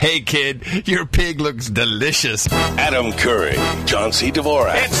Hey, kid, your pig looks delicious. Adam Curry, John C.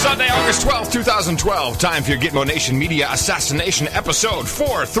 Dvorak. It's Sunday, August 12th, 2012. Time for your Gitmo Nation Media Assassination episode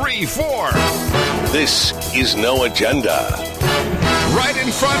 434. This is No Agenda. Right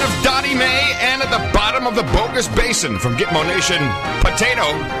in front of Dottie Mae and at the bottom of the bogus basin from Gitmo Nation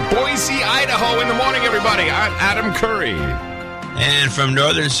Potato, Boise, Idaho. In the morning, everybody. I'm Adam Curry. And from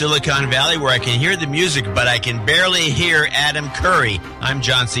northern Silicon Valley, where I can hear the music, but I can barely hear Adam Curry, I'm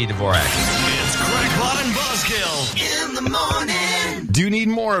John C. Dvorak. It's Crackpot and Buzzkill in the morning. Do you need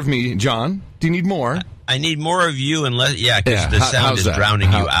more of me, John? Do you need more? I need more of you, unless because the sound is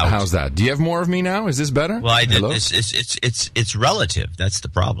drowning you out. How's that? Do you have more of me now? Is this better? Well, I did. It's relative. That's the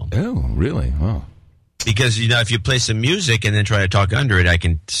problem. Oh, really? Oh. Because if you play some music and then try to talk under it, I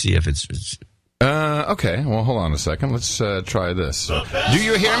can see if it's. Okay. Well, hold on a second. Let's try this. Do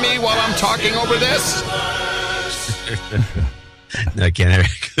you hear me while I'm talking over this? I can't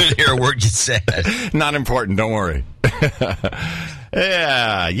hear a word you said. Not important. Don't worry.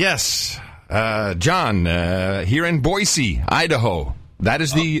 Yeah. Yes. John, here in Boise, Idaho. That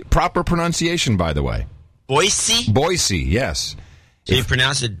is the proper pronunciation, by the way. Boise? Boise, yes. So you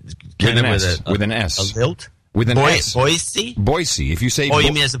pronounce it kind of with an S. A lilt? With an S. Boise? Boise. If you say...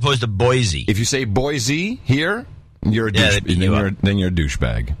 you mean as opposed to Boise? If you say Boise here, you're a then you're a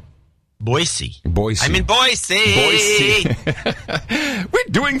douchebag. Boise. I'm in Boise. We're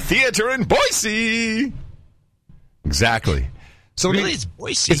doing theater in Boise. Exactly. So really, it's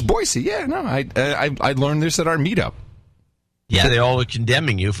Boise. It's Boise. Yeah, no, I learned this at our meetup. Yeah, they all were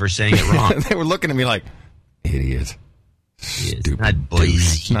condemning you for saying it wrong. They were looking at me like, idiot. Stupid. It's not Boise.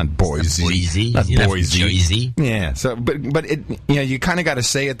 It's not Boise. Not Boise. Boise. Yeah. So, but it, you kind of got to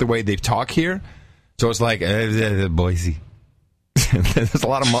say it the way they talk here. So it's like Boise. There's a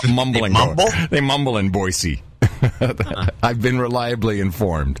lot of mumbling. They mumble in Boise. I've been reliably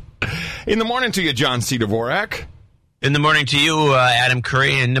informed. In the morning to you, John C. Dvorak. In the morning to you, Adam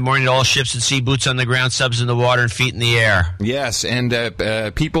Curry. In the morning to all ships at sea, boots on the ground, subs in the water, and feet in the air. Yes, and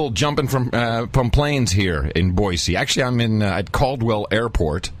people jumping from planes here in Boise. Actually, I'm at Caldwell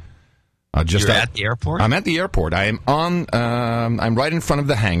Airport. You're at the airport? I'm at the airport. I am on. I'm right in front of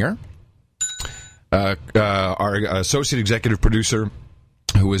the hangar. Our associate executive producer,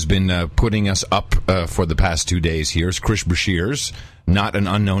 who has been putting us up for the past 2 days here, is Chris Brashears, not an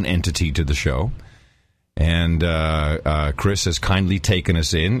unknown entity to the show. And Chris has kindly taken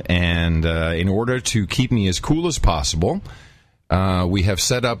us in, and in order to keep me as cool as possible, we have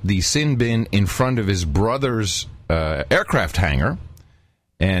set up the sin bin in front of his brother's aircraft hangar,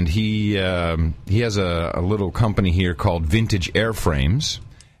 and he has a little company here called Vintage Airframes,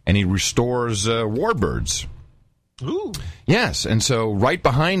 and he restores warbirds. Ooh. Yes, and so right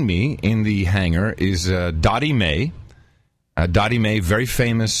behind me in the hangar is Dottie Mae. Dottie Mae, very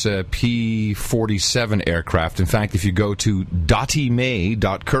famous P-47 aircraft. In fact, if you go to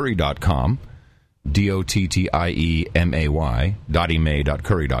dottiemay.curry.com, DOTTIEMAY,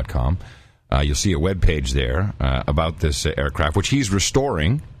 dottiemay.curry.com, you'll see a webpage there about this aircraft, which he's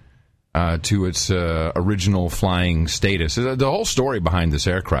restoring to its original flying status. The whole story behind this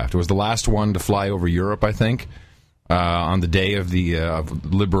aircraft. It was the last one to fly over Europe, I think, on the day of the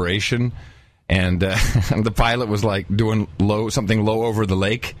liberation. And the pilot was like doing something low over the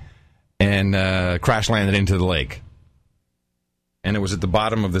lake and crash landed into the lake. And it was at the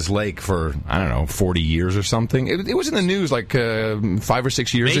bottom of this lake for, 40 years or something. It was in the news like 5 or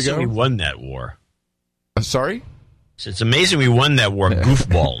 6 years ago. We won that war. Sorry? It's amazing we won that war,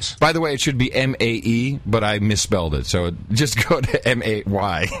 goofballs. By the way, it should be M-A-E, but I misspelled it. So just go to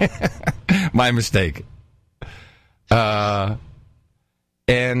M-A-Y. My mistake. But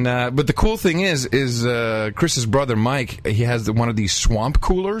the cool thing is Chris's brother Mike. He has one of these swamp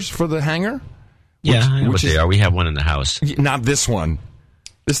coolers for the hangar. Yeah, I know what they are. We have one in the house. Not this one.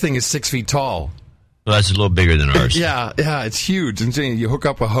 This thing is 6 feet tall. Well, that's a little bigger than ours. Yeah, it's huge. And so you hook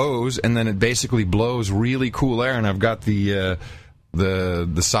up a hose, and then it basically blows really cool air. And I've got the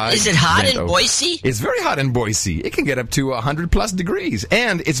side. Is it hot in Boise? It's very hot in Boise. It can get up to 100+ degrees,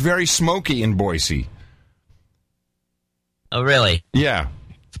 and it's very smoky in Boise. Oh, really? Yeah.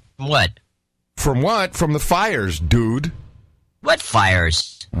 From what? From what? From the fires, dude. What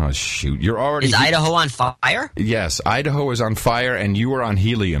fires? Oh, shoot. You're already... Is Idaho on fire? Yes, Idaho is on fire, and you are on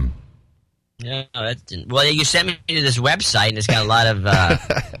helium. Yeah, well, you sent me to this website, and it's got a lot of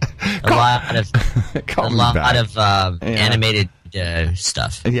animated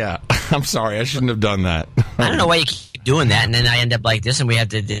stuff. Yeah, I'm sorry. I shouldn't have done that. I don't know why you keep doing that, and then I end up like this, and we have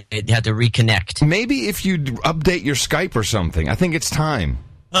to reconnect. Maybe if you update your Skype or something. I think it's time.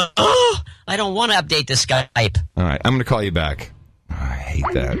 I don't want to update the Skype. All right, I'm going to call you back. I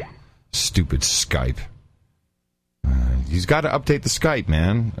hate that. Stupid Skype. He's got to update the Skype,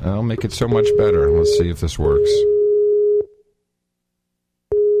 man. I'll make it so much better. Let's see if this works.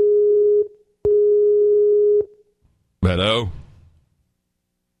 Hello?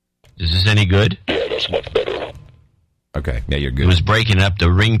 Is this any good? Yeah, that's much better. Okay, yeah, you're good. It was breaking up. The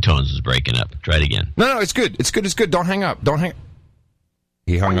ringtones was breaking up. Try it again. No, it's good. It's good. Don't hang up.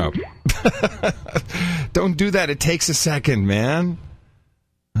 He hung up. Don't do that. It takes a second, man.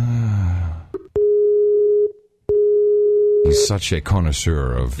 He's such a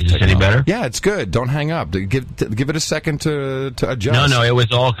connoisseur of Is this any better? Yeah, it's good. Don't hang up. Give it a second to adjust. No, it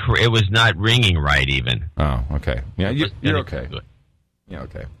was not ringing right even. Oh, okay. Yeah, you're okay. Good. Yeah,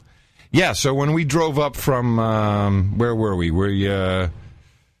 okay. Yeah, so when we drove up from where were we?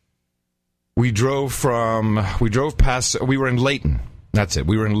 We drove past. We were in Layton. That's it.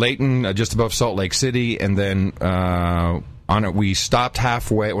 We were in Layton, just above Salt Lake City, and then on it we stopped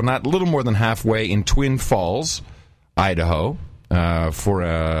halfway. Well, not a little more than halfway in Twin Falls, Idaho, for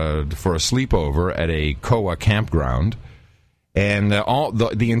a sleepover at a Koa campground. And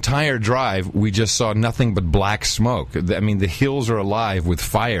the entire drive, we just saw nothing but black smoke. I mean, the hills are alive with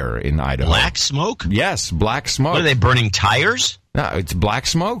fire in Idaho. Black smoke? Yes, black smoke. What, are they burning tires? No, it's black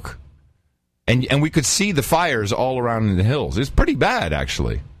smoke. And we could see the fires all around in the hills. It's pretty bad,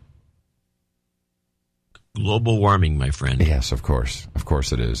 actually. Global warming, my friend. Yes, of course. Of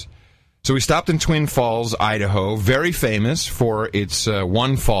course it is. So we stopped in Twin Falls, Idaho, very famous for its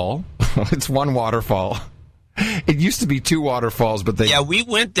one fall. It's one waterfall. It used to be two waterfalls, but we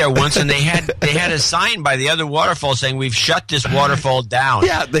went there once, and they had a sign by the other waterfall saying, "We've shut this waterfall down."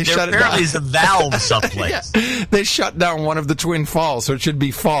 Yeah, they shut it down. Apparently, it's a valve someplace. Yeah. They shut down one of the Twin Falls, so it should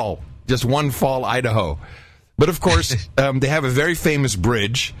be fall, just one fall, Idaho. But of course, they have a very famous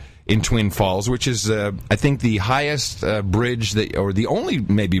bridge in Twin Falls, which is, I think, the highest bridge or the only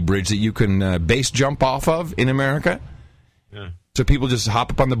maybe bridge that you can base jump off of in America. Yeah. So people just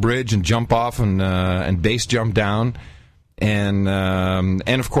hop up on the bridge and jump off and base jump down, and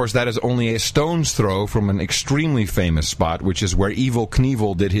of course that is only a stone's throw from an extremely famous spot, which is where Evel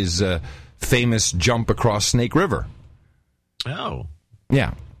Knievel did his famous jump across Snake River. Oh,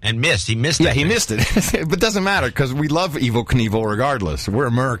 yeah, and missed. He missed. Yeah, he missed it, but it doesn't matter because we love Evel Knievel regardless. We're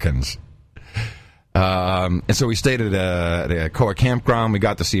Americans. And so we stayed at a Koa campground. We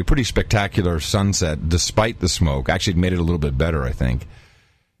got to see a pretty spectacular sunset despite the smoke. Actually, it made it a little bit better, I think.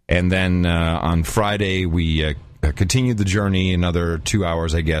 And then on Friday, we continued the journey another 2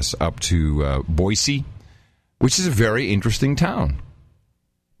 hours, I guess, up to Boise, which is a very interesting town.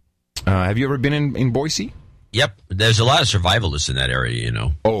 Have you ever been in Boise? Yep. There's a lot of survivalists in that area, you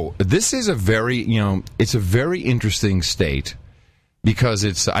know. Oh, this is it's a very interesting state.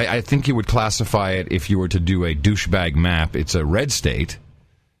 Because I think you would classify it, if you were to do a douchebag map, it's a red state.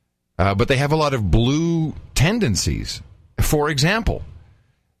 But they have a lot of blue tendencies. For example,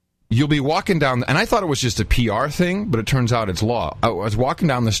 you'll be walking down, and I thought it was just a PR thing, but it turns out it's law. I was walking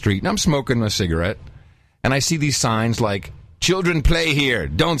down the street, and I'm smoking a cigarette, and I see these signs like, "Children play here,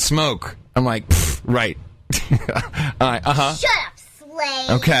 don't smoke." I'm like, right. Uh-huh. Shut up, slave.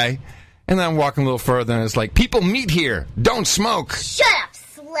 Okay. And then I'm walking a little further, and it's like, "People meet here. Don't smoke." Shut up,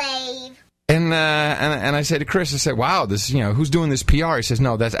 slave. And I said to Chris, I said, "Wow, this who's doing this PR?" He says,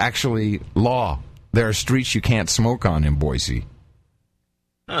 "No, that's actually law. There are streets you can't smoke on in Boise."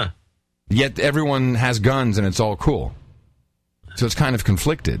 Huh. Yet everyone has guns, and it's all cool. So it's kind of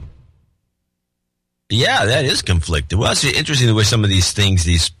conflicted. Yeah, that is conflicted. Well, it's interesting the way some of these things,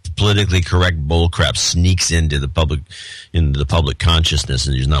 these politically correct bullcrap, sneaks into the public consciousness,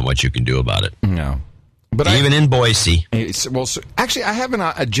 and there's not much you can do about it. No, but even in Boise. Actually, I have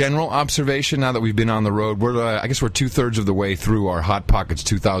a general observation now that we've been on the road. I guess we're 2/3 of the way through our Hot Pockets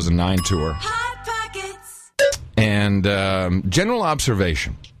 2009 tour. Hot Pockets. And general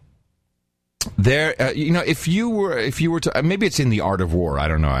observation. There, if you were to, maybe it's in The Art of War. I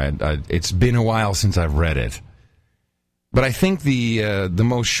don't know. It's been a while since I've read it, but I think the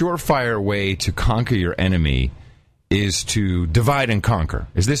most surefire way to conquer your enemy is to divide and conquer.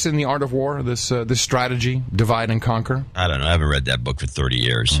 Is this in The Art of War? This strategy, divide and conquer? I don't know. I haven't read that book for 30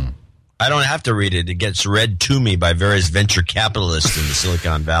 years. I don't have to read it. It gets read to me by various venture capitalists in the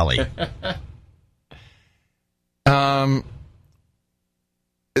Silicon Valley.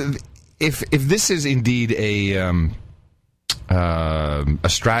 If this is indeed a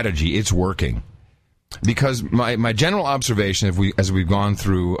strategy, it's working. Because my general observation, as we've gone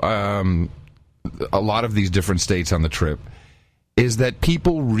through a lot of these different states on the trip, is that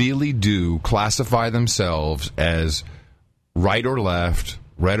people really do classify themselves as right or left,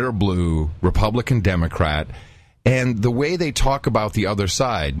 red or blue, Republican, Democrat, And the way they talk about the other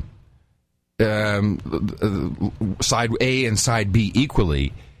side, side A and side B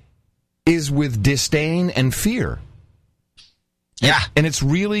equally, is with disdain and fear. Yeah. And it's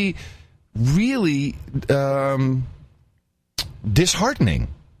really, really disheartening.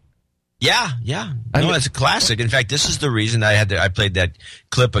 Yeah. No, it's a classic. In fact, this is the reason I played that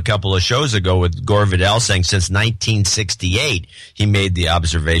clip a couple of shows ago with Gore Vidal saying since 1968 he made the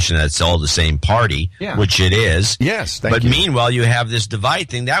observation that it's all the same party, which it is. Yes, but meanwhile, you have this divide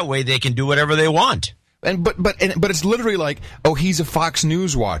thing. That way, they can do whatever they want. But it's literally like, oh, he's a Fox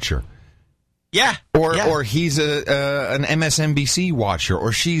News watcher. Yeah. Or he's an MSNBC watcher,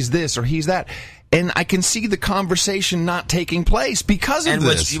 or she's this, or he's that. And I can see the conversation not taking place because of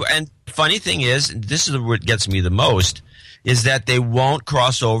this. And funny thing is, this is what gets me the most, is that they won't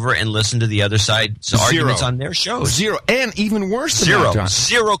cross over and listen to the other side's arguments on their shows. Zero. And even worse than that, John.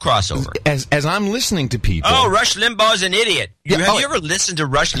 Zero crossover. As I'm listening to people. Oh, Rush Limbaugh's an idiot. Have you ever listened to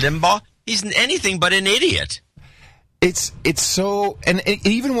Rush Limbaugh? He's anything but an idiot. It's so, and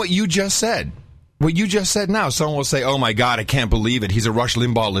even what you just said. What you just said now, someone will say, oh my God, I can't believe it. He's a Rush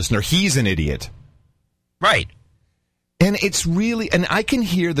Limbaugh listener. He's an idiot. Right. And it's really, and I can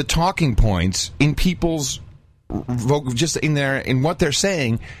hear the talking points in people's, just in what they're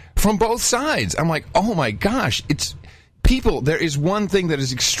saying from both sides. I'm like, oh my gosh, it's people. There is one thing that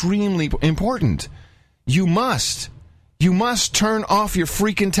is extremely important. You must turn off your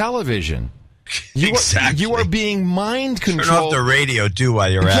freaking televition. Exactly. You are being mind controlled. Turn off the radio too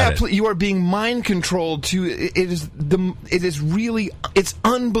while you're at it. You are being mind controlled too. It's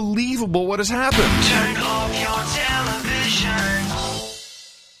unbelievable what has happened. Turn off your television.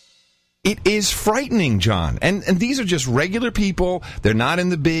 It is frightening, John. And these are just regular people. They're not in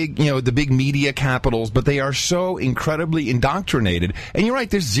the big media capitals, but they are so incredibly indoctrinated. And you're right,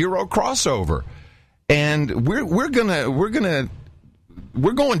 there's zero crossover. And we're going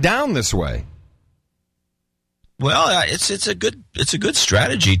down this way. Well, it's a good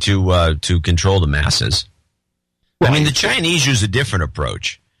strategy to control the masses. Well, I mean, the Chinese use a different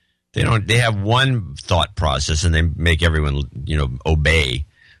approach. They have one thought process and they make everyone, obey.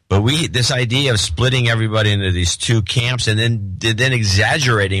 But this idea of splitting everybody into these two camps and then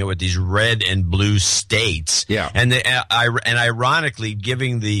exaggerating it with these red and blue states, and ironically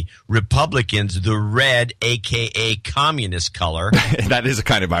giving the Republicans the red, aka communist color. That is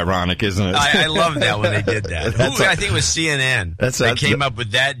kind of ironic, isn't it? I love that when they did that. I think it was CNN that came up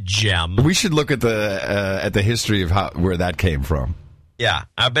with that gem. We should look at the history of where that came from. Yeah,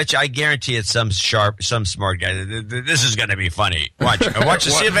 I guarantee it's some smart guy. This is going to be funny. Watch to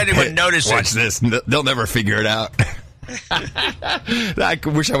see if anyone notices. Watch this. They'll never figure it out. I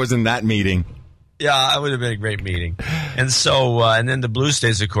wish I was in that meeting. Yeah, it would have been a great meeting. And so, and then the blue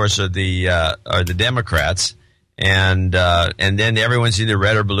states, of course, are the Democrats. And then everyone's either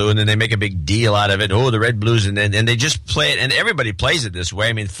red or blue, and then they make a big deal out of it. Oh, the red, blues, and they just play it, and everybody plays it this way.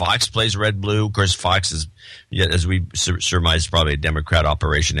 I mean, Fox plays red, blue. Of course, Fox is, as we surmise, probably a Democrat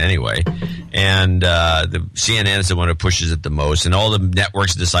operation anyway. And the CNN is the one who pushes it the most, and all the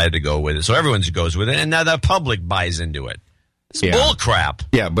networks decided to go with it. So everyone goes with it, and now the public buys into it. It's bull crap.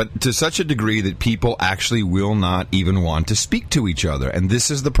 Yeah, but to such a degree that people actually will not even want to speak to each other. And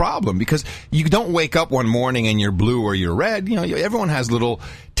this is the problem, because you don't wake up one morning and you're blue or you're red. Everyone has little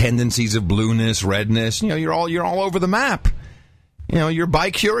tendencies of blueness, redness. You're all over the map. You're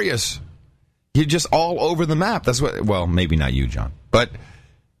bi-curious. You're just all over the map. That's what, well, maybe not you, John, but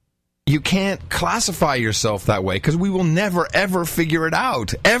you can't classify yourself that way because we will never, ever figure it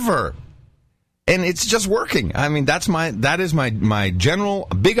out. Ever. And it's just working. I mean, that is my general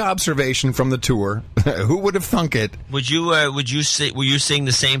big observation from the tour. Who would have thunk it? Were you seeing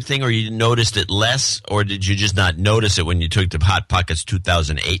the same thing, or you noticed it less, or did you just not notice it when you took the Hot Pockets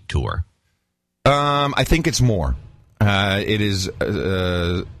 2008 tour? I think it's more. It is.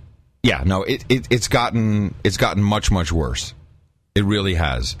 It's gotten much worse. It really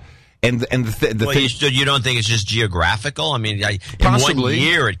has. And the thing, you don't think it's just geographical? I mean, in possibly. 1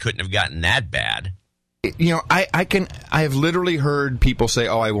 year it couldn't have gotten that bad. I have literally heard people say,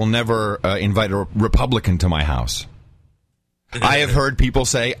 "Oh, I will never invite a Republican to my house." I have heard people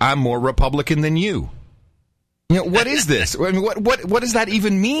say, "I'm more Republican than you." What is this? I mean, what does that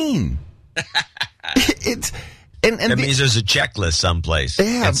even mean? It means there's a checklist someplace,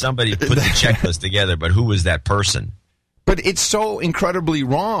 and somebody put the checklist together. But who was that person? But it's so incredibly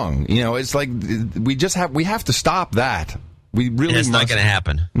wrong. It's like we have to stop that. We really must. It's not going to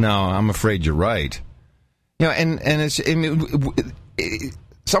happen. No, I'm afraid you're right. And it's.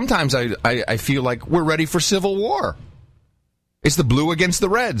 Sometimes I feel like we're ready for civil war. It's the blue against the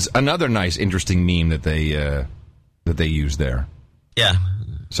reds. Another nice, interesting meme that that they use there. Yeah.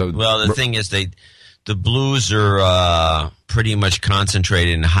 So the thing is, the blues are pretty much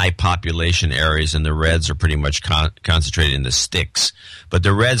concentrated in high population areas, and the reds are pretty much concentrated in the sticks. But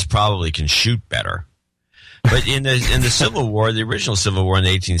the reds probably can shoot better. But in the Civil War, the original Civil War in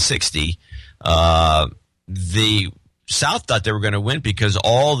 1860, the South thought they were going to win because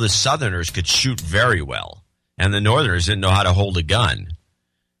all the Southerners could shoot very well, and the Northerners didn't know how to hold a gun.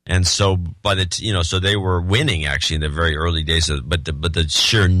 And so, so they were winning actually in the very early days. But the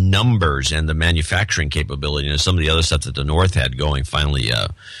sheer numbers and the manufacturing capability and some of the other stuff that the North had going finally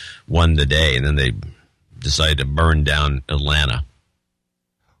won the day, and then they decided to burn down Atlanta.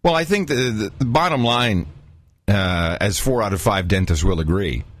 Well, I think the bottom line, as 4 out of 5 dentists will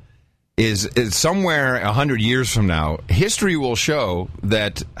agree, is somewhere 100 years from now, history will show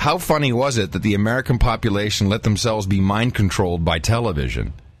that how funny was it that the American population let themselves be mind controlled by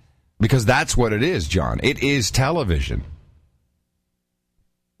television. Because that's what it is, John. It is television.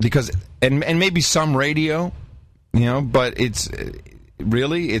 Because and maybe some radio, but it's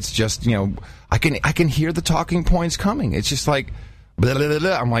just, I can hear the talking points coming. It's just like blah, blah, blah,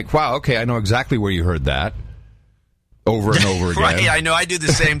 blah. I'm like, wow, okay, I know exactly where you heard that. Over and over again. Right, I know. I do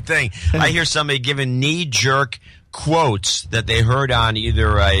the same thing. I hear somebody giving knee-jerk quotes that they heard on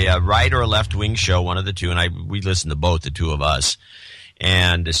either a right or a left-wing show, one of the two, and we listen to both, the two of us,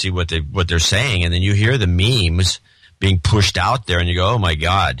 and to see what they're saying, and then you hear the memes being pushed out there, and you go, "Oh my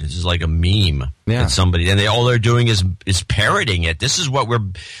God, this is like a meme." Yeah. That somebody, and all they're doing is parroting it. This is what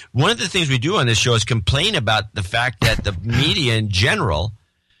one of the things we do on this show is complain about the fact that the media in general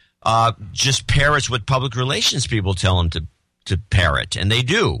just parrots what public relations people tell them to parrot, and they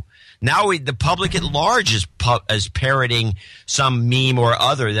do. Now the public at large is parroting some meme or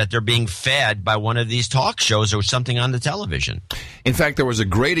other that they're being fed by one of these talk shows or something on the television. In fact, there was a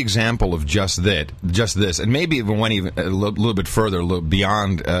great example of just this, and maybe even went a little bit further, a little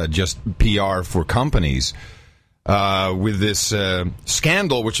beyond just PR for companies, with this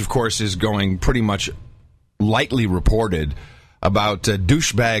scandal, which of course is going pretty much lightly reported, about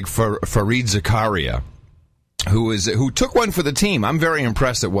douchebag Fareed Zakaria, who took one for the team. I'm very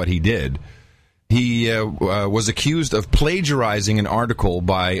impressed at what he did. He was accused of plagiarizing an article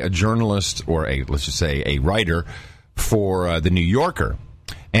by a journalist, or let's just say a writer for the New Yorker,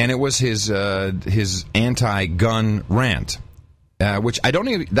 and it was his anti-gun rant, which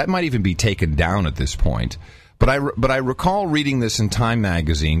that might even be taken down at this point. But I recall reading this in Time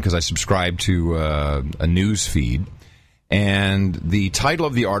magazine because I subscribe to a news feed. And the title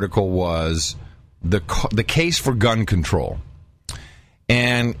of the article was the case for gun control,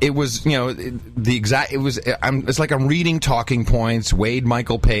 and it was it's like I'm reading talking points. Wade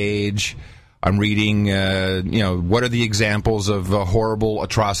Michael Page. I'm reading what are the examples of horrible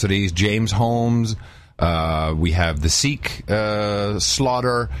atrocities? James Holmes. We have the Sikh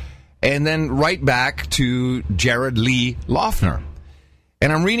slaughter, and then right back to Jared Lee Loughner.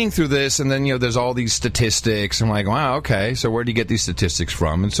 And I'm reading through this, and then, there's all these statistics. I'm like, wow, okay, so where do you get these statistics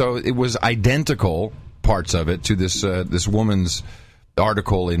from? And so it was identical, parts of it, to this woman's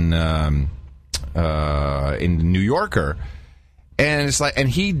article in New Yorker. And it's like,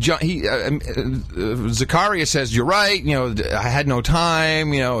 and Zakaria says, you're right, I had no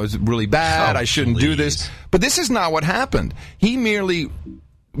time, it was really bad, I shouldn't do this. But this is not what happened. He merely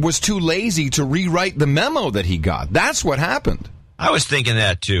was too lazy to rewrite the memo that he got. That's what happened. I was thinking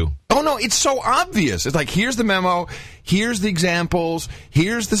that too. Oh, no, it's so obvious. It's like, here's the memo, here's the examples,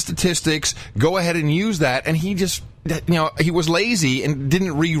 here's the statistics, go ahead and use that. And he just, he was lazy and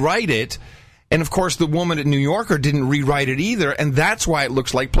didn't rewrite it. And, of course, the woman at New Yorker didn't rewrite it either, and that's why it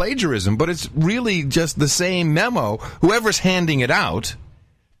looks like plagiarism. But it's really just the same memo. Whoever's handing it out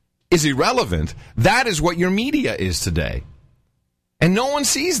is irrelevant. That is what your media is today. And no one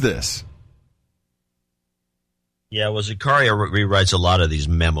sees this. Yeah, well, Zakaria rewrites a lot of these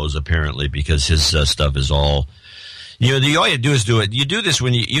memos, apparently, because his stuff is all... all you have to do is do it. You do this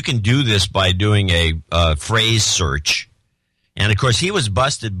when you can do this by doing a phrase search. And, of course, he was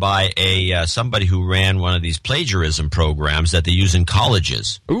busted by somebody who ran one of these plagiarism programs that they use in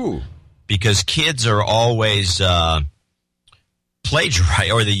colleges. Ooh. Because kids are always...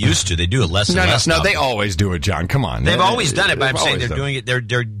 plagiarize, or they used to. They do it less and less. No, they always do it, John. Come on. They've always done it, but I'm saying they're doing it. They're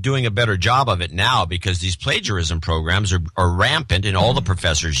doing a better job of it now because these plagiarism programs are rampant, and all the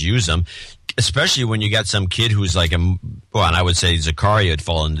professors use them. Especially when you got some kid who's like and I would say Zakaria would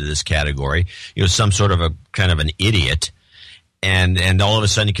fall into this category. Some sort of a kind of an idiot, and all of a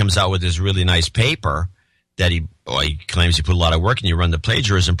sudden he comes out with this really nice paper that he claims he put a lot of work in. You run the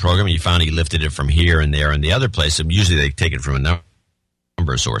plagiarism program, and you found he lifted it from here and there and the other place. And usually they take it from a number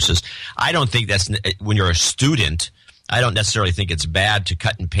of sources. I don't think that's when you're a student I don't necessarily think it's bad to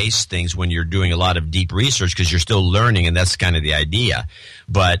cut and paste things when you're doing a lot of deep research because you're still learning, and that's kind of the idea.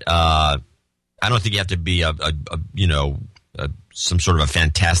 But I don't think you have to be some sort of a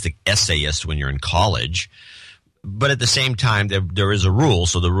fantastic essayist when you're in college. But at the same time, there is a rule,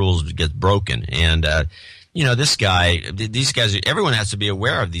 so the rules get broken. And these guys, everyone has to be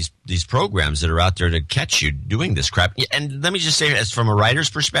aware of these programs that are out there to catch you doing this crap. And let me just say, as from a writer's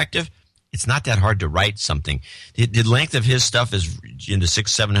perspective, it's not that hard to write something. The length of his stuff is in the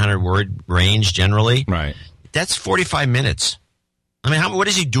 600-700 word range generally. Right. That's 45 minutes. I mean, what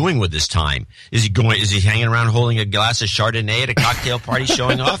is he doing with his time? Is he hanging around holding a glass of Chardonnay at a cocktail party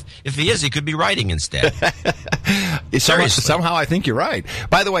showing off? If he is, he could be writing instead. Somehow I think you're right.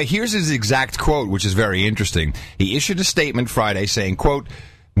 By the way, here's his exact quote, which is very interesting. He issued a statement Friday saying, quote,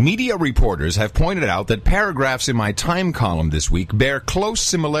 "Media reporters have pointed out that paragraphs in my Time column this week bear close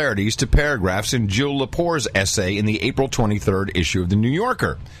similarities to paragraphs in Jill Lepore's essay in the April 23rd issue of The New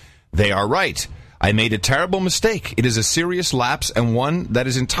Yorker. They are right. I made a terrible mistake. It is a serious lapse and one that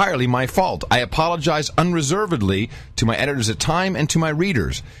is entirely my fault. I apologize unreservedly to my editors at Time and to my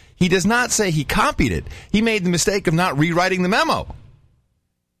readers." He does not say he copied it. He made the mistake of not rewriting the memo.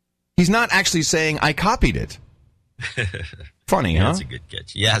 He's not actually saying, I copied it. Funny, huh? That's a good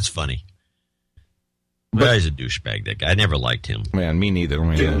catch. Yeah, it's funny. But he's a douchebag, that guy. I never liked him. Man, me neither.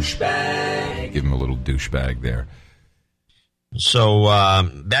 Douchebag. Give him a little douchebag there. So,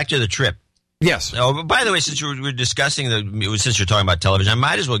 back to the trip. Yes. Oh, by the way, since we're discussing since you're talking about television, I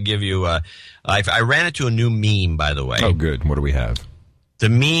might as well give you. I ran into a new meme, by the way. Oh, good. What do we have? The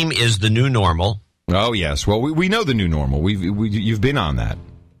meme is the new normal. Oh, yes. Well, we know the new normal. You've been on that.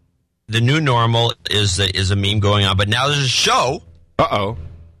 The new normal is a meme going on, but now there's a show. Uh-oh.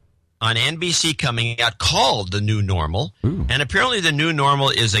 On NBC coming out called The New Normal, Ooh. And apparently the new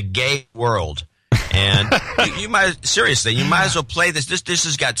normal is a gay world. And you might as well play this. This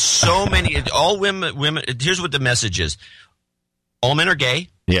has got so many. All women. Here's what the message is: all men are gay.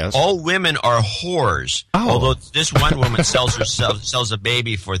 Yes. All women are whores. Oh. Although this one woman sells a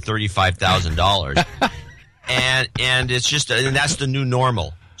baby for $35,000, and it's just and that's the new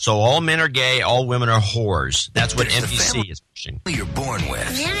normal. So all men are gay, all women are whores. That's what NBC is pushing. You're born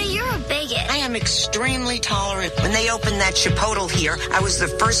with. Nana, you're a bigot. I am extremely tolerant. When they opened that Chipotle here, I was the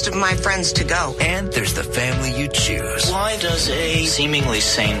first of my friends to go. And there's the family you choose. Why does a seemingly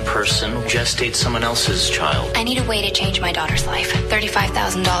sane person gestate someone else's child? I need a way to change my daughter's life.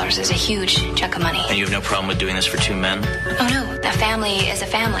 $35,000 is a huge chunk of money. And you have no problem with doing this for two men? Oh no, a family is a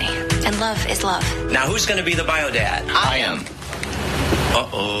family, and love is love. Now who's going to be the bio dad? I am.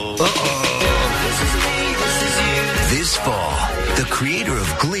 Uh-oh. This fall, the creator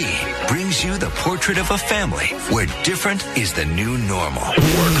of Glee brings you the portrait of a family where different is the new normal. Work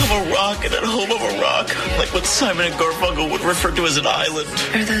of a rock and at home of a rock, like what Simon and Garfunkel would refer to as an island.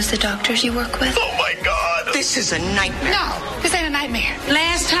 Are those the doctors you work with? Oh my God! This is a nightmare. No, this ain't a nightmare.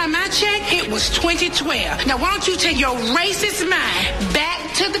 Last time I checked, it was 2012. Now, why don't you take your racist mind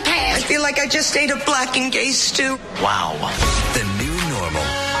back to the I past? feel like I just ate a black and gay stew. Wow. The new normal.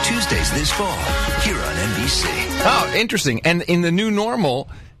 Tuesdays this fall, here on NBC. Oh, interesting. And in the new normal,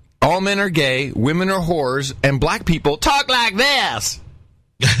 all men are gay, women are whores, and black people talk like this.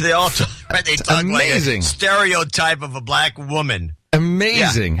 They all talk, right? They talk Amazing. like a stereotype of a black woman.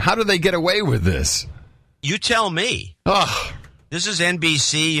 Amazing. Yeah. How do they get away with this? You tell me. Oh. This is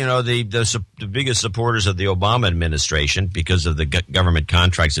NBC, the biggest supporters of the Obama administration because of the government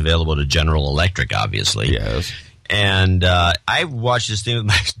contracts available to General Electric, obviously. Yes. And I watched this thing with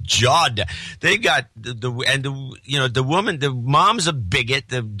my jaw down. They got the woman, the mom's a bigot.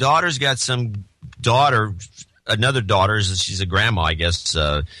 The daughter's got another daughter. She's a grandma, I guess.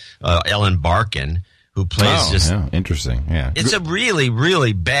 Ellen Barkin, who plays interesting. Yeah, it's a really,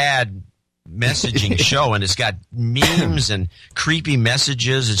 really bad messaging show, and it's got memes and creepy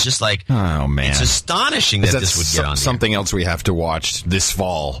messages. It's just like, oh man, it's astonishing that this would get on. Something else we have to watch this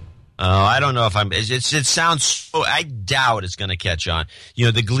fall. I don't know if it sounds so, I doubt it's going to catch on.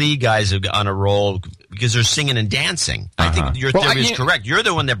 The Glee guys are on a roll because they're singing and dancing. I think your theory is correct. You're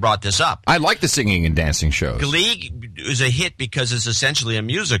the one that brought this up. I like the singing and dancing shows. Glee is a hit because it's essentially a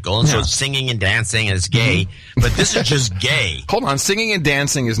musical, and so it's singing and dancing, and it's gay. Mm-hmm. But this is just gay. Hold on, singing and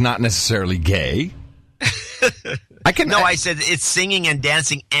dancing is not necessarily gay. I said it's singing and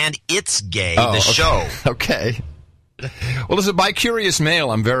dancing, and it's gay. Show. Okay. Well, as a bi-curious male,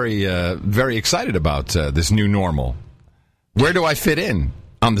 I'm very, very excited about this new normal. Where do I fit in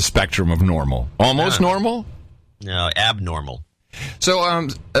on the spectrum of normal? Almost normal? No, abnormal. So,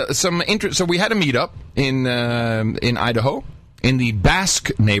 so we had a meetup in Idaho, in the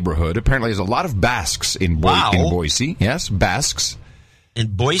Basque neighborhood. Apparently, there's a lot of Basques in Boise. Yes, Basques.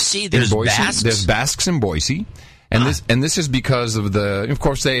 In Boise, there's Basques? There's Basques in Boise. And this is because of of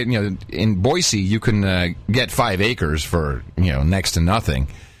course, in Boise, you can get 5 acres for, next to nothing.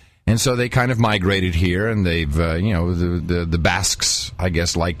 And so they kind of migrated here, and they've, the Basques, I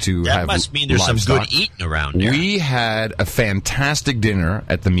guess, like to have That must mean there's livestock. some good eating around there. We had a fantastic dinner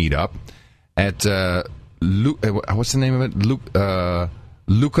at the meetup at, what's the name of it?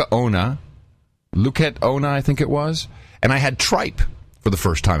 Luket Ona, I think it was. And I had tripe for the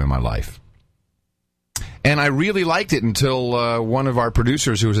first time in my life. And I really liked it until one of our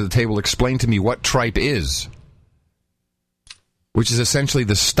producers who was at the table explained to me what tripe is. Which is essentially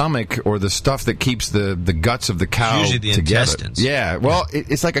the stomach or the stuff that keeps the guts of the cow usually the together. Intestines. Yeah, well,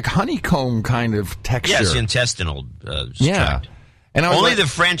 it's like a honeycomb kind of texture. Yes, intestinal yeah. tract. And only the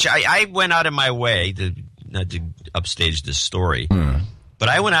French. I went out of my way not to upstage this story, but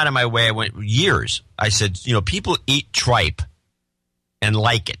I went out of my way. I went years. I said, people eat tripe and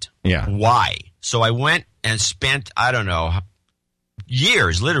like it. Yeah. Why? So I went and spent, I don't know,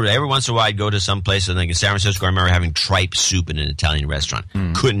 years, literally. Every once in a while, I'd go to some place, I think in San Francisco, I remember having tripe soup in an Italian restaurant.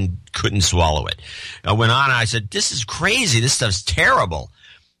 Couldn't swallow it. I went on and I said, this is crazy. This stuff's terrible.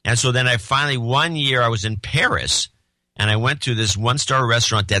 And so then I finally, one year, I was in Paris, and I went to this one-star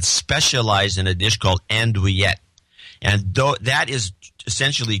restaurant that specialized in a dish called andouillette. And that is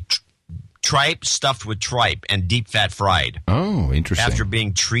essentially tripe stuffed with tripe and deep fat fried. Oh, interesting. After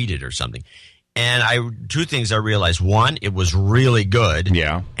being treated or something. And two things I realized. One, it was really good.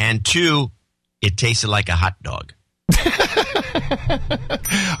 Yeah. And two, it tasted like a hot dog. Okay.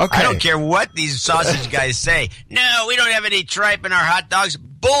 I don't care what these sausage guys say. No, we don't have any tripe in our hot dogs.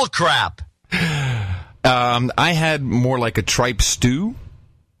 Bull crap. I had more like a tripe stew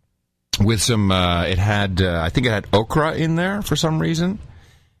with some, I think it had okra in there for some reason.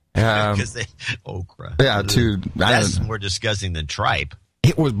 Because okra. Yeah, That's more disgusting than tripe.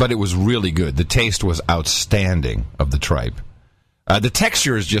 But it was really good. The taste was outstanding of the tripe. The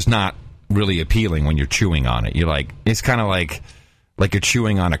texture is just not really appealing when you're chewing on it. It's kind of like you're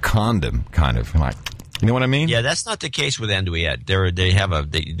chewing on a condom, kind of. Like, you know what I mean? Yeah, that's not the case with andouillette.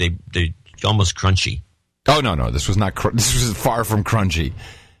 They're almost crunchy. Oh no, this was not. This was far from crunchy.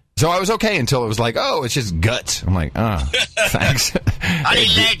 So I was okay until it was like, oh, it's just guts. I'm like, thanks. How do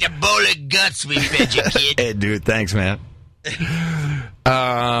you like the bowl of guts we fed you, kid? Hey, dude, thanks, man.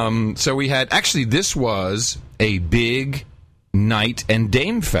 So we had, actually, this was a big night and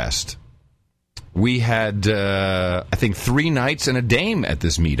dame fest. We had, I think, 3 nights and a dame at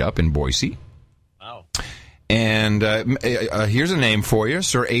this meetup in Boise. Wow. And here's a name for you,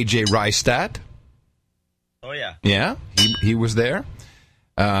 Sir A.J. Rystad. Oh, yeah. Yeah, he was there.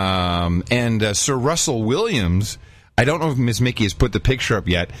 And Sir Russell Williams, I don't know if Miss Mickey has put the picture up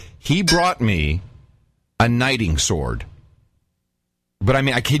yet, he brought me a knighting sword. But I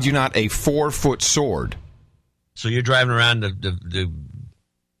mean, I kid you not, a 4-foot sword. So you're driving around the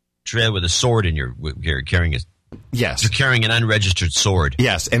trail with a sword in you're carrying Yes. You're carrying an unregistered sword.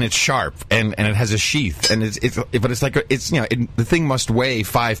 Yes, and it's sharp, and it has a sheath, and the thing must weigh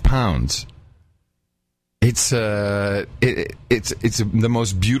 5 pounds. It's the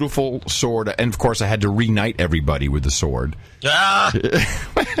most beautiful sword, and of course I had to reknight everybody with the sword. Can you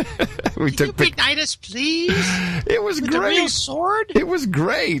reknight us, please? It was with great. The real sword? It was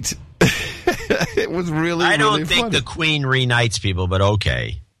great. It was really. I don't really think fun. the Queen reknights people, but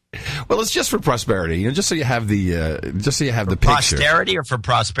okay. Well, it's just for prosperity, just so you have the picture. Posterity or for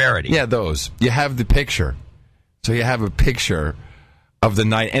prosperity? Yeah, those. You have the picture, so you have a picture of the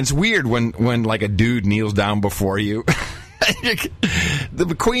knight, and it's weird when like a dude kneels down before you.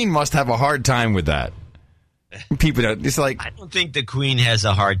 The Queen must have a hard time with that. People, it's like, I don't think the Queen has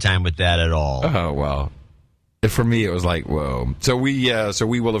a hard time with that at all. Oh well, for me it was like, whoa. So we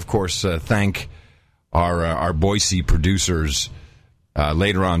will of course thank our Boise producers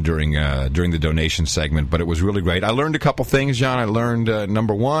later on during the donation segment. But it was really great. I learned a couple things, John. I learned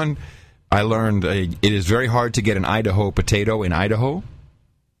number one, it is very hard to get an Idaho potato in Idaho.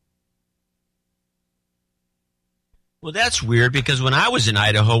 Well, that's weird because when I was in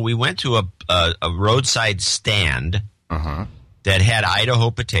Idaho, we went to a roadside stand that had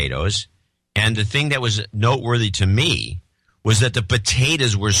Idaho potatoes, and the thing that was noteworthy to me was that the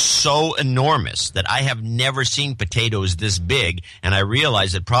potatoes were so enormous that I have never seen potatoes this big, and I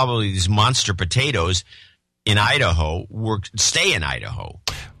realized that probably these monster potatoes in Idaho stay in Idaho.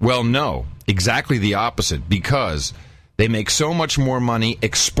 Well, no, exactly the opposite, because they make so much more money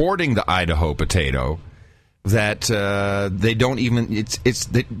exporting the Idaho potato that they don't even.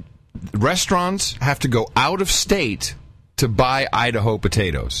 Restaurants have to go out of state to buy Idaho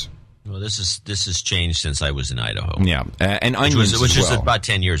potatoes. Well, this has changed since I was in Idaho. Yeah, and onions, which as was well. about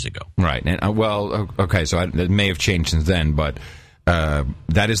 10 years ago. Right. And okay, so it may have changed since then, but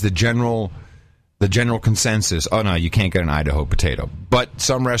that is the general consensus. Oh no, you can't get an Idaho potato. But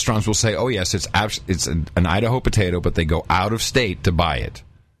some restaurants will say, "Oh yes, it's an Idaho potato," but they go out of state to buy it.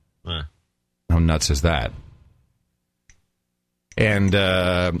 How nuts is that? And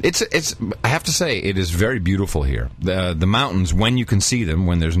it's I have to say, it is very beautiful here. The mountains, when you can see them,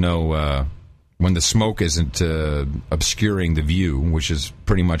 when there's no when the smoke isn't obscuring the view, which has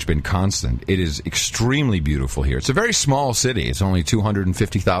pretty much been constant, it is extremely beautiful here. It's a very small city. It's only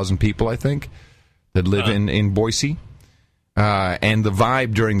 250,000 people, I think, that live in Boise. And the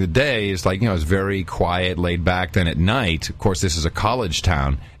vibe during the day is like, it's very quiet, laid back. Then at night, of course, this is a college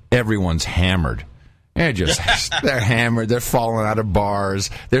town. Everyone's hammered. They're hammered. They're falling out of bars.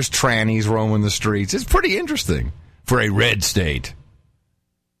 There's trannies roaming the streets. It's pretty interesting for a red state.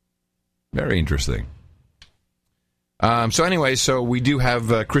 Very interesting. So we do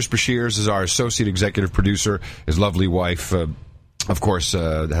have Chris Beshears as our associate executive producer. His lovely wife, of course,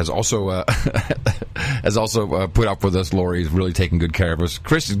 has also put up with us. Lori is really taking good care of us.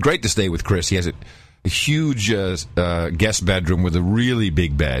 Chris, it's great to stay with Chris. He has a huge guest bedroom with a really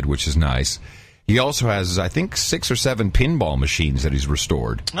big bed, which is nice. He also has, I think, 6 or 7 pinball machines that he's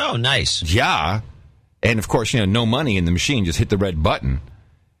restored. Oh, nice. Yeah. And, of course, no money in the machine. Just hit the red button.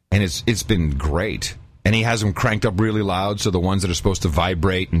 And it's been great. And he has them cranked up really loud, so the ones that are supposed to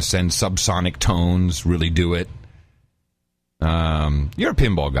vibrate and send subsonic tones really do it. You're a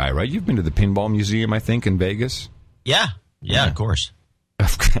pinball guy, right? You've been to the Pinball Museum, I think, in Vegas? Yeah, of course.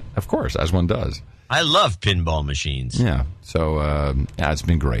 Of course, as one does. I love pinball machines. Yeah, so, it's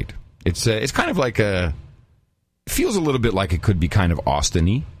been great. It's kind of like it feels a little bit like it could be kind of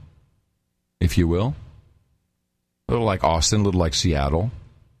Austin-y, if you will. A little like Austin, a little like Seattle.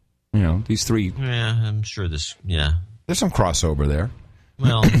 These three. Yeah, I'm sure yeah. There's some crossover there.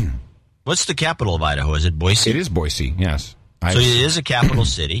 Well, what's the capital of Idaho? Is it Boise? It is Boise, yes. So it is a capital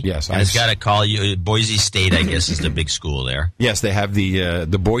city. Yes. And it's got to call you Boise State, I guess, is the big school there. Yes, they have the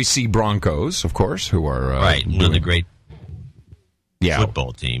Boise Broncos, of course, who are... right, one of the great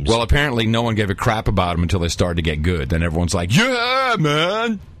football teams. Well, apparently no one gave a crap about them until they started to get good. Then everyone's like, yeah,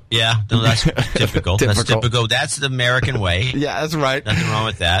 man! Yeah, no, that's typical. That's typical. That's the American way. Yeah, that's right. Nothing wrong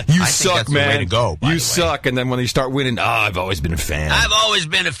with that. You I suck, think that's man. The way to go. You suck, and then when they start winning, I've always been a fan. I've always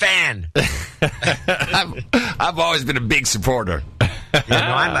been a fan. I've always been a big supporter.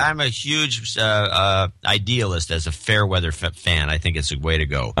 I'm a huge idealist as a fair weather fan. I think it's a way to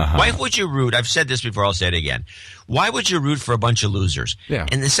go. Why would you root? I've said this before. I'll say it again. Why would you root for a bunch of losers? Yeah.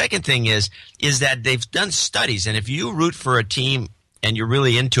 And the second thing is that they've done studies, and if you root for a team and you're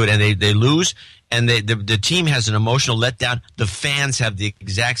really into it, and they lose, and the team has an emotional letdown, the fans have the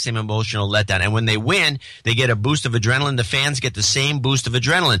exact same emotional letdown. And when they win, they get a boost of adrenaline. The fans get the same boost of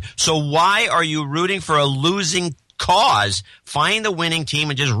adrenaline. So why are you rooting for a losing cause? Find the winning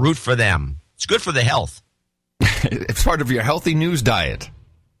team and just root for them. It's good for the health. It's part of your healthy news diet.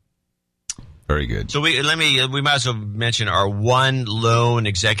 Very good. So we might as well mention our one lone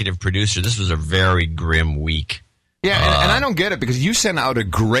executive producer. This was a very grim week. Yeah, and I don't get it, because you sent out a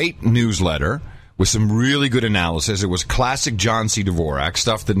great newsletter with some really good analysis. It was classic John C. Dvorak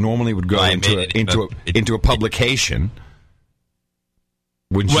stuff that normally would go into a publication.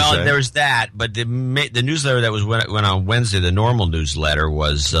 Wouldn't you say? There's that, but the newsletter that went on Wednesday, the normal newsletter,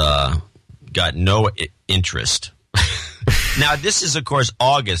 was got no interest. Now this is, of course,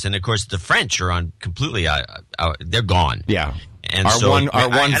 August, and of course the French are on completely. They're gone. Yeah. And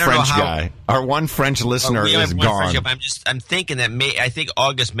our one French listener is gone. I'm thinking that I think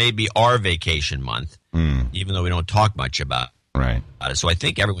August may be our vacation month, even though we don't talk much about it. So I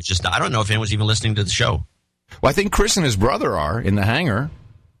think everyone's just. I don't know if anyone's even listening to the show. Well, I think Chris and his brother are in the hangar.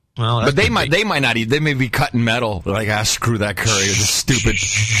 Well, but they might not. They may be cutting metal. They're like, screw that curry. It's stupid.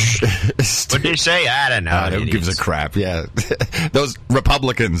 What did they say? I don't know. Who gives a crap? Yeah, those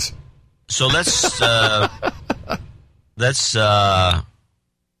Republicans. So let's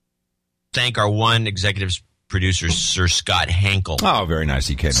thank our one executive producer, Sir Scott Hankel. Oh, very nice.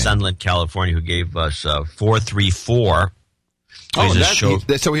 He came in. Sunland, California, who gave us 434.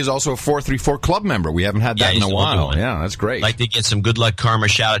 So he's also a 434 club member. We haven't had that in a while. Yeah, that's great. I'd like to get some good luck karma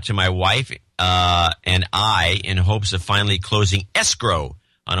shout out to my wife and I, in hopes of finally closing escrow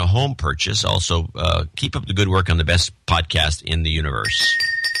on a home purchase. Also, keep up the good work on the best podcast in the universe.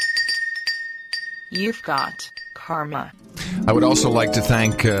 You've got karma. I would also like to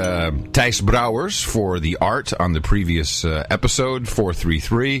thank Thijs Brouwers for the art on the previous episode,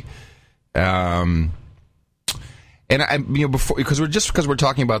 433. And because we're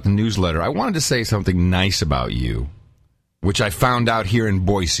talking about the newsletter, I wanted to say something nice about you, which I found out here in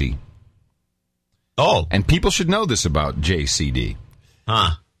Boise. Oh, and people should know this about JCD.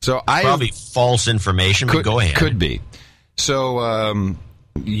 Huh? So probably false information. But go ahead. Could be. So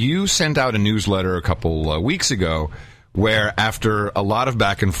you sent out a newsletter a couple weeks ago, where after a lot of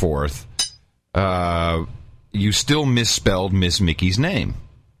back and forth, you still misspelled Miss Mickey's name.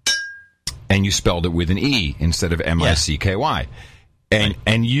 And you spelled it with an E instead of M-I-C-K-Y.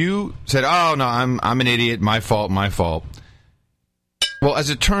 And you said, oh, no, I'm an idiot. My fault. Well, as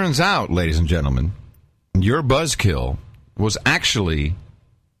it turns out, ladies and gentlemen, your buzzkill was actually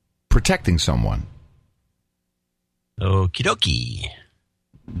protecting someone. Okie dokie.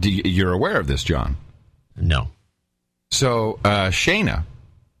 You're aware of this, John? No. So, Shayna,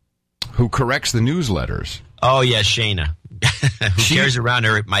 who corrects the newsletters. Oh, yeah, Shayna. Who carries around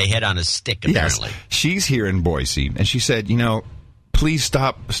my head on a stick, apparently. Yes, she's here in Boise, and she said, please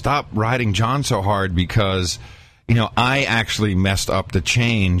stop riding John so hard because, I actually messed up the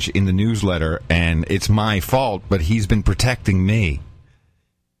change in the newsletter, and it's my fault, but he's been protecting me.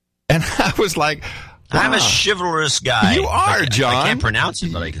 And I was like, wow. I'm a chivalrous guy. You are, John. I can't pronounce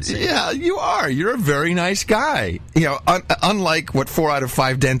it, but I can say it. Yeah, you are. You're a very nice guy. Unlike what 4 out of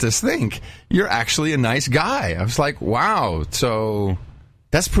 5 dentists think, you're actually a nice guy. I was like, wow. So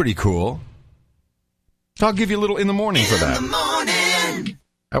that's pretty cool. I'll give you a little in the morning for that. In the morning.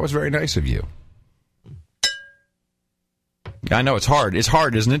 That was very nice of you. I know it's hard. It's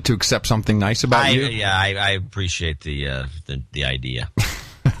hard, isn't it, to accept something nice about you? Yeah, I appreciate the idea.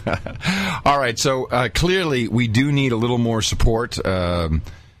 All right, so clearly we do need a little more support,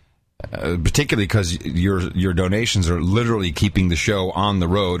 particularly because your donations are literally keeping the show on the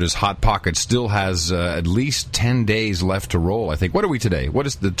road, as Hot Pocket still has at least 10 days left to roll, I think. What are we today? What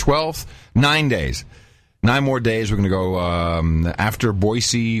is the 12th? 9 days. 9 more days. We're going to go after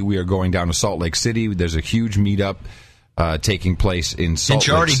Boise. We are going down to Salt Lake City. There's a huge meetup taking place in Salt Lake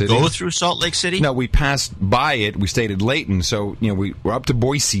City. Did you already go through Salt Lake City? No, we passed by it. We stayed at Layton, so we're up to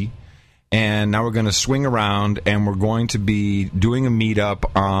Boise, and now we're going to swing around, and we're going to be doing a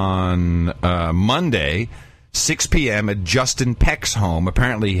meetup on Monday, 6 p.m. at Justin Peck's home.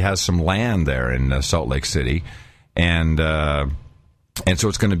 Apparently, he has some land there in Salt Lake City, and so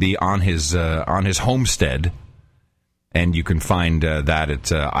it's going to be on his homestead. And you can find that at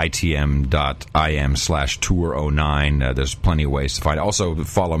itm.im/tour09. There's plenty of ways to find it. Also,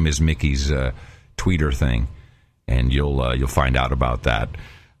 follow Ms. Mickey's Twitter thing, and you'll find out about that.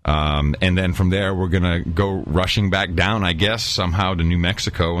 And then from there, we're going to go rushing back down, I guess, somehow to New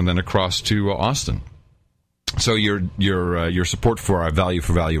Mexico, and then across to Austin. So your support for our Value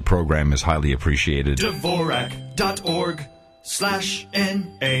for Value program is highly appreciated.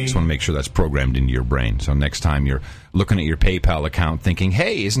 Dvorak.org/NA. Just want to make sure that's programmed into your brain. So next time you're looking at your PayPal account thinking,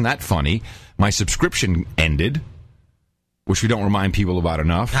 hey, isn't that funny? My subscription ended, which we don't remind people about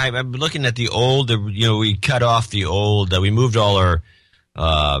enough. I'm looking at the old, we cut off the old, we moved all our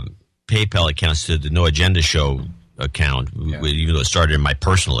PayPal accounts to the No Agenda Show account, even though it started in my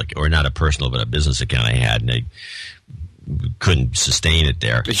personal, or not a personal, but a business account I had, and I couldn't sustain it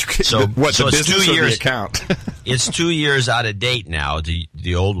there. So the business it's 2 years, or the account? It's 2 years out of date now, the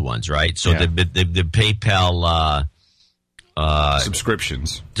old ones, right? So the PayPal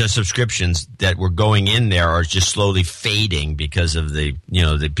subscriptions, the subscriptions that were going in there are just slowly fading because of the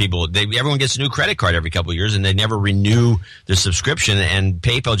people. Everyone gets a new credit card every couple of years, and they never renew the subscription, and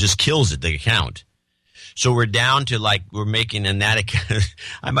PayPal just kills it, the account. So we're down to we're making in that account.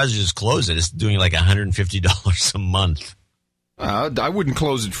 I might as well just close it. It's doing like $150 a month. I wouldn't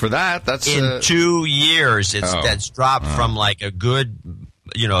close it for that. That's in 2 years. That's dropped from like a good,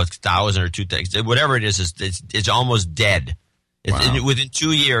 1,000 or 2,000, whatever it is. It's almost dead. Wow. Within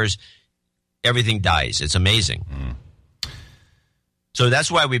 2 years, everything dies. It's amazing. So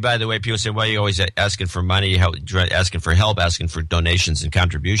that's why by the way, people say, "Why are you always asking for money, asking for help, asking for donations and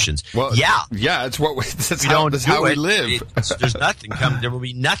contributions?" Well, yeah, that's how we live. There's nothing there will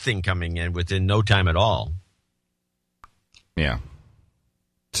be nothing coming in within no time at all. Yeah.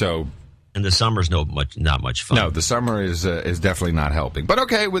 So, and the summer's not much fun. No, the summer is definitely not helping. But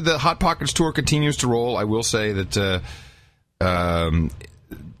okay, with the Hot Pockets tour continues to roll, I will say that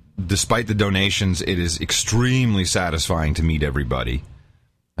despite the donations, it is extremely satisfying to meet everybody.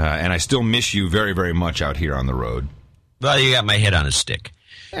 And I still miss you very, very much out here on the road. Well, you got my head on a stick.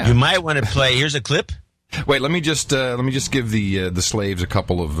 Yeah. You might want to play. Here's a clip. Wait, let me just give the slaves a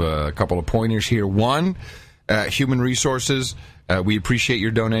couple of pointers here. One, Human Resources. We appreciate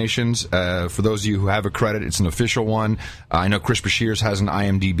your donations. For those of you who have a credit, it's an official one. I know Chris Bashirs has an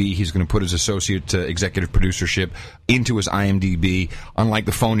IMDb. He's going to put his associate executive producership into his IMDb. Unlike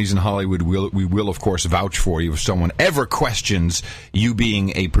the phonies in Hollywood, we will, of course, vouch for you if someone ever questions you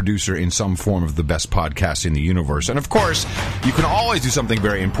being a producer in some form of the best podcast in the universe. And, of course, you can always do something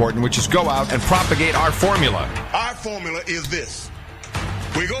very important, which is go out and propagate our formula. Our formula is this.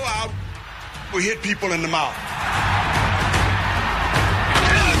 We go out, we hit people in the mouth.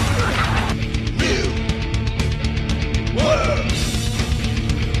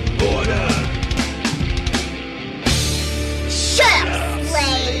 Order. Shut up,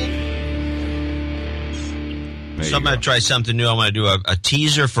 slave. So I'm going to try something new. I'm going to do a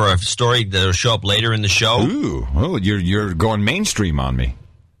teaser for a story that will show up later in the show. Ooh, oh, you're going mainstream on me.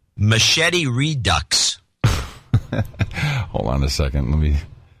 Machete Redux. Hold on a second. Let me.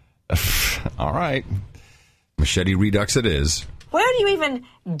 All right, Machete Redux. It is. Where do you even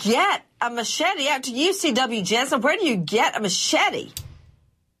get a machete? After UCW Jensen, where do you get a machete?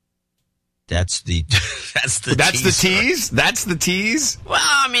 That's the tease. That's the tease. Well,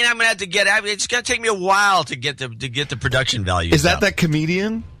 I mean, I'm gonna have to get. It's gonna take me a while to get the production value. Is that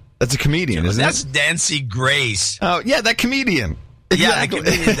comedian? That's a comedian, isn't That's it? That's Nancy Grace. Oh yeah, that comedian. Exactly. Yeah,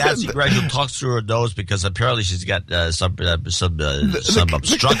 the comedian Nancy Grace who talks through her nose because apparently she's got some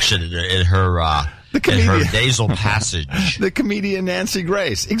obstruction in her. In her nasal passage. The comedian Nancy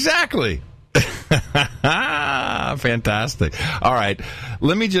Grace. Exactly. Fantastic. All right.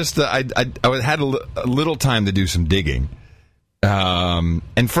 Let me just, I had a little time to do some digging.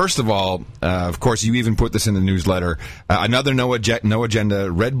 And first of all, of course, you even put this in the newsletter. Another No Agenda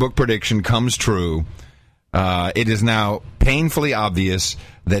Red Book prediction comes true. It is now painfully obvious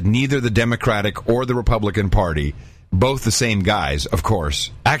that neither the Democratic or the Republican Party, both the same guys, of course,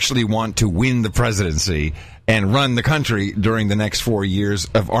 actually want to win the presidency and run the country during the next 4 years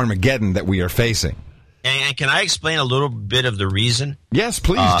of Armageddon that we are facing. And can I explain a little bit of the reason? Yes,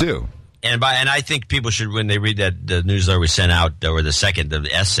 please do. And I think people should, when they read the newsletter we sent out, or the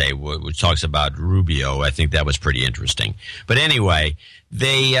essay which talks about Rubio, I think that was pretty interesting. But anyway,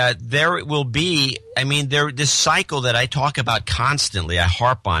 there will be, I mean, this cycle that I talk about constantly, I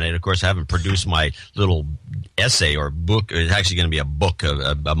harp on it. Of course, I haven't produced my little essay or book. It's actually going to be a book,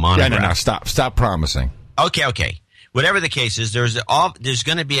 a monograph. Yeah, no, stop promising. Okay. Whatever the case is, there's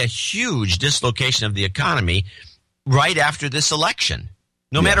going to be a huge dislocation of the economy right after this election,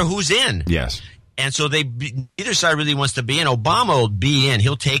 no matter who's in. Yes. And so either side really wants to be in. Obama will be in.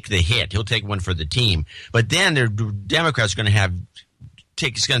 He'll take the hit. He'll take one for the team. But then the Democrats are going to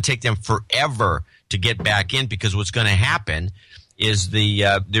it's going to take them forever to get back in, because what's going to happen is you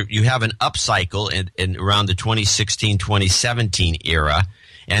have an upcycle in around the 2016-2017 era,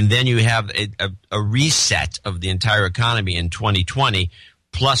 and then you have a reset of the entire economy in 2020,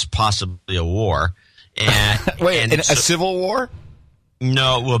 plus possibly a war. And a civil war?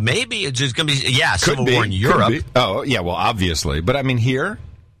 No, well, maybe it's just going to be civil war in Europe. Oh, yeah, well, obviously, but I mean here,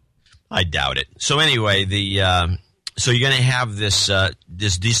 I doubt it. So anyway, so you're going to have this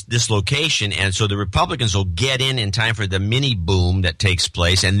dislocation, and so the Republicans will get in time for the mini boom that takes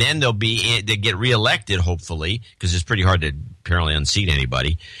place, and then they get reelected, hopefully, because it's pretty hard to apparently unseat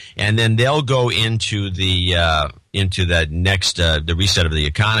anybody, and then they'll go into that next the reset of the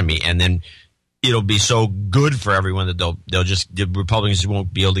economy, and then it'll be so good for everyone that the Republicans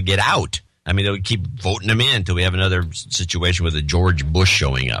won't be able to get out. I mean, they'll keep voting them in until we have another situation with a George Bush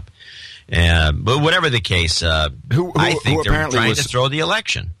showing up. But whatever the case, I think they're trying to throw the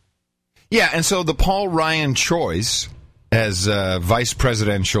election. Yeah, and so the Paul Ryan choice as vice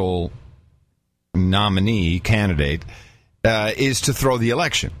presidential nominee candidate is to throw the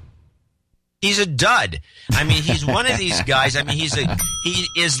election. He's a dud. I mean, he's one of these guys. I mean, he's a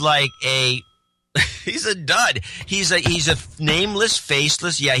dud. He's a nameless,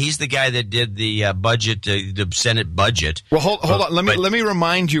 faceless. Yeah, he's the guy that did the budget, the Senate budget. Well, hold on. Let me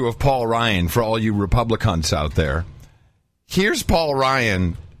remind you of Paul Ryan for all you Republicans out there. Here's Paul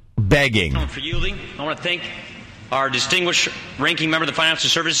Ryan begging. For yielding, I want to thank our distinguished ranking member of the Financial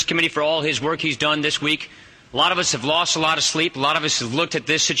Services Committee for all his work he's done this week. A lot of us have lost a lot of sleep. A lot of us have looked at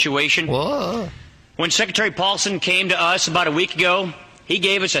this situation. Whoa. When Secretary Paulson came to us about a week ago, he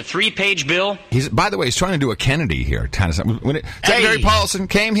gave us a 3-page bill. By the way, he's trying to do a Kennedy here. Secretary Paulson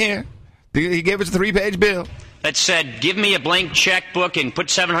came here. He gave us a 3-page bill that said, give me a blank checkbook and put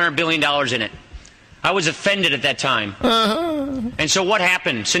 $700 billion in it. I was offended at that time. Uh-huh. And so what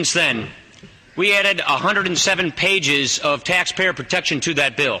happened since then? We added 107 pages of taxpayer protection to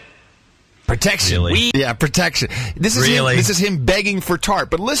that bill. Protection. Really? Yeah, protection. This is him begging for TARP.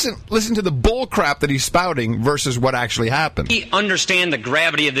 But listen to the bull crap that he's spouting versus what actually happened. We understand the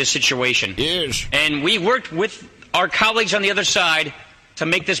gravity of this situation. Yes. And we worked with our colleagues on the other side to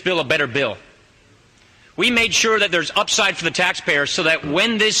make this bill a better bill. We made sure that there's upside for the taxpayers so that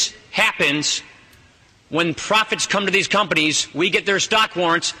when this happens, when profits come to these companies, we get their stock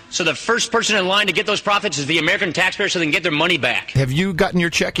warrants, so the first person in line to get those profits is the American taxpayer so they can get their money back. Have you gotten your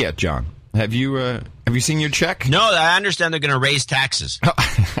check yet, John? Have you seen your check? No, I understand they're going to raise taxes.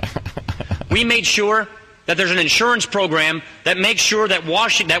 We made sure that there's an insurance program that makes sure that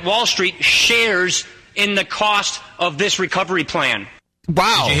Wall Street shares in the cost of this recovery plan.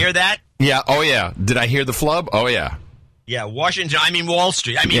 Wow. Did you hear that? Yeah, oh yeah. Did I hear the flub? Oh yeah. Yeah, Washington, I mean Wall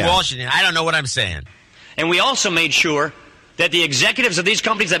Street. I mean Washington. I don't know what I'm saying. And we also made sure that the executives of these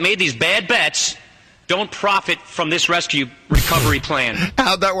companies that made these bad bets don't profit from this rescue recovery plan.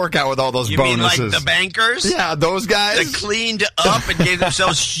 How'd that work out with all those bonuses? You mean like the bankers? Yeah, those guys. That cleaned up and gave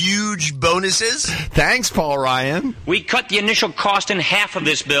themselves huge bonuses? Thanks, Paul Ryan. We cut the initial cost in half of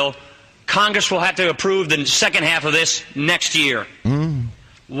this bill. Congress will have to approve the second half of this next year.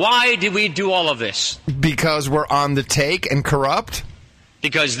 Why did we do all of this? Because we're on the take and corrupt?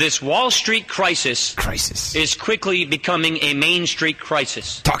 Because this Wall Street crisis is quickly becoming a Main Street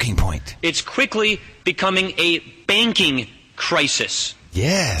crisis. Talking point. It's quickly becoming a banking crisis.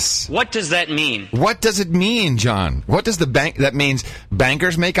 Yes. What does that mean? What does it mean, John? What does that means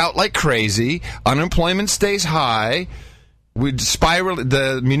bankers make out like crazy, unemployment stays high,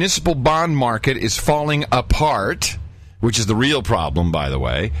 the municipal bond market is falling apart, which is the real problem, by the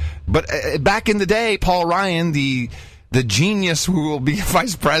way. But back in the day, Paul Ryan, the genius who will be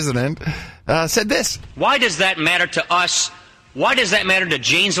vice president, said this. Why does that matter to us? Why does that matter to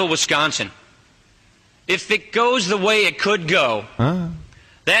Janesville, Wisconsin? If it goes the way it could go,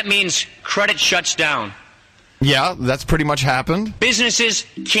 that means credit shuts down. Yeah, that's pretty much happened. Businesses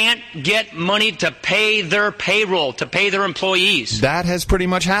can't get money to pay their payroll, to pay their employees. That has pretty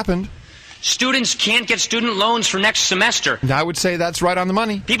much happened. Students can't get student loans for next semester. I would say that's right on the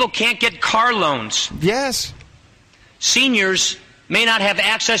money. People can't get car loans. Yes. Seniors may not have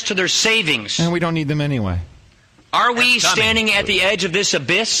access to their savings. And we don't need them anyway. Are we standing at the edge of this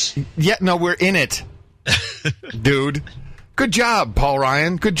abyss? Yeah, no, we're in it. Dude. Good job, Paul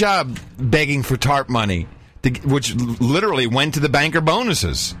Ryan. Good job begging for TARP money, which literally went to the banker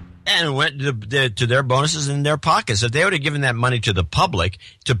bonuses. And it went to their bonuses in their pockets. If they would have given that money to the public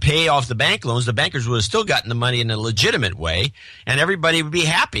to pay off the bank loans, the bankers would have still gotten the money in a legitimate way, and everybody would be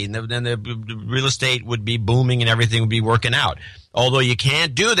happy, and then the real estate would be booming and everything would be working out. Although you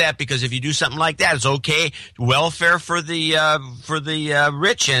can't do that, because if you do something like that, it's okay. Welfare for the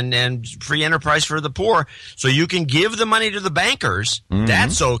rich and free enterprise for the poor. So you can give the money to the bankers. Mm-hmm.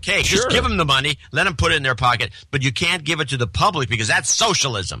 That's okay. Sure. Just give them the money. Let them put it in their pocket. But you can't give it to the public, because that's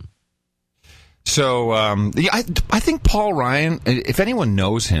socialism. So I think Paul Ryan, if anyone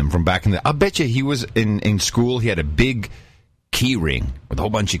knows him from back in I'll bet you he was in school. He had a big key ring with a whole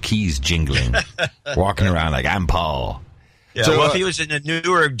bunch of keys jingling, walking around like, I'm Paul. Yeah, so, well, if he was in the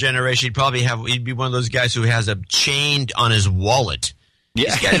newer generation, he'd be one of those guys who has a chain on his wallet.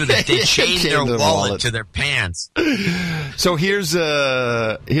 Yeah, they chain their wallet to their pants. So here's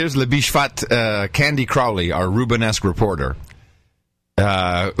Le Bishvat Candy Crowley, our Rubenesque reporter, who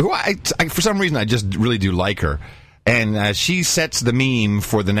I for some reason I just really do like her, and she sets the meme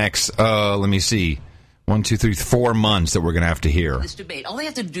for the next 1, 2, 3, 4 months that we're going to have to hear. This debate. All they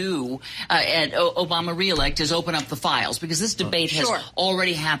have to do at Obama reelect is open up the files, because this debate has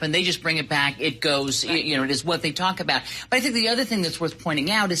already happened. They just bring it back. It goes, it is what they talk about. But I think the other thing that's worth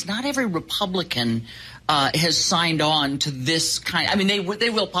pointing out is not every Republican has signed on to this kind. I mean, they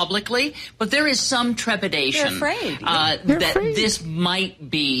will publicly, but there is some trepidation. They're afraid. That this might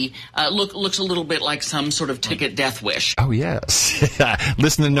be looks a little bit like some sort of ticket death wish. Oh yes,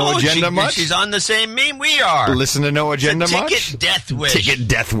 listen to No Agenda much. She's on the same meme we are. Listen to No Agenda much. Ticket death wish. Ticket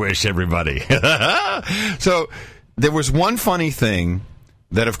death wish, everybody. So there was one funny thing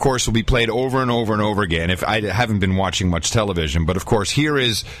that, of course, will be played over and over and over again. If I haven't been watching much television, but of course, here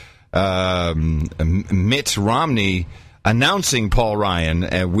is Mitt Romney announcing Paul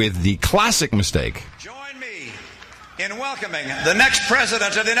Ryan with the classic mistake. Join me in welcoming the next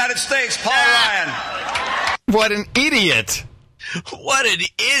president of the United States, Paul Ryan. What an idiot. What an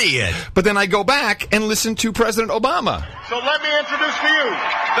idiot. But then I go back and listen to President Obama. So let me introduce to you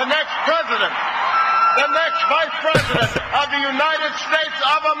the next president, the next vice president of the United States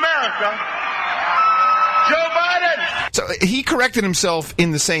of America, Joe Biden. So he corrected himself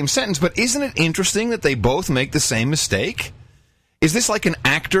in the same sentence, but isn't it interesting that they both make the same mistake? Is this like an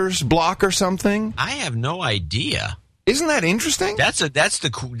actor's block or something? I have no idea. Isn't that interesting? That's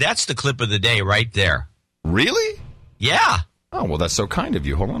the clip of the day right there. Really? Yeah. Oh, well, that's so kind of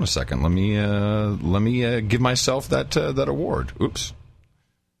you. Hold on a second. Let me give myself that award. Oops.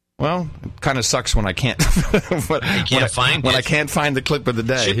 Well, it kind of sucks when I can't. when I can't find the clip of the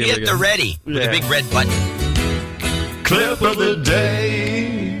day. Should be at the ready with a big red button. Clip of the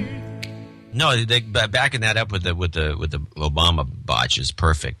day. No, backing that up with the Obama botch is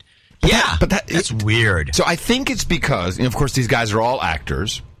perfect. Yeah, but that's weird. So I think it's because, of course, these guys are all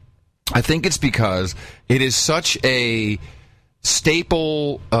actors. I think it's because it is such a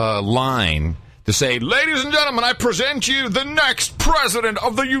staple line to say, ladies and gentlemen, I present you the next president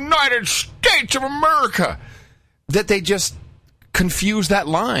of the United States of America, that they just confuse that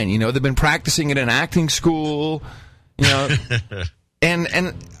line. You know, they've been practicing it in acting school, you know,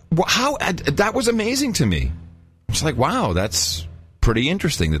 and how that was amazing to me. It's like, wow, that's pretty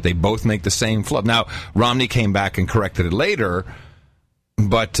interesting that they both make the same flub. Now, Romney came back and corrected it later,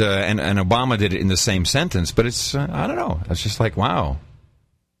 but and Obama did it in the same sentence. But it's I don't know. It's just like, wow.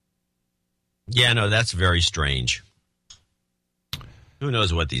 Yeah, no, that's very strange. Who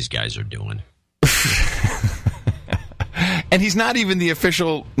knows what these guys are doing? And he's not even the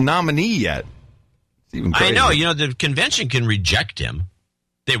official nominee yet. It's even crazy. I know. You know, the convention can reject him.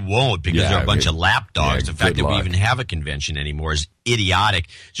 They won't because they're a bunch of lapdogs. The fact that we even have a convention anymore is idiotic.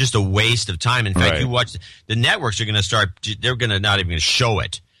 It's just a waste of time. In fact, you watch the networks are going to start. They're going to not even going to show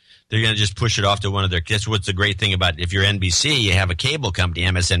it. They're going to just push it off to one of their. That's what's the great thing about if you're NBC, you have a cable company,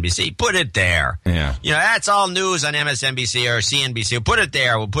 MSNBC. Put it there. Yeah. You know, that's all news on MSNBC or CNBC. We'll put it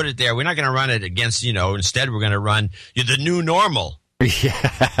there. We'll put it there. We're not going to run it against. You know, instead we're going to run the new normal. Yeah.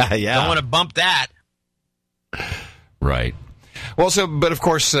 Don't want to bump that. Right. Well, but of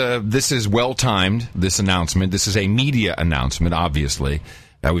course, this is well-timed, this announcement. This is a media announcement, obviously.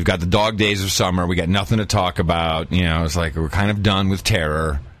 We've got the dog days of summer. We got nothing to talk about. You know, it's like we're kind of done with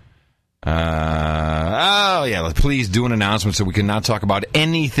terror. Please do an announcement so we can not talk about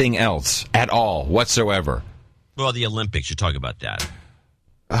anything else at all, whatsoever. Well, the Olympics, you talk about that.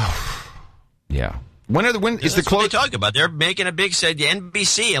 Oh, yeah. When is the close? They talk about? They're making a big say. The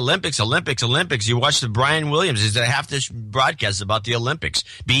NBC Olympics. You watch the Brian Williams. Is half the broadcast is about the Olympics.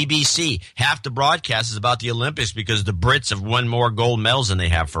 BBC half the broadcast is about the Olympics because the Brits have won more gold medals than they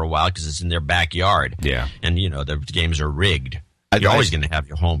have for a while because it's in their backyard. Yeah, and you know the games are rigged. You're always going to have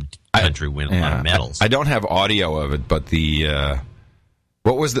your home country win a lot of medals. I don't have audio of it, but the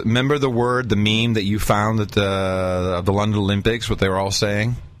what was the? Remember the meme that you found at the London Olympics? What they were all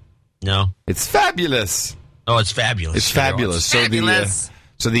saying. No, it's fabulous. Oh, it's fabulous. It's fabulous.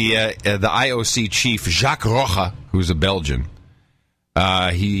 So the IOC chief Jacques Rocha, who's a Belgian,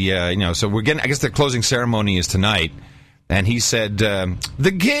 so we're getting. I guess the closing ceremony is tonight, and he said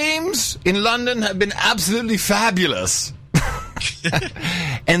the games in London have been absolutely fabulous,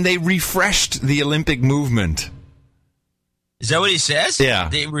 and they refreshed the Olympic movement. Is that what he says? Yeah,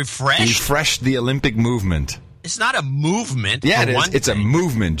 they refreshed the Olympic movement. It's not a movement. Yeah, it is. It's a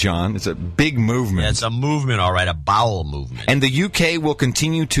movement, John. It's a big movement. Yeah, it's a movement, all right, a bowel movement. And the UK will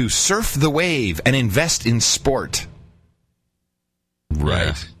continue to surf the wave and invest in sport.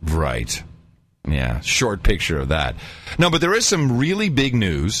 Right. Yeah, short picture of that. No, but there is some really big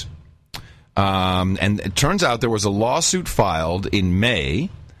news. And it turns out there was a lawsuit filed in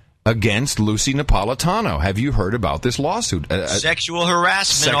May against Lucy Napolitano. Have you heard about this lawsuit? Sexual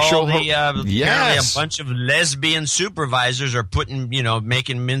harassment. Apparently a bunch of lesbian supervisors are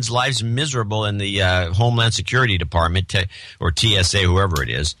making men's lives miserable in the Homeland Security Department or TSA, whoever it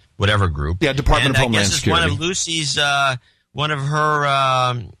is, whatever group. Yeah, Department of Homeland Security. One of Lucy's, one of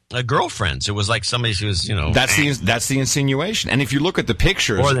her girlfriends. It was like somebody who was, That's the insinuation. And if you look at the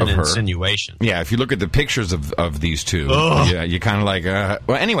pictures more than of her, insinuation. Yeah, if you look at the pictures of these two, you kind of like.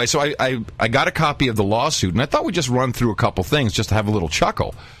 Well, anyway, so I got a copy of the lawsuit, and I thought we'd just run through a couple things just to have a little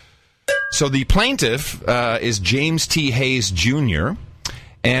chuckle. So the plaintiff is James T. Hayes Jr.,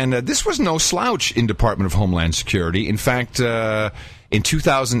 and this was no slouch in Department of Homeland Security. In fact, in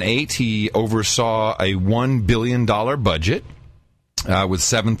 2008, he oversaw a $1 billion budget. With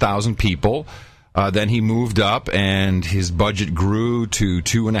 7,000 people. Then he moved up, and his budget grew to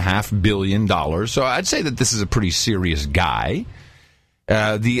 $2.5 billion. So I'd say that this is a pretty serious guy.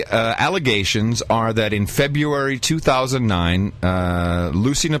 The allegations are that in February 2009,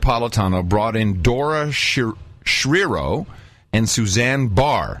 Lucy Napolitano brought in Dora Schriero and Suzanne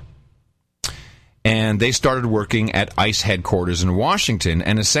Barr. And they started working at ICE headquarters in Washington.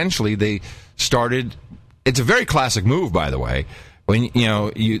 And essentially, they started... It's a very classic move, by the way. When you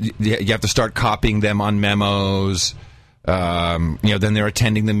have to start copying them on memos, Then they're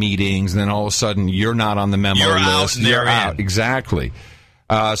attending the meetings, and then all of a sudden you're not on the memo list. You're out. Exactly.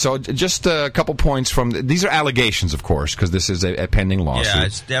 So just a couple points from these are allegations, of course, because this is a pending lawsuit. Yeah,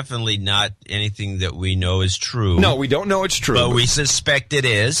 it's definitely not anything that we know is true. No, we don't know it's true, but we suspect it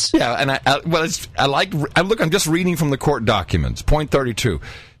is. Yeah, and I'm just reading from the court documents. Point 32.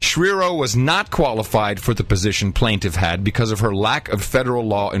 Schriero was not qualified for the position plaintiff had because of her lack of federal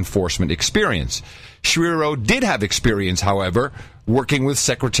law enforcement experience. Schriero did have experience, however, working with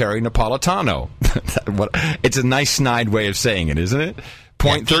Secretary Napolitano. It's a nice snide way of saying it, isn't it?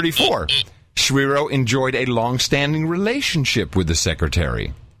 Point 34. Schriero enjoyed a long-standing relationship with the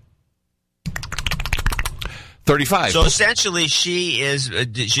secretary. 35. So essentially,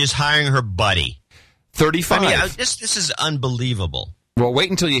 she's hiring her buddy. 35. I mean, this is unbelievable. Well,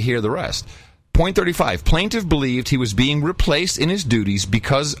 wait until you hear the rest. Point 35. Plaintiff believed he was being replaced in his duties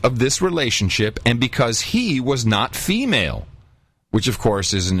because of this relationship and because he was not female, which, of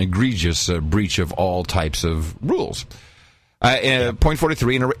course, is an egregious breach of all types of rules. Point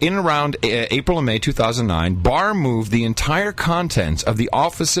 43, in around April and May 2009, Barr moved the entire contents of the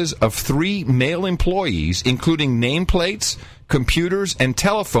offices of 3 male employees, including nameplates, computers, and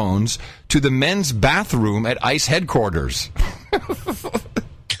telephones, to the men's bathroom at ICE headquarters.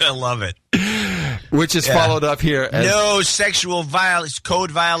 I love it. Which is followed up here as... No sexual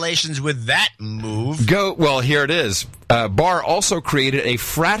code violations with that move. Well, here it is. Barr also created a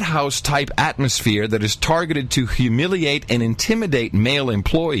frat house-type atmosphere that is targeted to humiliate and intimidate male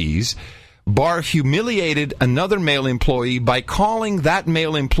employees. Barr humiliated another male employee by calling that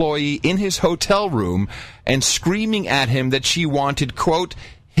male employee in his hotel room and screaming at him that she wanted, quote,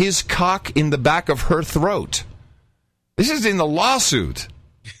 his cock in the back of her throat. This is in the lawsuit.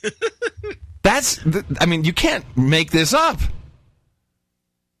 You can't make this up.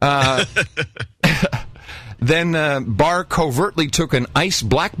 Then Barr covertly took an ICE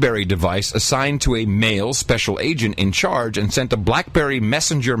BlackBerry device assigned to a male special agent in charge and sent a BlackBerry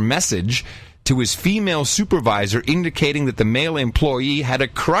messenger message to his female supervisor indicating that the male employee had a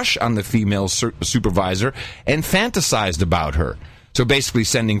crush on the female supervisor and fantasized about her. So basically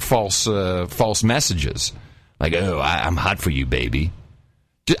sending false messages. Like, oh, I'm hot for you, baby.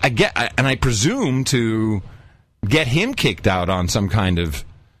 I presume to get him kicked out on some kind of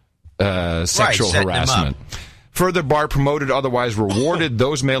sexual harassment. Further, Barr promoted, otherwise rewarded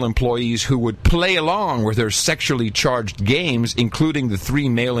those male employees who would play along with their sexually charged games, including the 3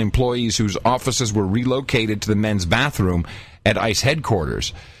 male employees whose offices were relocated to the men's bathroom at ICE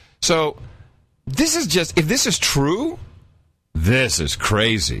headquarters. So, this is just, if this is true, this is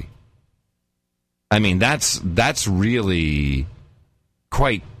crazy. I mean, that's really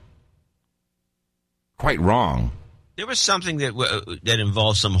quite wrong. There was something that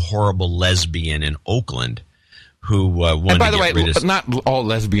involved some horrible lesbian in Oakland who wanted and by to the get way, rid of... not all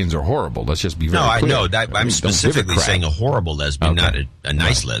lesbians are horrible. Let's just be very clear. No, I know. I'm specifically saying a horrible lesbian, not a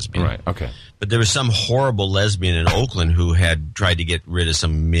nice lesbian. Right, okay. But there was some horrible lesbian in Oakland who had tried to get rid of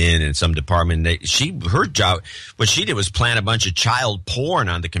some men in some department. Her job, what she did was plant a bunch of child porn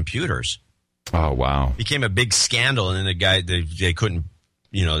on the computers. Oh, wow. Became a big scandal, and then the guy, they couldn't,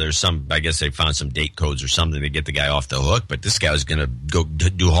 there's some, I guess they found some date codes or something to get the guy off the hook, but this guy was going to go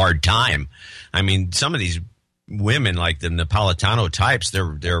do hard time. I mean, some of these women, like the Napolitano types,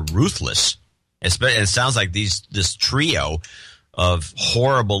 they're ruthless. It sounds like this trio of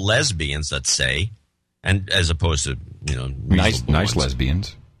horrible lesbians, let's say, and as opposed to, nice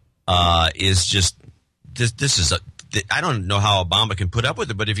lesbians, is just, this is I don't know how Obama can put up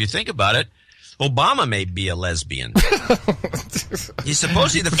with it, but if you think about it, Obama may be a lesbian. He's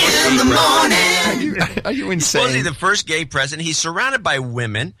supposedly the first gay president. Are you insane? He's supposedly the first gay president. He's surrounded by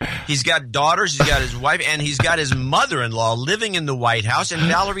women. He's got daughters. He's got his wife, and he's got his mother-in-law living in the White House, and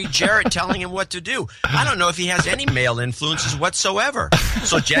Valerie Jarrett telling him what to do. I don't know if he has any male influences whatsoever.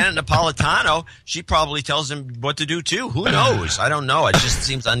 So Janet Napolitano, she probably tells him what to do too. Who knows? I don't know. It just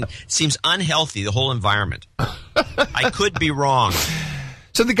seems unhealthy, the whole environment. I could be wrong.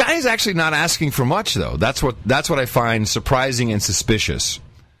 So the guy is actually not asking for much, though. That's what I find surprising and suspicious.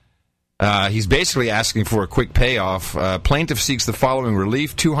 He's basically asking for a quick payoff. Plaintiff seeks the following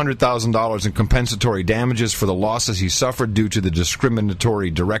relief: $200,000 in compensatory damages for the losses he suffered due to the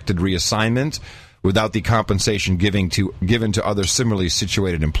discriminatory directed reassignment without the compensation given to other similarly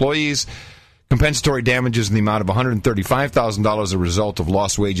situated employees. Compensatory damages in the amount of $135,000 as a result of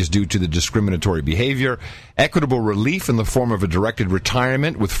lost wages due to the discriminatory behavior. Equitable relief in the form of a directed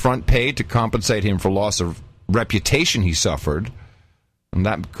retirement with front pay to compensate him for loss of reputation he suffered. And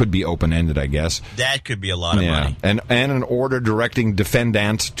that could be open-ended, I guess. That could be a lot of money. And an order directing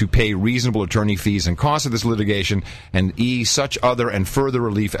defendants to pay reasonable attorney fees and costs of this litigation and such other and further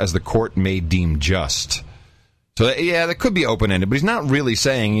relief as the court may deem just. So, that could be open-ended, but he's not really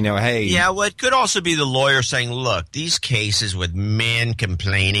saying, hey... Yeah, well, it could also be the lawyer saying, look, these cases with men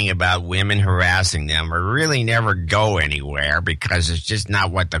complaining about women harassing them really never go anywhere because it's just not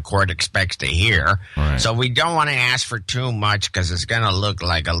what the court expects to hear. Right. So we don't want to ask for too much because it's going to look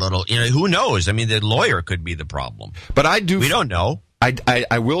like a little... who knows? I mean, the lawyer could be the problem. But we don't know.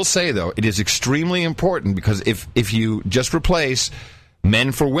 I will say, though, it is extremely important because if you just replace...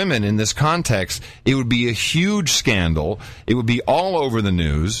 men for women in this context, it would be a huge scandal. It would be all over the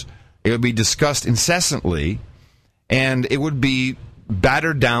news. It would be discussed incessantly, and it would be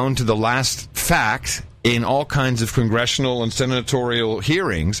battered down to the last fact in all kinds of congressional and senatorial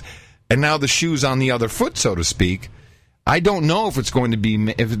hearings. And now the shoe's on the other foot, so to speak. I don't know if they're going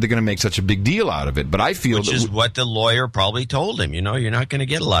to make such a big deal out of it, but I feel which is what the lawyer probably told him. You're not going to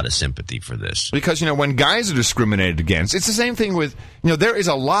get a lot of sympathy for this because when guys are discriminated against, it's the same thing with there is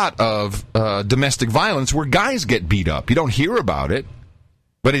a lot of domestic violence where guys get beat up. You don't hear about it,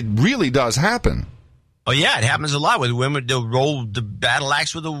 but it really does happen. Oh yeah, it happens a lot with women. They'll roll the battle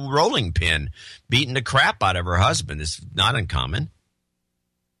axe with a rolling pin, beating the crap out of her husband. It's not uncommon.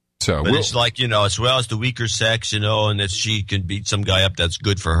 So, but it's like, it's the weaker sex, and that she can beat some guy up, that's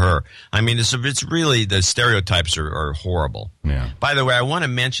good for her. I mean, it's really, the stereotypes are horrible. Yeah. By the way, I want to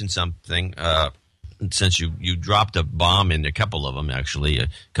mention something, since you dropped a bomb in a couple of them, actually, a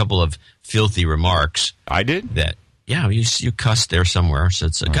couple of filthy remarks. I did? You cussed there somewhere, so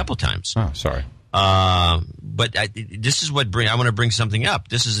it's a couple times. Oh, sorry. But this is what I want to bring something up.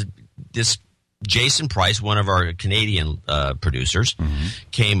 This Jason Price, one of our Canadian producers,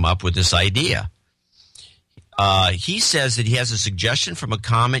 came up with this idea. He says that he has a suggestion from a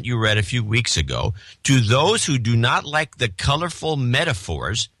comment you read a few weeks ago. To those who do not like the colorful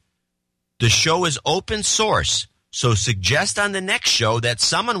metaphors, the show is open source. So suggest on the next show that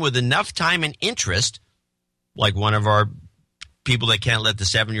someone with enough time and interest, like one of our people that can't let the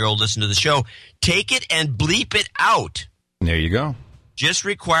 7-year-old listen to the show, take it and bleep it out. There you go. Just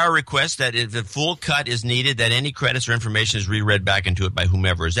require a request that if the full cut is needed, that any credits or information is reread back into it by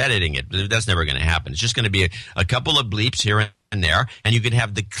whomever is editing it. That's never going to happen. It's just going to be a couple of bleeps here and there, and you can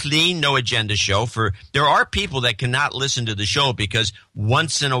have the clean, no agenda show. There are people that cannot listen to the show because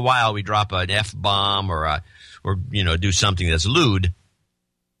once in a while we drop an F-bomb or do something that's lewd.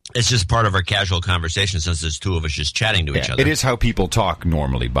 It's just part of our casual conversation since there's two of us just chatting to each other. It is how people talk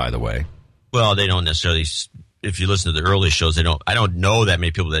normally, by the way. Well, they don't necessarily. If you listen to the early shows, I don't know that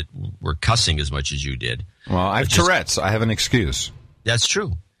many people that were cussing as much as you did. Well, I have Tourette's. I have an excuse. That's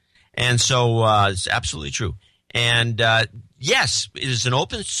true. And so it's absolutely true. And yes, it is an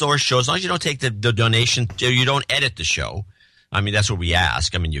open source show as long as you don't take the donation, you don't edit the show. I mean, that's what we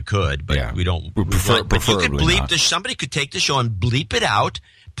ask. I mean, you could, but we don't. But you could bleep somebody could take the show and bleep it out,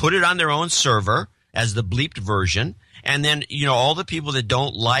 put it on their own server as the bleeped version. And then, all the people that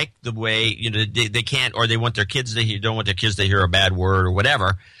don't like the way, they can't, or they want their kids to hear, don't want their kids to hear a bad word or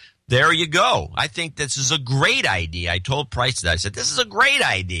whatever. There you go. I think this is a great idea. I told Price that. I said, this is a great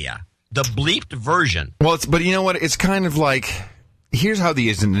idea. The bleeped version. Well, but you know what? It's kind of like, here's how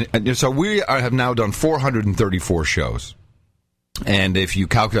so we have now done 434 shows. And if you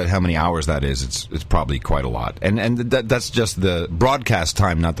calculate how many hours that is, it's probably quite a lot. And that's just the broadcast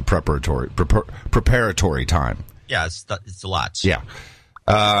time, not the preparatory time. Yeah, it's a lot. Yeah.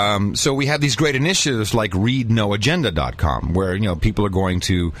 So we have these great initiatives like readnoagenda.com where, people are going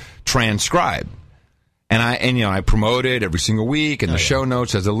to transcribe. And I promote it every single week, and the show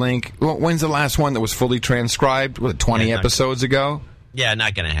notes has a link. Well, when's the last one that was fully transcribed? Was it 20 episodes ago? Yeah,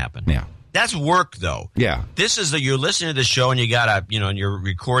 not going to happen. Yeah. That's work, though. Yeah. This is you're listening to the show, and you got to, and you're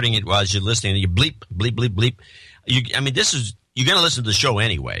recording it while you're listening, and you bleep, bleep, bleep, bleep. You're going to listen to the show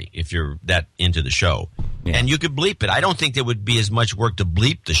anyway if you're that into the show. Yeah. And you could bleep it. I don't think there would be as much work to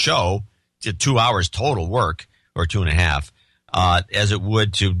bleep the show to 2 hours total work, or 2.5, as it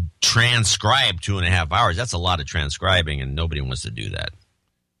would to transcribe 2.5 hours. That's a lot of transcribing, and nobody wants to do that.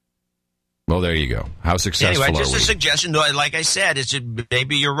 Well, there you go. How successful anyway, are just we? A suggestion. Like I said,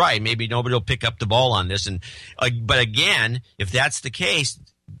 maybe you're right. Maybe nobody will pick up the ball on this. But again, if that's the case,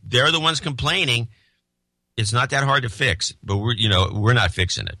 they're the ones complaining. It's not that hard to fix, but we're not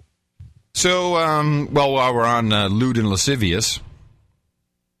fixing it. So, while we're on lewd and lascivious,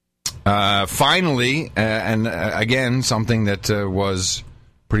 finally, and again, something that was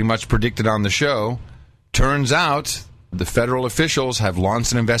pretty much predicted on the show, turns out the federal officials have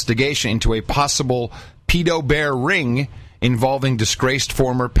launched an investigation into a possible pedo bear ring involving disgraced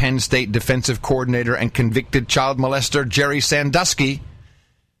former Penn State defensive coordinator and convicted child molester Jerry Sandusky.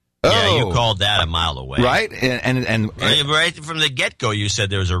 Yeah, you called that a mile away. Right? And right from the get-go, you said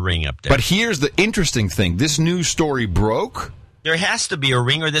there was a ring up there. But here's the interesting thing. This news story broke. There has to be a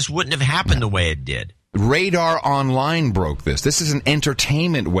ring, or this wouldn't have happened the way it did. Radar Online broke this. This is an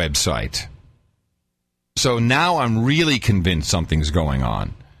entertainment website. So now I'm really convinced something's going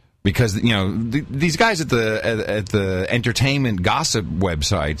on. Because, you know, these guys at the entertainment gossip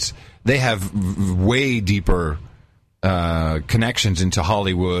websites, they have way deeper connections into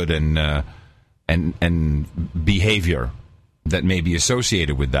Hollywood and behavior that may be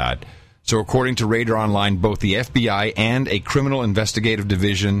associated with that. So according to Radar Online, both the FBI and a criminal investigative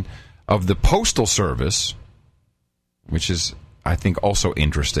division of the Postal Service, which is, I think, also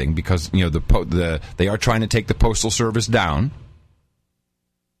interesting because, you know, they are trying to take the Postal Service down.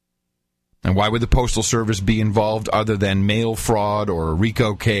 And why would the Postal Service be involved other than mail fraud or a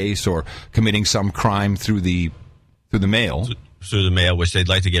RICO case or committing some crime through the mail? Through the mail, which they'd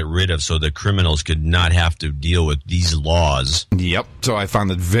like to get rid of so the criminals could not have to deal with these laws. Yep. So I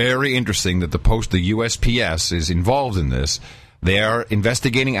found it very interesting that the USPS is involved in this. They are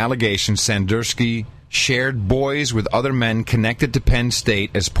investigating allegations Sandusky shared boys with other men connected to Penn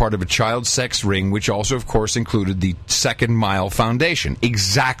State as part of a child sex ring, which also, of course, included the Second Mile Foundation.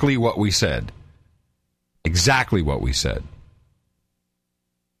 Exactly what we said. Exactly what we said.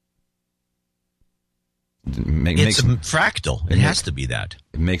 It's a fractal. It has to be that.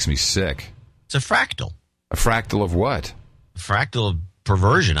 It makes me sick. It's a fractal. A fractal of what? A fractal of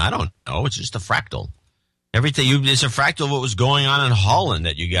perversion. I don't know. It's just a fractal. Everything. It's a fractal of what was going on in Holland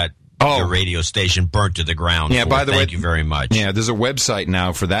that you got your radio station burnt to the ground. Yeah, by the way, thank you very much. Yeah, there's a website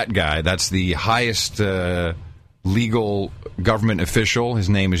now for that guy. That's the highest legal government official. His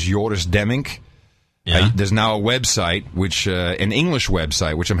name is Joris Demmink. Yeah. There's now a website, which an English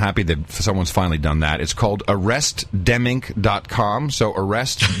website, which I'm happy that someone's finally done that. It's called arrestdemmink.com. So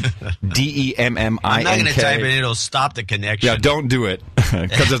arrest, DEMMINK. I'm not going to type it in. It'll stop the connection. Yeah, don't do it,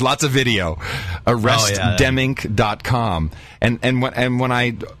 because there's lots of video. Arrestdemmink.com. And when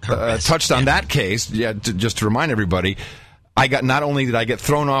I touched on that case, just to remind everybody, not only did I get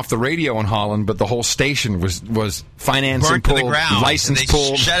thrown off the radio in Holland, but the whole station was financing burnt pulled, to the ground. license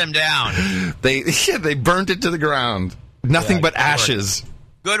pulled. Shut him down. They burnt it to the ground. Nothing but ashes.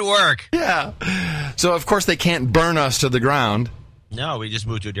 Good work. Yeah. So of course they can't burn us to the ground. No, we just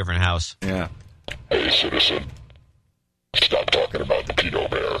moved to a different house. Yeah. Hey, citizen, stop talking about the pedo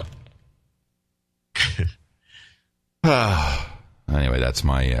bear. Anyway, that's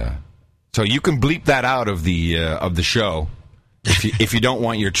my. So you can bleep that out of the show if you don't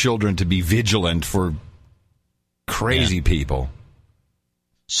want your children to be vigilant for crazy people.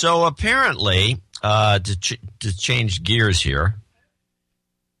 So apparently, to change gears here,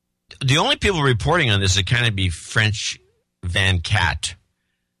 the only people reporting on this would kind of be French Van Cat.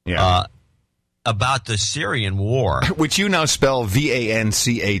 Yeah. About the Syrian war, which you now spell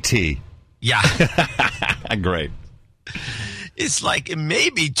VANCAT. Yeah. Great. It's like it may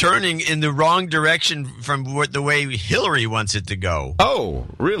be turning in the wrong direction from the way Hillary wants it to go. Oh,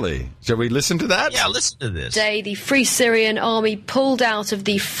 really? Shall we listen to that? Yeah, listen to this. Today, the Free Syrian Army pulled out of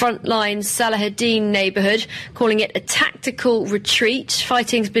the frontline Salahuddin neighbourhood, calling it a tactical retreat.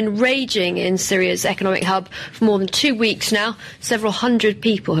 Fighting's been raging in Syria's economic hub for more than 2 weeks now. Several hundred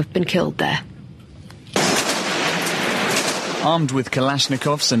people have been killed there. Armed with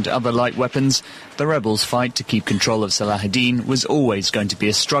Kalashnikovs and other light weapons, the rebels' fight to keep control of Salahuddin was always going to be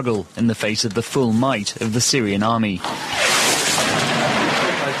a struggle in the face of the full might of the Syrian army.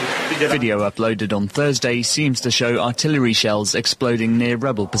 Video uploaded on Thursday seems to show artillery shells exploding near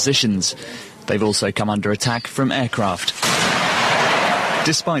rebel positions. They've also come under attack from aircraft.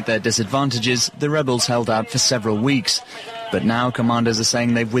 Despite their disadvantages, the rebels held out for several weeks, but now commanders are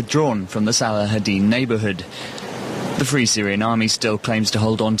saying they've withdrawn from the Salahuddin neighbourhood. The Free Syrian Army still claims to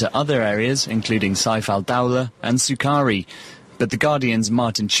hold on to other areas, including Saif al-Dawla and Sukhari. But The Guardian's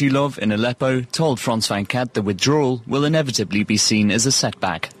Martin Chulov in Aleppo told France 24 the withdrawal will inevitably be seen as a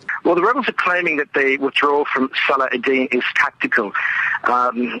setback. Well, the rebels are claiming that the withdrawal from Salahuddin is tactical.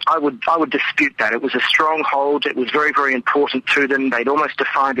 I would dispute that. It was a stronghold. It was very, very important to them. They'd almost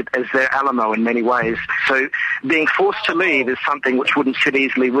defined it as their Alamo in many ways. So being forced to leave is something which wouldn't sit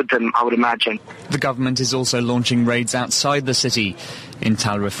easily with them, I would imagine. The government is also launching raids outside the city. In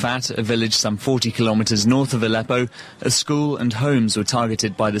Tal Rifat, a village some 40 kilometres north of Aleppo, a school and homes were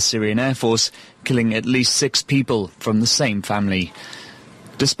targeted by the Syrian Air Force, killing at least 6 people from the same family.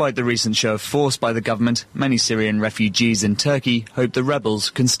 Despite the recent show of force by the government, many Syrian refugees in Turkey hope the rebels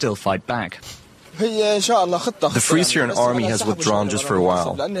can still fight back. The Free Syrian army has withdrawn just for a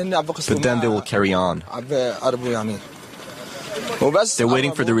while, but then they will carry on. They're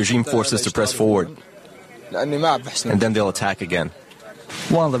waiting for the regime forces to press forward, and then they'll attack again.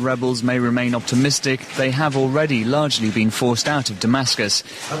 While the rebels may remain optimistic, they have already largely been forced out of Damascus.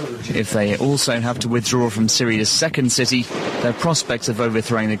 If they also have to withdraw from Syria's second city, their prospects of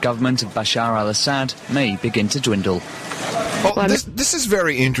overthrowing the government of Bashar al-Assad may begin to dwindle. Well, this is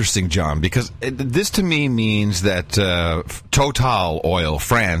very interesting, John, because this to me means that Total Oil,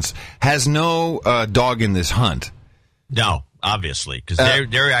 France, has no dog in this hunt. No, obviously, because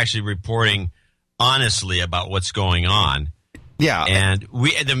they're actually reporting honestly about what's going on. Yeah, and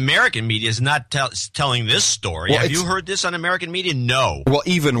the American media is not telling this story. Well, have you heard this on American media? No. Well,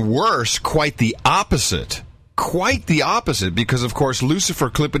 even worse, quite the opposite. Quite the opposite, because, of course, Lucifer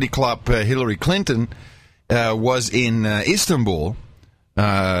Clippity-Clop Hillary Clinton was in Istanbul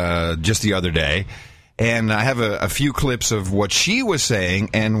just the other day, and I have a few clips of what she was saying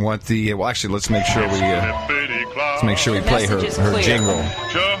and what the... Well, actually, let's make sure we play her jingle.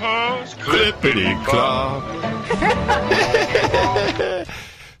 Just Clippity-Clop.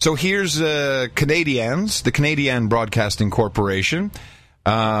 So here's Canadians, the Canadian Broadcasting Corporation,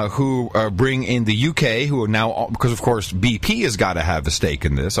 who bring in the UK, who are now, because of course BP has got to have a stake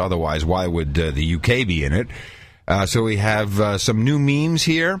in this, otherwise why would the UK be in it? So we have some new memes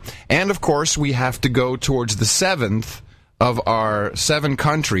here, and of course we have to go towards the 7th of our 7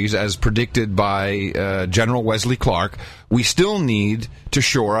 countries, as predicted by General Wesley Clark. We still need to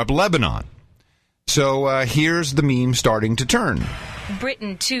shore up Lebanon. So here's the meme starting to turn.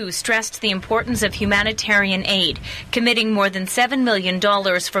 Britain, too, stressed the importance of humanitarian aid, committing more than $7 million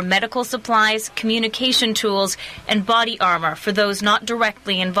for medical supplies, communication tools, and body armor for those not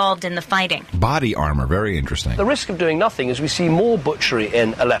directly involved in the fighting. Body armor, very interesting. The risk of doing nothing is we see more butchery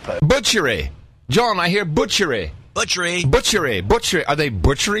in Aleppo. Butchery! John, I hear butchery. Butchery. Are they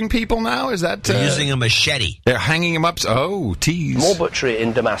butchering people now? Is that... They're using a machete. They're hanging them up. Oh, tease. More butchery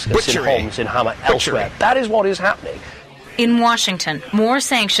in Damascus, in Homs, in Hama, elsewhere. That is what is happening. In Washington, more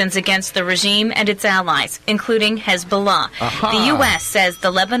sanctions against the regime and its allies, including Hezbollah. The U.S. says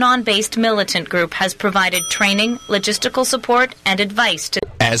the Lebanon-based militant group has provided training, logistical support, and advice to...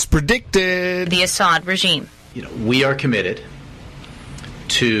 As predicted. ...the Assad regime. We are committed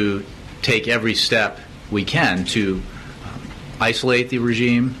to take every step we can to isolate the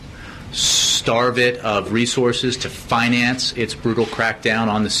regime, starve it of resources to finance its brutal crackdown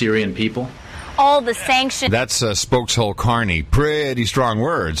on the Syrian people. All the sanctions... That's Spokeshole Carney. Pretty strong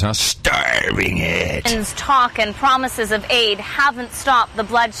words, huh? Starving it. ...talk and promises of aid haven't stopped the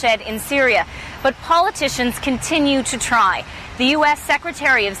bloodshed in Syria. But politicians continue to try. The U.S.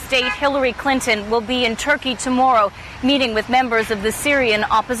 Secretary of State Hillary Clinton will be in Turkey tomorrow, meeting with members of the Syrian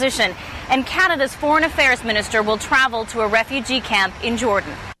opposition. And Canada's Foreign Affairs Minister will travel to a refugee camp in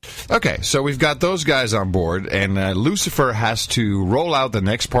Jordan. Okay, so we've got those guys on board, and Lucifer has to roll out the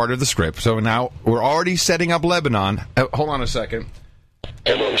next part of the script. So now we're already setting up Lebanon. Hold on a second.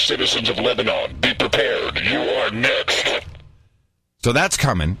 Hello, citizens of Lebanon. Be prepared. You are next. So that's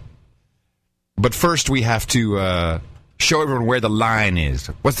coming. But first we have to show everyone where the line is.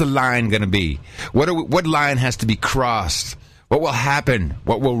 What's the line going to be? What line has to be crossed? What will happen?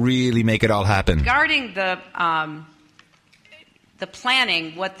 What will really make it all happen? Regarding the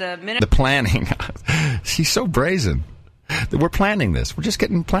planning, the planning. She's so brazen. We're planning this. We're just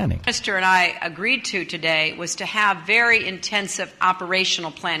getting planning. Minister and I agreed to today was to have very intensive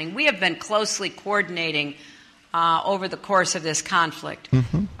operational planning. We have been closely coordinating over the course of this conflict.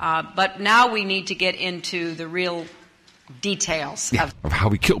 But now we need to get into the real details of how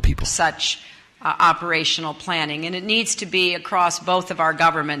we kill people. Such operational planning. And it needs to be across both of our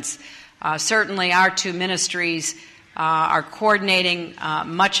governments. Certainly our 2 ministries are coordinating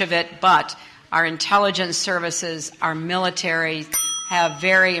much of it, but our intelligence services, our military have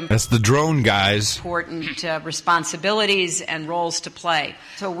very That's the drone guys. important responsibilities and roles to play.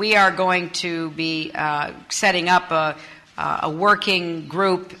 So we are going to be setting up a working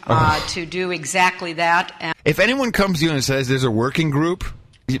group to do exactly that. And if anyone comes to you and says there's a working group,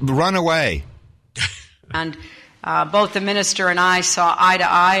 run away. And both the minister and I saw eye to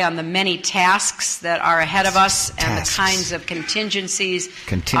eye on the many tasks that are ahead of us and the kinds of contingencies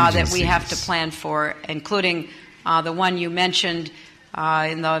that we have to plan for, including the one you mentioned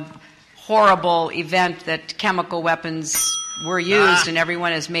in the horrible event that chemical weapons were used, and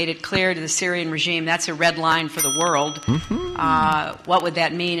everyone has made it clear to the Syrian regime that's a red line for the world. What would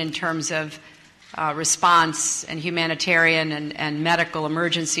that mean in terms of response and humanitarian and medical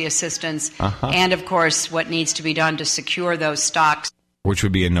emergency assistance, and of course what needs to be done to secure those stocks. Which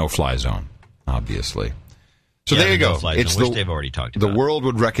would be a no-fly zone. obviously. So Yeah, there you the go. no-fly It's zone, which they've already talked about. The world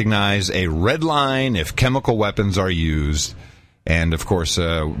would recognize a red line if chemical weapons are used. And, of course,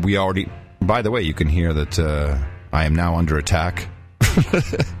 we already... By the way, you can hear that I am now under attack.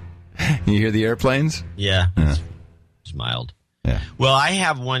 You hear the airplanes? Yeah. It's mild. Yeah. Well, I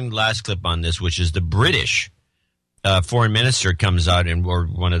have one last clip on this, which is the British foreign minister comes out, or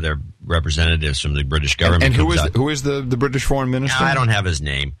one of their representatives from the British government. And who is the British foreign minister? I don't have his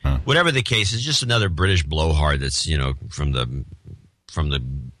name. Whatever the case, it's just another British blowhard that's from the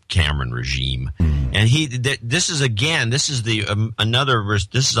Cameron regime. And this is on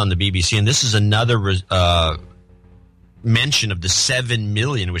the BBC, and this is another mention of the 7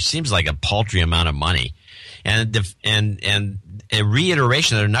 million, which seems like a paltry amount of money, and a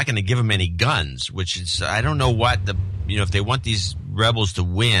reiteration that they're not going to give them any guns, which is, I don't know what if they want these rebels to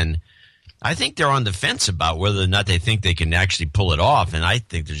win. I think they're on the fence about whether or not they think they can actually pull it off, and I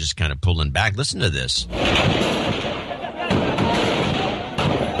think they're just kind of pulling back. Listen to this.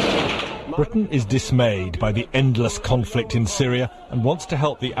 Britain is dismayed by the endless conflict in Syria and wants to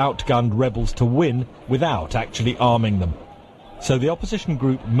help the outgunned rebels to win without actually arming them. So the opposition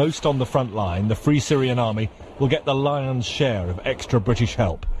group most on the front line, the Free Syrian Army, will get the lion's share of extra British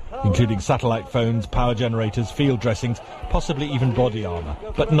help, including satellite phones, power generators, field dressings, possibly even body armour,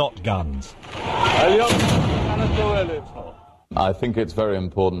 but not guns. I think it's very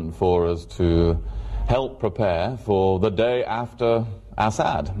important for us to help prepare for the day after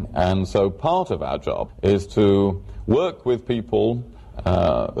Assad. And so part of our job is to work with people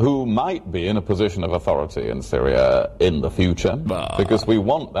who might be in a position of authority in Syria in the future, because we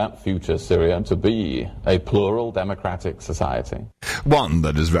want that future Syria to be a plural democratic society. One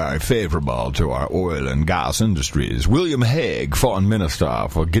that is very favourable to our oil and gas industries. William Hague, Foreign Minister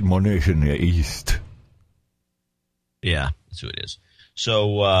for Gitmo Nation Near East. Yeah, that's who it is.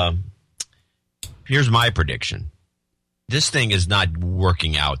 So here's my prediction. This thing is not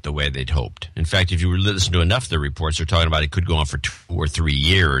working out the way they'd hoped. In fact, if you listen to enough of the reports, they're talking about it could go on for 2 or 3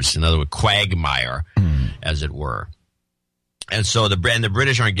 years. In other words, quagmire, as it were. And so the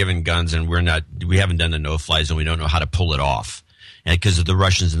British aren't giving guns, and we haven't done the no-fly zone. We don't know how to pull it off, and because of the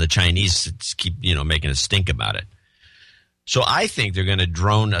Russians and the Chinese keep making a stink about it. So I think they're going to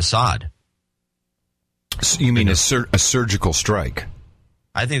drone Assad. So you mean a surgical strike?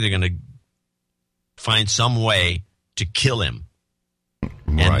 I think they're going to find some way to kill him,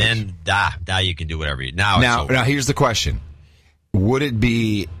 and then you can do whatever. Now, here's the question: would it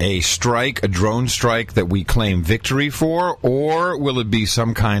be a drone strike that we claim victory for, or will it be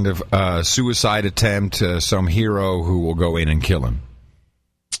some kind of suicide attempt, some hero who will go in and kill him?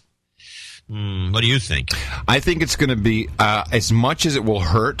 What do you think? I think it's going to be as much as it will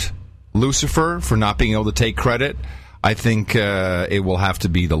hurt Lucifer for not being able to take credit. I think it will have to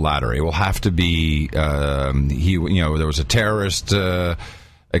be the latter. It will have to be there was a terrorist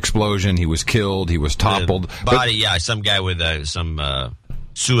explosion. He was killed. He was toppled. Some guy with some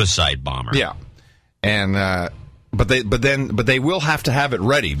suicide bomber. Yeah, and but they will have to have it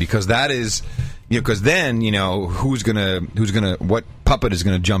ready, because that is because then who's gonna what puppet is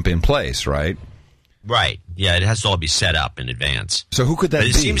gonna jump in place, right? Right. Yeah, it has to all be set up in advance. So who could that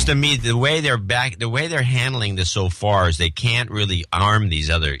be? It seems to me the way they're handling this so far is they can't really arm these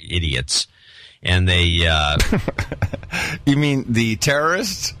other idiots, and they. You mean the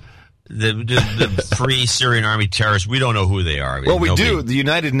terrorists? The Free Syrian Army terrorists. We don't know who they are. Well, we do. The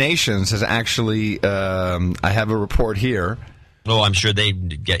United Nations has actually. I have a report here. Oh, I'm sure they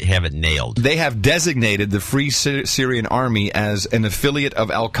have it nailed. They have designated the Free Syrian Army as an affiliate of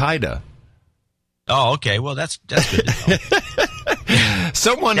Al Qaeda. Oh, okay. Well, that's good to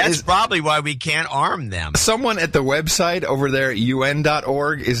know. That's probably why we can't arm them. Someone at the website over there at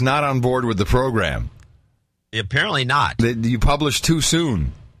UN.org is not on board with the program. Apparently not. You published too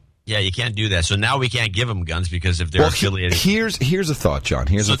soon. Yeah, you can't do that. So now we can't give them guns because if they're affiliated. Here's a thought, John.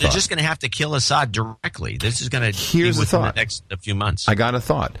 So they're just going to have to kill Assad directly. This is going to be within the next few months. I got a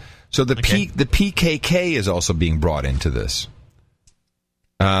thought. So the PKK is also being brought into this.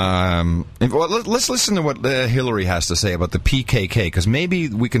 Let's listen to what Hillary has to say about the PKK, because maybe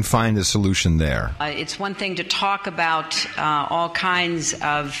we can find a solution there. It's one thing to talk about all kinds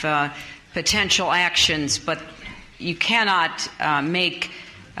of potential actions, but you cannot make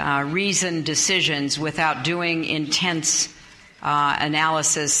reasoned decisions without doing intense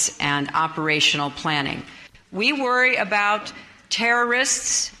analysis and operational planning. We worry about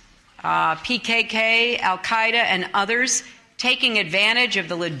terrorists, PKK, Al-Qaeda, and others taking advantage of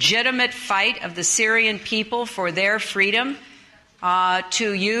the legitimate fight of the Syrian people for their freedom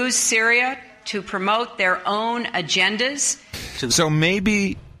to use Syria to promote their own agendas. So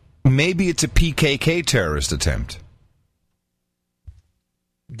maybe Maybe it's a PKK terrorist attempt.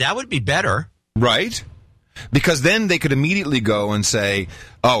 That would be better. Right? Because then they could immediately go and say,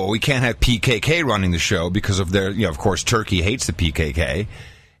 oh, we can't have PKK running the show because of their, of course, Turkey hates the PKK.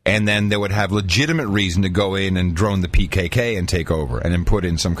 And then they would have legitimate reason to go in and drone the PKK and take over and then put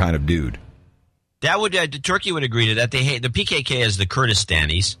in some kind of dude. That would Turkey would agree to that. They hate the PKK as the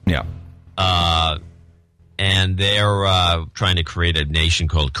Kurdistanis. Yeah. And they're trying to create a nation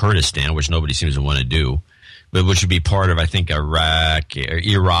called Kurdistan, which nobody seems to want to do, but which would be part of, I think, Iraq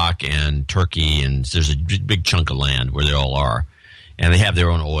and Turkey, and there's a big chunk of land where they all are, and they have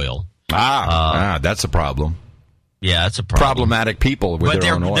their own oil. That's a problem. Yeah, that's a problem. Problematic people with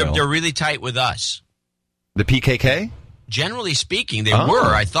their own oil. They're really tight with us. The PKK? Generally speaking, they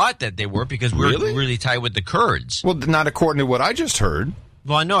were. I thought that they were because we're really tight with the Kurds. Well, not according to what I just heard.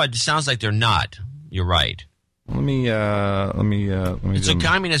 Well, I know it sounds like they're not. You're right. Let me. It's a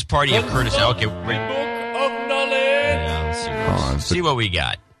communist party of Kurdistan. Okay, wait. Book of knowledge. Yeah, let's see what we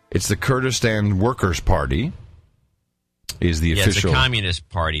got. It's the Kurdistan Workers' Party. Is the official? It's the communist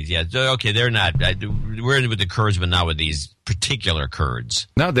parties. Yeah, okay, they're not. We're in with the Kurds, but not with these particular Kurds.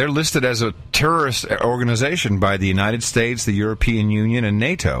 No, they're listed as a terrorist organization by the United States, the European Union, and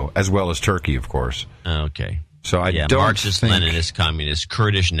NATO, as well as Turkey, of course. Okay. So I don't Marxist, Leninist, communist,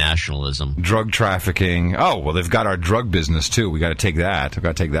 Kurdish nationalism, drug trafficking. Oh well, they've got our drug business too. We got to take that. We've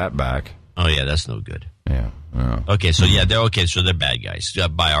got to take that back. Oh yeah, that's no good. Yeah. Oh. Okay, so they're okay. So they're bad guys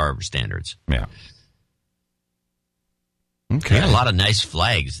by our standards. Yeah. Okay. They got a lot of nice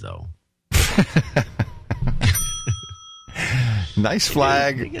flags, though. Nice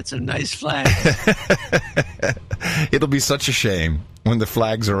flag. They got some nice flags. It'll be such a shame when the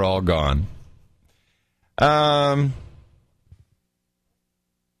flags are all gone.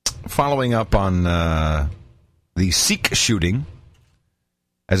 Following up on the Sikh shooting,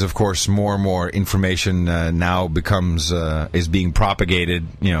 as of course more and more information now becomes is being propagated.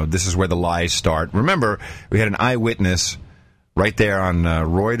 This is where the lies start. Remember, we had an eyewitness right there on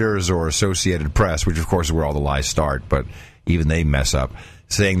Reuters or Associated Press, which of course is where all the lies start, but even they mess up,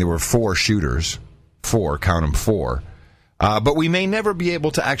 saying there were 4 shooters. 4, count them 4. But we may never be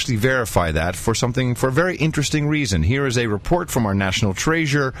able to actually verify that for a very interesting reason. Here is a report from our national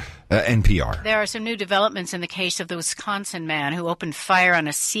treasure, NPR. There are some new developments in the case of the Wisconsin man who opened fire on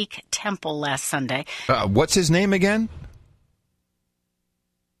a Sikh temple last Sunday. What's his name again?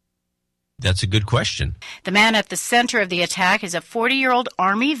 That's a good question. The man at the center of the attack is a 40-year-old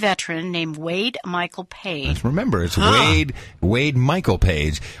Army veteran named Wade Michael Page. Remember, it's Wade Michael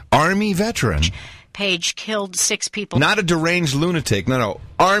Page, Army veteran. Page killed 6 people. Not a deranged lunatic. No.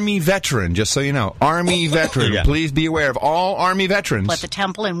 Army veteran, just so you know. Army veteran. Yeah. Please be aware of all Army veterans. At the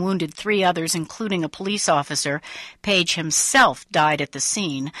temple and wounded 3 others, including a police officer. Page himself died at the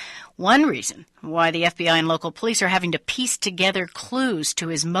scene. One reason why the FBI and local police are having to piece together clues to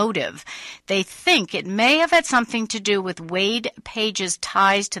his motive. They think it may have had something to do with Wade Page's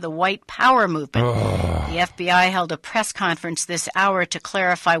ties to the white power movement. The FBI held a press conference this hour to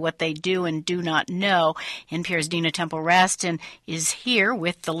clarify what they do and do not know. NPR's Dina Temple-Raston is here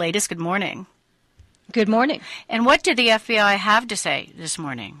with the latest. Good morning. Good morning. And what did the FBI have to say this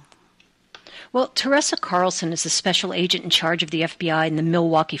morning? Well, Teresa Carlson is the special agent in charge of the FBI in the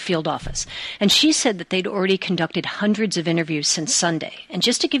Milwaukee field office, and she said that they'd already conducted hundreds of interviews since Sunday. And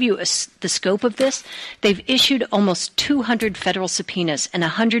just to give you the scope of this, they've issued almost 200 federal subpoenas, and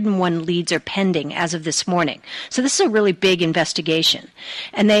 101 leads are pending as of this morning. So this is a really big investigation.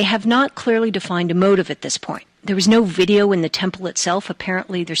 And they have not clearly defined a motive at this point. There was no video in the temple itself.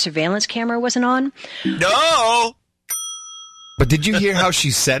 Apparently their surveillance camera wasn't on. No! But did you hear how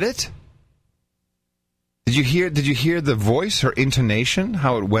she said it? Did you hear the voice, her intonation,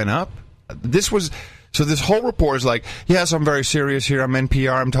 how it went up? This whole report is like, yes, I'm very serious here. I'm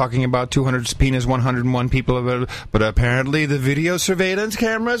NPR. I'm talking about 200 subpoenas, 101 people. But apparently the video surveillance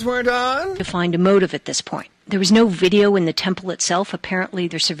cameras weren't on? To find a motive at this point. There was no video in the temple itself. Apparently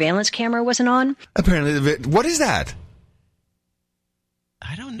their surveillance camera wasn't on. Apparently what is that?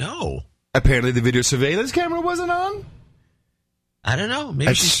 I don't know. Apparently the video surveillance camera wasn't on? I don't know.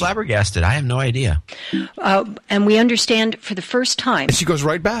 Maybe she's flabbergasted. I have no idea. And we understand for the first time... And she goes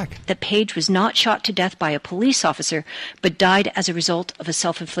right back. ...that Page was not shot to death by a police officer, but died as a result of a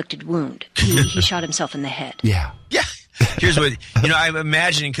self-inflicted wound. He shot himself in the head. Yeah. Yeah. Here's what, I'm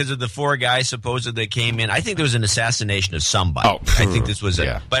imagining because of the 4 guys supposedly came in. I think there was an assassination of somebody. Oh, I think this was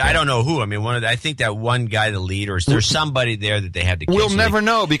I don't know who. I mean, I think that one guy, the leader, there's somebody there that they had to kill. We'll never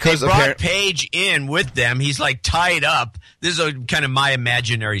know because they brought Page in with them. He's like tied up. This is kind of my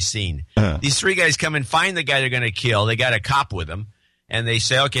imaginary scene. These 3 guys come and find the guy they're going to kill. They got a cop with them. and they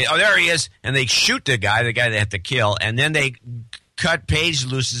say, okay, oh, there he is, and they shoot the guy they have to kill, and then they cut Page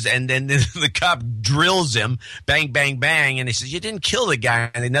loose, and then the cop drills him, bang, bang, bang, and he says, you didn't kill the guy,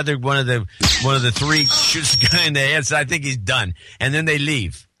 and another one of the three shoots the guy in the head, so I think he's done, and then they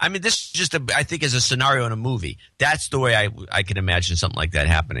leave. I mean, this is just, I think, is a scenario in a movie. That's the way I can imagine something like that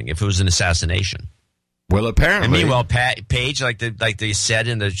happening, if it was an assassination. Well, apparently. And meanwhile, Page, like they said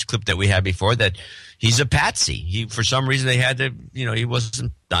in the clip that we had before, that he's a patsy. He, for some reason, they had to, he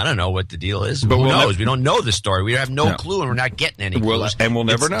wasn't. I don't know what the deal is. But who knows? We don't know the story. We have no clue, and we're not getting any clues. And we'll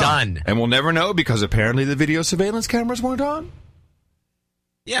never know. Done. And we'll never know because apparently the video surveillance cameras weren't on.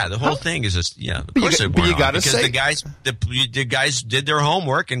 Yeah, the whole thing is just of course they weren't on, because the guys did their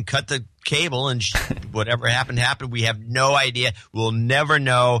homework and cut the cable, and whatever happened. We have no idea. We'll never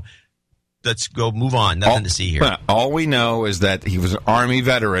know. Let's go move on. Nothing to see here. All we know is that he was an Army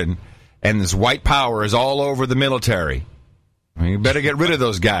veteran, and this white power is all over the military. I mean, you better get rid of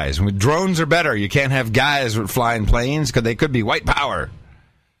those guys. I mean, drones are better. You can't have guys flying planes because they could be white power.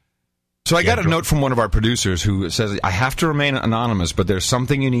 So I got a note from one of our producers who says, I have to remain anonymous, but there's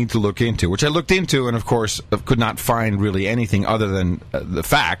something you need to look into, which I looked into and, of course, could not find really anything other than the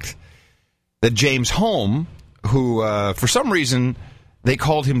fact that James Holm, who, for some reason, they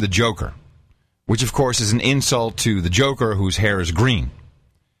called him the Joker, which, of course, is an insult to the Joker, whose hair is green.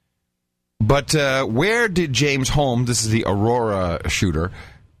 But where did James Holm, this is the Aurora shooter,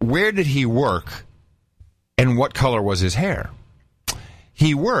 where did he work, and what color was his hair?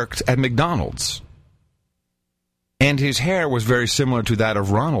 He worked at McDonald's, and his hair was very similar to that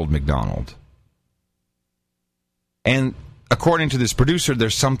of Ronald McDonald. And according to this producer,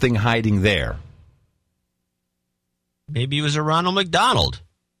 there's something hiding there. Maybe he was a Ronald McDonald.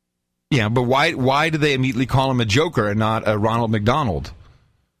 Yeah, but why do they immediately call him a Joker and not a Ronald McDonald?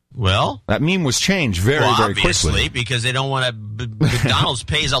 Well, that meme was changed very quickly. Obviously, because they don't want to. McDonald's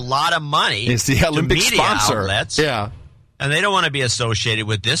pays a lot of money. It's the Olympic to media sponsor. Outlets, yeah, and they don't want to be associated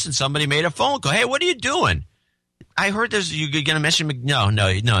with this. And somebody made a phone call. Hey, what are you doing? I heard there's. You're going to mention? No,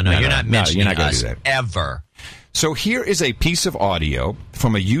 you're not mentioning us ever. So here is a piece of audio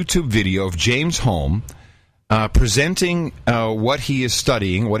from a YouTube video of James Holm presenting what he is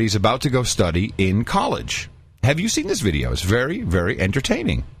studying, what he's about to go study in college. Have you seen this video? It's very, very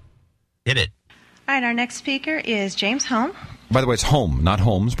entertaining. Hit it. All right, our next speaker is James Holm. By the way, it's Holm, not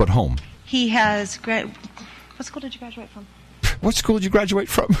Holmes, but Holm. He has what school did you graduate from? What school did you graduate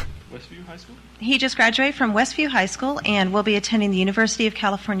from? Westview High School. He just graduated from Westview High School and will be attending the University of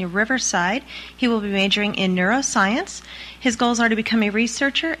California, Riverside. He will be majoring in neuroscience. His goals are to become a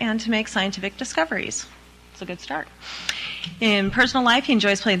researcher and to make scientific discoveries. It's a good start. In personal life, he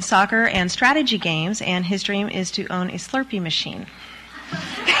enjoys playing soccer and strategy games, and his dream is to own a Slurpee machine.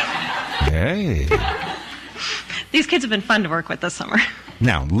 Hey. These kids have been fun to work with this summer.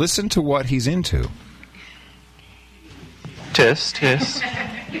 Now, listen to what he's into. Test.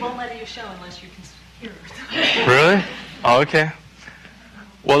 He won't let you show unless you can hear. Really? Oh, okay.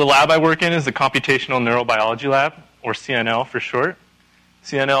 Well, the lab I work in is the Computational Neurobiology Lab, or CNL for short.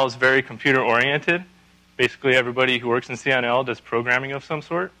 CNL is very computer-oriented. Basically, everybody who works in CNL does programming of some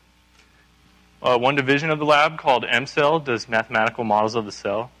sort. One division of the lab, called M-Cell, does mathematical models of the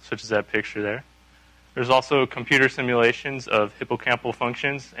cell, such as that picture there. There's also computer simulations of hippocampal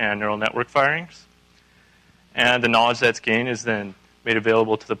functions and neural network firings. And the knowledge that's gained is then made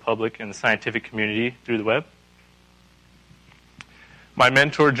available to the public and the scientific community through the web. My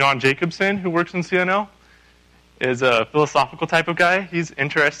mentor, John Jacobson, who works in CNL, is a philosophical type of guy. He's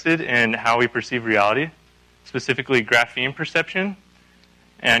interested in how we perceive reality, specifically grapheme perception.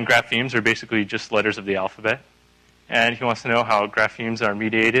 And graphemes are basically just letters of the alphabet. And he wants to know how graphemes are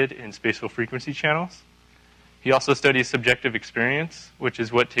mediated in spatial frequency channels. He also studies subjective experience, which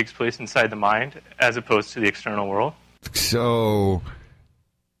is what takes place inside the mind, as opposed to the external world. So,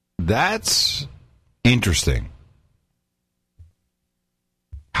 that's interesting.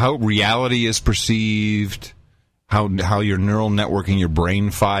 How reality is perceived, how your neural network in your brain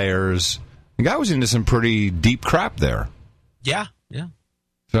fires. The guy was into some pretty deep crap there. Yeah.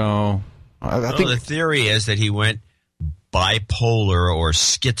 So, I think the theory is that he went bipolar or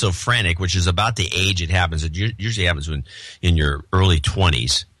schizophrenic, which is about the age it happens. It usually happens in your early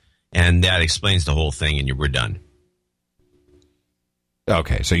 20s, and that explains the whole thing, and we're done.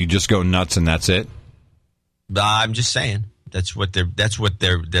 Okay, so you just go nuts and that's it? I'm just saying. That's what they're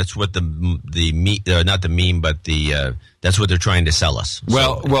trying to sell us.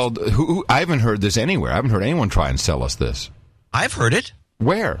 Well, I haven't heard this anywhere. I haven't heard anyone try and sell us this. I've heard it.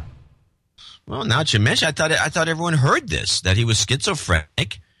 Where? Well, now that you mention, I thought everyone heard this, that he was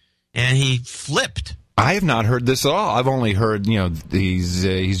schizophrenic and he flipped. I have not heard this at all. I've only heard,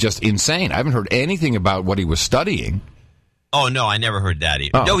 he's just insane. I haven't heard anything about what he was studying. Oh, no, I never heard that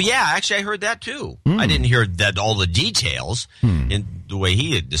either. Oh. No, yeah, actually, I heard that, too. I didn't hear that all the details in the way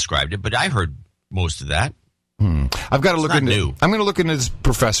he had described it, but I heard most of that. I've got to look into. I'm going to look into this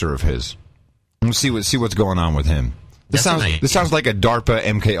professor of his and see what's going on with him. This sounds like a DARPA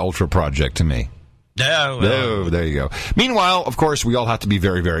MK Ultra project to me. No, there you go. Meanwhile, of course, we all have to be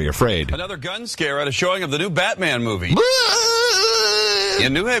very, very afraid. Another gun scare at a showing of the new Batman movie.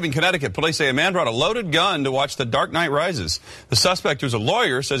 In New Haven, Connecticut, police say a man brought a loaded gun to watch The Dark Knight Rises. The suspect, who's a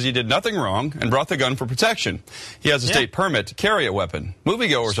lawyer, says he did nothing wrong and brought the gun for protection. He has a state permit to carry a weapon.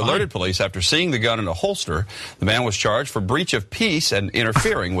 Moviegoers alerted police after seeing the gun in a holster. The man was charged for breach of peace and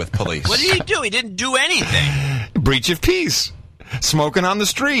interfering with police. What did he do? He didn't do anything. Breach of peace. Smoking on the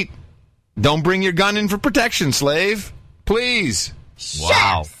street. Don't bring your gun in for protection, slave. Please.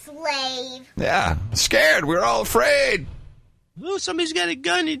 Wow. Slave. Yeah. Scared. We're all afraid. Oh, somebody's got a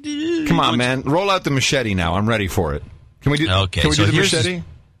gun. Come on, man. Roll out the machete now. I'm ready for it. Can we do, okay, can we so do the here's machete?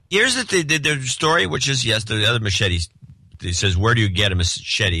 Here's the story, which is, yes, the other machete. It says, where do you get a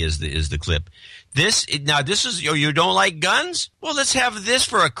machete is the clip. This is, you don't like guns? Well, let's have this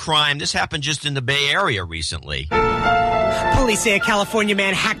for a crime. This happened just in the Bay Area recently. Police say a California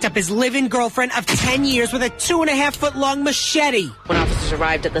man hacked up his live-in girlfriend of 10 years with a 2.5-foot-long machete. When officers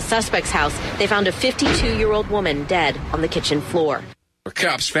arrived at the suspect's house, they found a 52-year-old woman dead on the kitchen floor.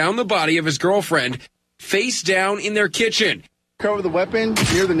 Cops found the body of his girlfriend face down in their kitchen. Recovered the weapon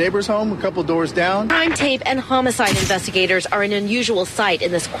near the neighbor's home, a couple doors down. Crime tape and homicide investigators are an unusual sight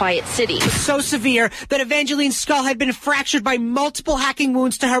in this quiet city. It was so severe that Evangeline's skull had been fractured by multiple hacking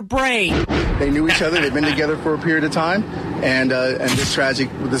wounds to her brain. They knew each other. They've been together for a period of time. And this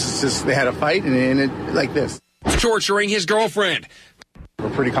is just, they had a fight and it ended like this. Torturing his girlfriend. We're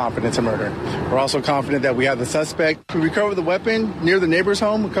pretty confident it's a murder. We're also confident that we have the suspect. We recovered the weapon near the neighbor's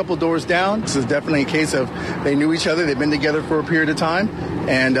home, a couple doors down. This is definitely a case of they knew each other. They've been together for a period of time.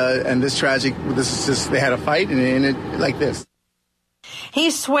 And this is just, they had a fight and it ended like this.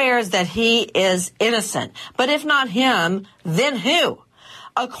 He swears that he is innocent. But if not him, then who?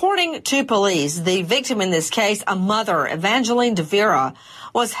 According to police, the victim in this case, a mother, Evangeline DeVera,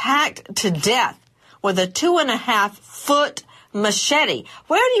 was hacked to death with a 2.5-foot machete.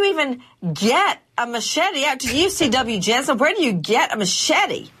 Where do you even get a machete? Out to you, C.W. Jensen. Where do you get a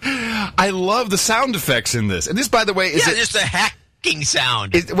machete? I love the sound effects in this. And this, by the way, is just a hacking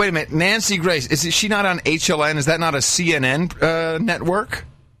sound. Wait a minute. Nancy Grace, is she not on HLN? Is that not a CNN network?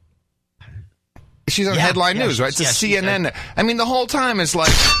 She's on Headline News, right? It's a CNN. I mean, the whole time it's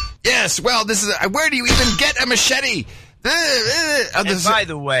like, yes, well, this is where do you even get a machete? And by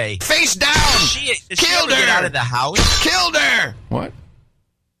the way, face down. Did she ever get out of the house? Killed her. What?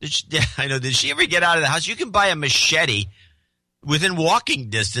 I know. Did she ever get out of the house? You can buy a machete within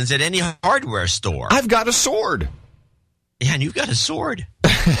walking distance at any hardware store. I've got a sword. Yeah, and you've got a sword.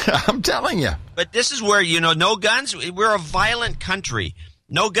 I'm telling you. But this is where, no guns. We're a violent country.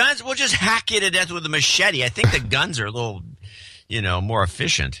 No guns. We'll just hack you to death with a machete. I think the guns are a little, more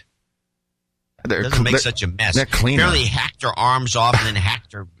efficient. Doesn't make such a mess. They're cleaner. Apparently hacked her arms off and then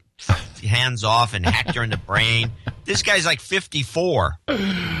hacked her hands off and hacked her in the brain. This guy's like 54. He's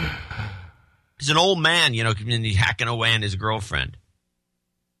an old man, and he's hacking away on his girlfriend.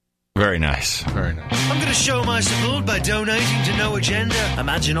 Very nice. Very nice. I'm going to show my support by donating to No Agenda.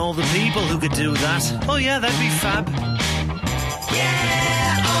 Imagine all the people who could do that. Oh, yeah, that'd be fab.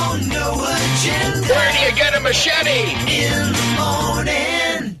 Yeah, on No Agenda. Where do you get a machete? In the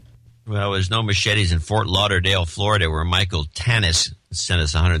morning. Well, there's no machetes in Fort Lauderdale, Florida, where Michael Tannis sent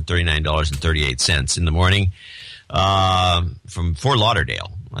us $139.38 in the morning from Fort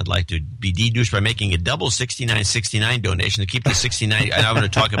Lauderdale. I'd like to be dedouched by making a double $69.69 donation to keep the 69. I'm going to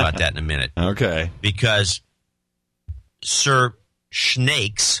talk about that in a minute. Okay. Because Sir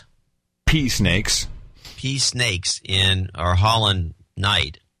Snakes. P Snakes in our Holland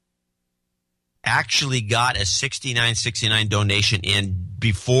night actually got a $69.69 donation in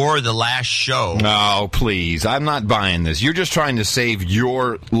before the last show. No, please. I'm not buying this. You're just trying to save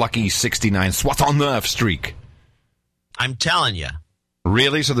your lucky 69 69 streak. I'm telling you.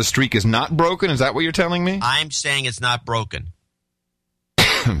 Really? So the streak is not broken? Is that what you're telling me? I'm saying it's not broken.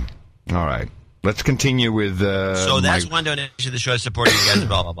 All right. Let's continue with... so that's one donation to the show supporting you guys,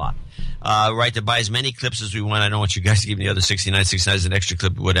 blah, blah, blah. Right, to buy as many clips as we want. I don't want you guys to give me the other 69 as an extra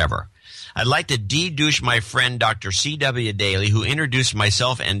clip, whatever. I'd like to de-douche my friend Dr. C.W. Daly, who introduced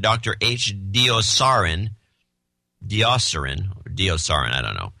myself and Dr. H. Diosarin, I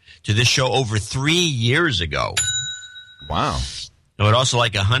don't know, to this show over 3 years ago. Wow. I would also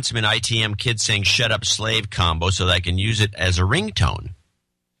like a Huntsman ITM kid saying "Shut Up Slave" combo so that I can use it as a ringtone.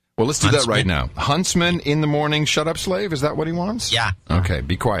 Well, let's do that right now. Huntsman in the morning, shut up slave? Is that what he wants? Yeah. Okay,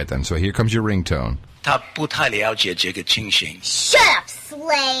 be quiet then. So here comes your ringtone. 他不太了解这个情形. Shut up,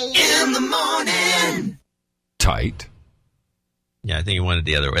 slave! In the morning. Tight. Yeah, I think he wanted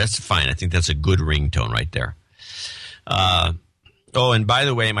the other way. That's fine. I think that's a good ringtone right there. Oh, and by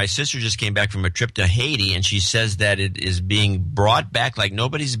the way, my sister just came back from a trip to Haiti, and she says that it is being brought back like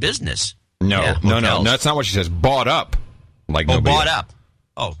nobody's business. No, no, that's not what she says. Bought up. Like nobody bought up.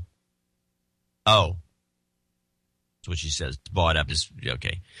 Oh. That's what she says. Bought up is,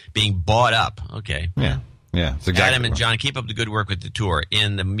 okay. Being bought up. Okay. Yeah. It's exactly Adam and John, keep up the good work with the tour.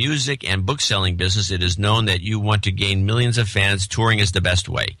 In the music and book selling business, it is known that you want to gain millions of fans. Touring is the best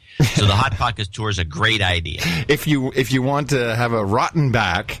way. So the Hot Pockets tour is a great idea. If you want to have a rotten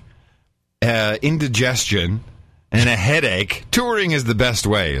back, indigestion, and a headache, touring is the best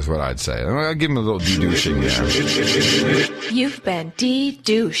way, is what I'd say. I'll give him a little de-douching there. You've been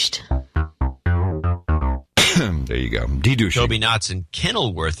de-douched. There you go. De-douching. Toby Knotts in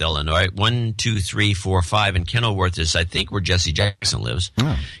Kenilworth, Illinois. 1, 2, 3, 4, 5. And Kenilworth is, I think, where Jesse Jackson lives.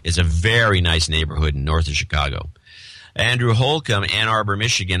 Oh. It's a very nice neighborhood north of Chicago. Andrew Holcomb, Ann Arbor,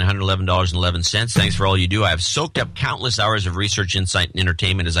 Michigan, $111.11. Thanks for all you do. I have soaked up countless hours of research, insight, and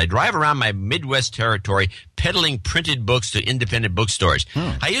entertainment as I drive around my Midwest territory peddling printed books to independent bookstores.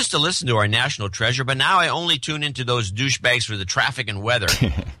 I used to listen to our national treasure, but now I only tune into those douchebags for the traffic and weather.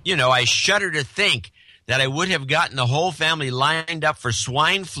 I shudder to think that I would have gotten the whole family lined up for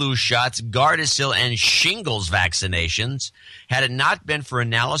swine flu shots, Gardasil, and shingles vaccinations had it not been for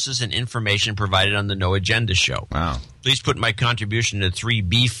analysis and information provided on the No Agenda show. Wow. Please put my contribution to the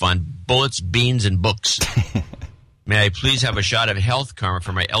 3B fund, bullets, beans, and books. May I please have a shot of health karma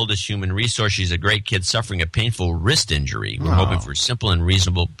for my eldest human resource? She's a great kid suffering a painful wrist injury. We're hoping for simple and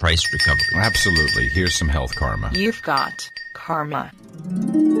reasonable price recovery. Absolutely. Here's some health karma. You've got karma.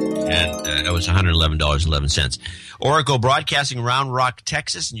 And it was $111.11. Oracle Broadcasting, Round Rock,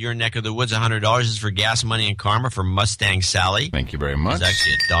 Texas, in your neck of the woods. $100 is for gas money and karma for Mustang Sally. Thank you very much. It's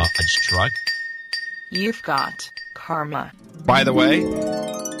actually a Dodge truck. You've got karma. By the way,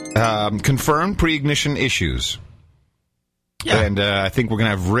 confirmed pre-ignition issues. Yeah. And I think we're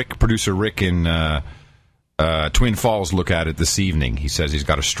going to have producer Rick in Twin Falls look at it this evening. He says he's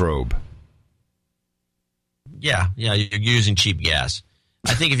got a strobe. Yeah, you're using cheap gas.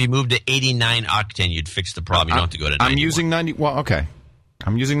 I think if you moved to 89 octane, you'd fix the problem. You don't have to go to 91. I'm using 90. Well, okay.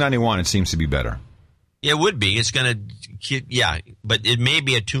 I'm using 91. It seems to be better. Yeah, it would be. It's going to, but it may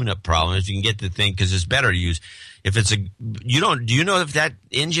be a tune-up problem if you can get the thing, because it's better to use. If it's do you know if that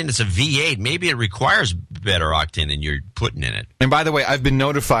engine is a V8, maybe it requires better octane than you're putting in it. And by the way, I've been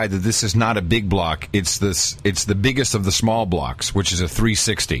notified that this is not a big block. It's the biggest of the small blocks, which is a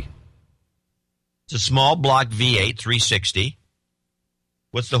 360. It's a small block V8, 360.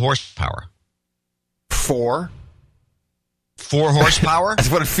 What's the horsepower? 4. 4 horsepower? That's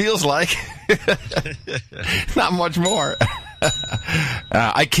what it feels like. Not much more.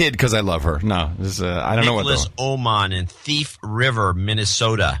 I kid because I love her. No, I don't know what. Nicholas Oman in Thief River,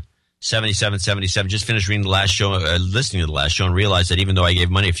 Minnesota, 7777. Just finished reading the last show, listening to the last show, and realized that even though I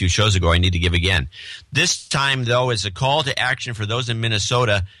gave money a few shows ago, I need to give again. This time, though, it's a call to action for those in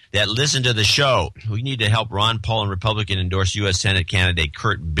Minnesota that listen to the show. We need to help Ron Paul and Republican endorsed U.S. Senate candidate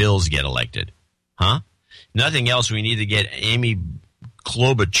Kurt Bills get elected. Huh? Nothing else. We need to get Amy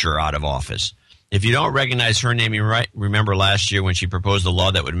Klobuchar out of office. If you don't recognize her name, you remember last year when she proposed a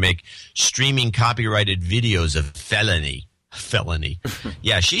law that would make streaming copyrighted videos a felony.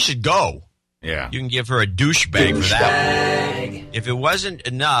 Yeah, she should go. Yeah. You can give her a douchebag for that. If it wasn't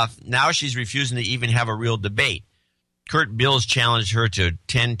enough, now she's refusing to even have a real debate. Kurt Bills challenged her to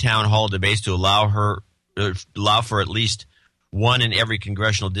 10 town hall debates to allow for at least one in every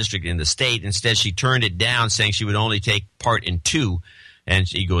congressional district in the state. Instead, she turned it down, saying she would only take part in 2, and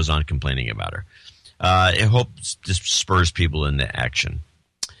he goes on complaining about her. I hope this spurs people into action.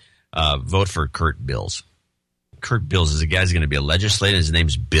 Vote for Kurt Bills. Kurt Bills is a guy who's going to be a legislator. His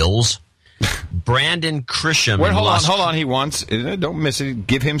name's Bills. Brandon Krisham. Wait, hold on. He wants, don't miss it,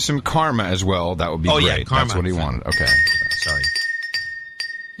 give him some karma as well. That would be great. Yeah, karma. That's what he wanted. Okay. Sorry.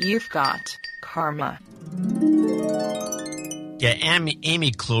 You've got karma. Yeah,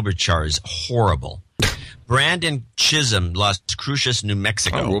 Amy Klobuchar is horrible. Brandon Chisholm, Las Cruces, New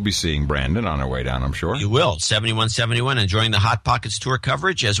Mexico. We'll be seeing Brandon on our way down, I'm sure. You will. 7171, enjoying the Hot Pockets tour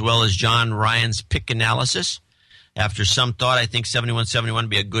coverage, as well as John Ryan's pick analysis. After some thought, I think 7171 would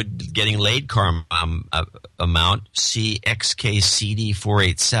be a good getting laid karma amount.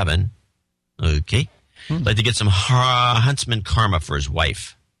 CXKCD487. Okay. Like to get some Huntsman karma for his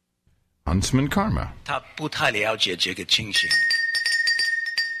wife. Huntsman karma. 他不太了解这个情形。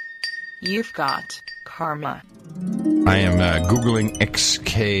 You've got karma. I am Googling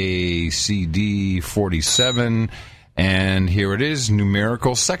XKCD47, and here it is,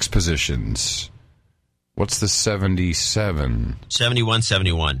 numerical sex positions. What's the 77?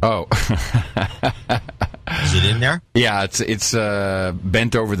 7171. Oh. Is it in there? Yeah, it's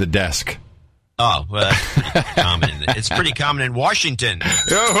bent over the desk. Oh, well, that's pretty common. It's pretty common in Washington.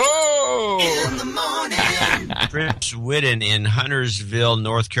 Yo-ho! In the morning. Trips Whitten in Huntersville,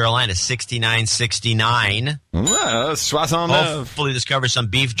 North Carolina, 6969. Hopefully discover some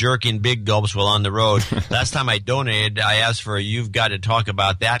beef jerky and big gulps while on the road. Last time I donated, I asked for a You've Got to Talk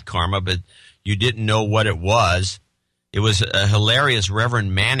About That karma, but you didn't know what it was. It was a hilarious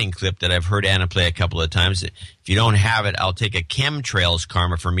Reverend Manning clip that I've heard Anna play a couple of times. If you don't have it, I'll take a chemtrails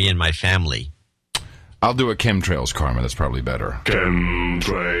karma for me and my family. I'll do a chemtrails karma. That's probably better.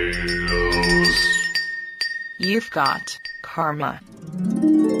 Chemtrails. You've got karma.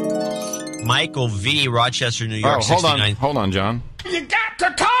 Michael V., Rochester, New York, Oh, 69. hold on, John. You got to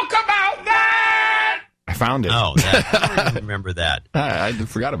talk about that! I found it. Oh, I don't even remember that. I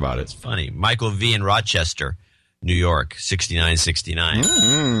forgot about it. It's funny. Michael V. in Rochester, New York, 6969.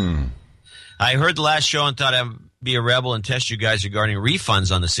 Mm. I heard the last show and thought I'd be a rebel and test you guys regarding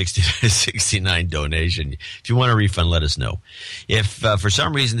refunds on the 69 donation. If you want a refund, let us know. If for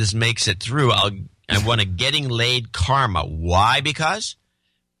some reason this makes it through, I want a getting laid karma. Why? Because?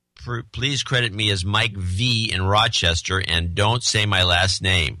 Please credit me as Mike V. in Rochester and don't say my last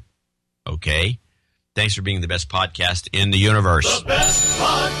name. Okay? Thanks for being the best podcast in the universe. The best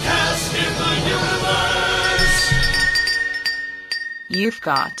podcast in the universe. You've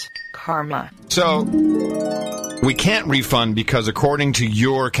got karma. So, we can't refund because according to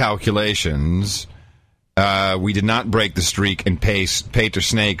your calculations, we did not break the streak and Pater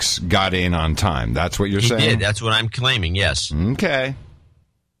Snakes got in on time. That's what you're saying? He did. That's what I'm claiming, yes. Okay.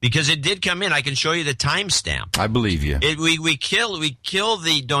 Because it did come in. I can show you the timestamp. I believe you. We kill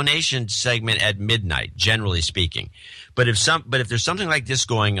the donation segment at midnight, generally speaking. But if there's something like this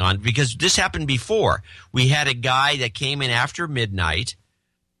going on, because this happened before, we had a guy that came in after midnight,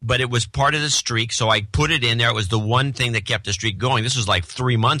 but it was part of the streak, so I put it in there. It was the one thing that kept the streak going. This was like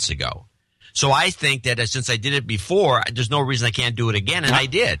 3 months ago. So I think that since I did it before, there's no reason I can't do it again, and I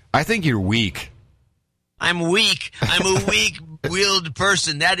did. I think you're weak. I'm weak. I'm a weak-willed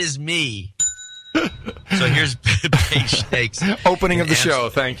person. That is me. So here's Big Shakes. Opening of the show.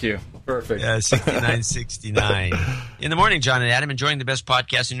 Thank you. Perfect. 6969. In the morning, John and Adam, enjoying the best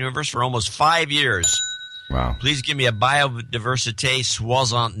podcast in the universe for almost 5 years. Wow. Please give me a biodiversité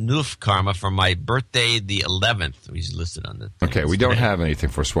soixante-neuf karma for my birthday, the 11th. He's listed on the thing. Okay, we don't have anything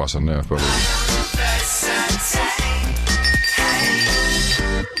for soixante-neuf, but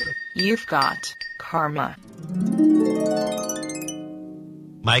You've got karma.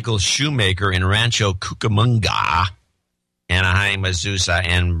 Michael Shoemaker in Rancho Cucamonga, Anaheim, Azusa,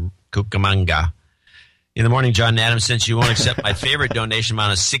 and Cucamonga. In the morning, John and Adam, since you won't accept my favorite donation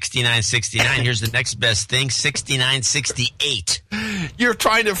amount of $69.69, here's the next best thing, $69.68. You're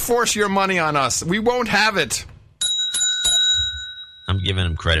trying to force your money on us. We won't have it. I'm giving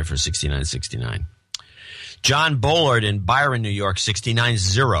him credit for $69.69. John Bollard in Byron, New York,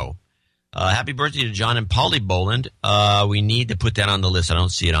 69.0. Happy birthday to John and Polly Boland. We need to put that on the list. I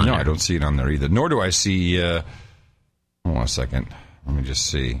don't see it on there. No, I don't see it on there either. Nor do I see... hold on a second. Let me just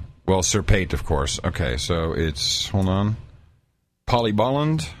see. Well, Sir Pate, of course. Okay, so it's... Hold on. Polly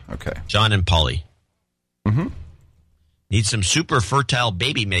Boland? Okay. John and Polly. Mm-hmm. Need some super fertile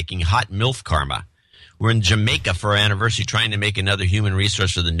baby-making hot MILF karma. We're in Jamaica for our anniversary trying to make another human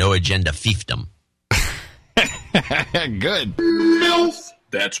resource for the No Agenda fiefdom. Good. MILF.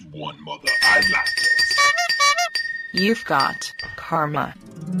 That's one mother I like. You've got karma.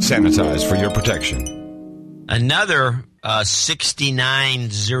 Sanitize for your protection. Another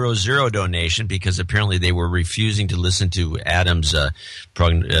 6900 donation because apparently they were refusing to listen to Adam's,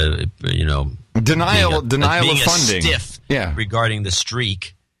 denial of funding. Stiff regarding the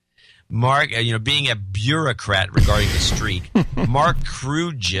streak. Mark, being a bureaucrat regarding the streak. Mark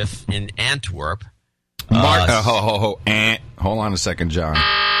Krujiff in Antwerp. Hold on a second, John.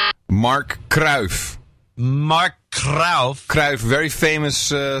 Mark Cruyff. Mark Cruyff. Cruyff, very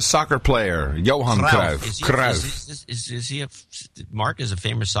famous soccer player. Johan Cruyff. Mark is a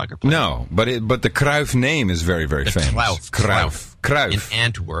famous soccer player? No, but the Cruyff name is very, very famous. Cruyff. In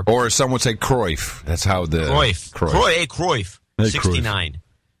Antwerp. Or some would say Cruyff. That's how the... Cruyff. 69. Cruyff.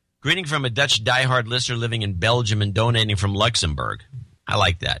 Greeting from a Dutch diehard listener living in Belgium and donating from Luxembourg. I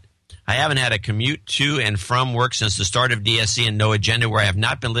like that. I haven't had a commute to and from work since the start of DSC and No Agenda where I have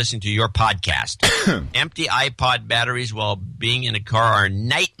not been listening to your podcast. Empty iPod batteries while being in a car are a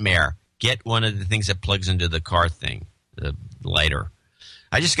nightmare. Get one of the things that plugs into the car thing, the lighter.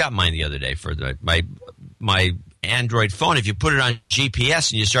 I just got mine the other day for my Android phone. If you put it on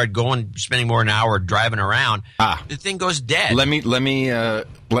GPS and you start spending more than an hour driving around, the thing goes dead. Let me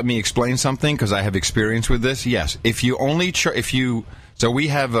explain something because I have experience with this. Yes, if you only so we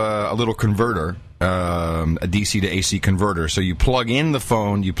have a little converter, a DC to AC converter. So you plug in the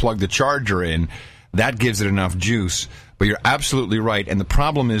phone, you plug the charger in, that gives it enough juice. But you're absolutely right, and the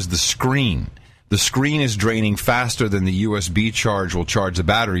problem is the screen. The screen is draining faster than the USB charge will charge the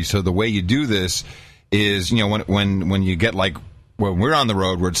battery. So the way you do this is, when you get when we're on the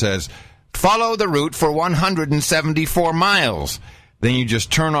road where it says, follow the route for 174 miles, then you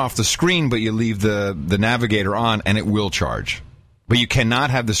just turn off the screen, but you leave the navigator on, and it will charge. But you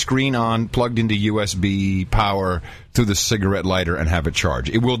cannot have the screen on, plugged into USB power through the cigarette lighter and have it charge.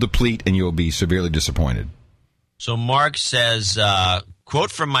 It will deplete, and you'll be severely disappointed. So Mark says,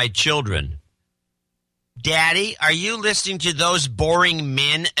 quote from my children, Daddy, are you listening to those boring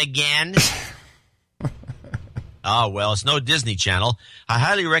men again? Oh, well, it's no Disney Channel. I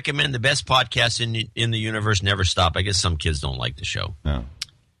highly recommend the best podcast in the universe, Never Stop. I guess some kids don't like the show. No.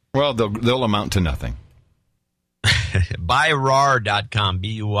 Well, they'll amount to nothing. Buyrar.com,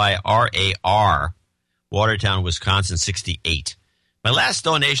 B-U-Y-R-A-R, Watertown, Wisconsin, 68. My last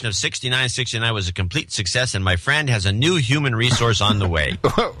donation of $69.69 was a complete success, and my friend has a new human resource on the way.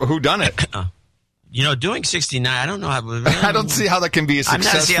 Who done it? Doing 69, I don't know how. I don't see how that can be a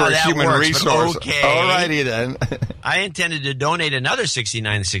success for a human resource. Okay. All righty then. I intended to donate another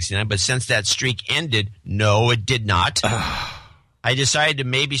 $69.69, but since that streak ended, no, it did not. I decided to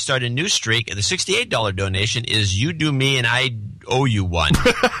maybe start a new streak. The $68 donation is you do me and I owe you one.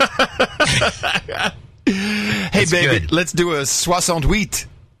 Hey, baby, good. Let's do a 68.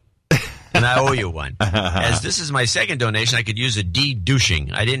 And I owe you one. As this is my second donation, I could use a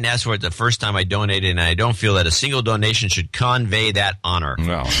de-douching. I didn't ask for it the first time I donated, and I don't feel that a single donation should convey that honor.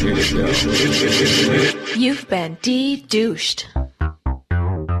 Well, You've been de-douched.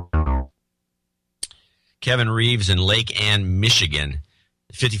 Kevin Reeves in Lake Ann, Michigan,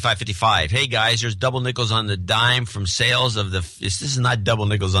 5555. Hey, guys, there's double nickels on the dime from sales of the... This is not double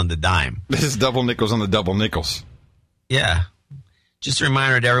nickels on the dime. This is double nickels on the double nickels. Yeah. Just a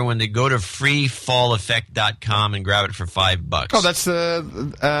reminder to everyone to go to freefalleffect.com and grab it for $5. Oh, that's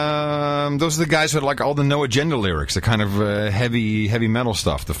those are the guys who like all the No Agenda lyrics, the kind of heavy metal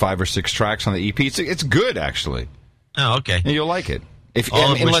stuff, the 5 or 6 tracks on the EP. It's good, actually. Oh, okay. And you'll like it.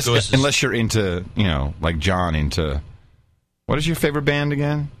 Unless you're into, like John, into... What is your favorite band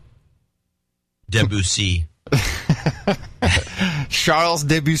again? Debussy. Charles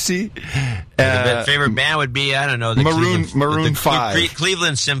Debussy. The favorite band would be, I don't know, the Maroon 5.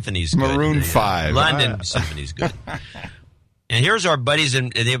 Cleveland Symphony's good. Maroon 5. London Symphony's good. And here's our buddies,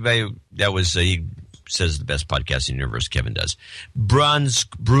 and anybody that was, he says the best podcast in the universe, Kevin does. Bruns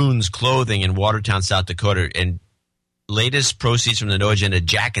Clothing in Watertown, South Dakota, and latest proceeds from the No Agenda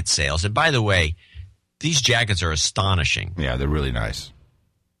jacket sales. And by the way, these jackets are astonishing. Yeah, they're really nice.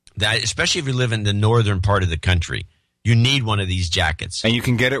 Especially if you live in the northern part of the country. You need one of these jackets. And you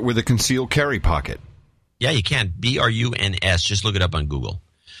can get it with a concealed carry pocket. Yeah, you can. BRUNS. Just look it up on Google.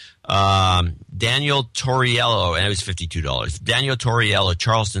 Daniel Torriello, and it was $52. Daniel Torriello,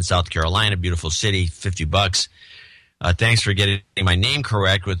 Charleston, South Carolina, beautiful city, $50. Thanks for getting my name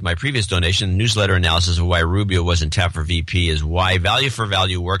correct with my previous donation. Newsletter analysis of why Rubio wasn't tapped for VP is why value for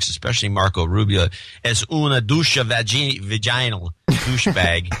value works, especially Marco Rubio as una douche vaginal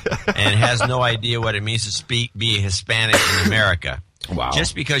douchebag and has no idea what it means to be a Hispanic in America. Wow.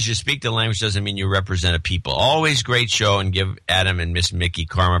 Just because you speak the language doesn't mean you represent a people. Always great show, and give Adam and Miss Mickey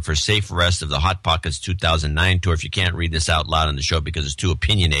karma for safe rest of the Hot Pockets 2009 tour. If you can't read this out loud on the show because it's too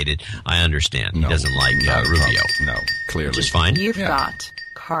opinionated, I understand. He doesn't like Rubio. No, clearly. Which is fine. You've got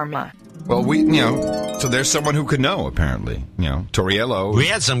karma. Well, so there's someone who could know, apparently. Torriello. We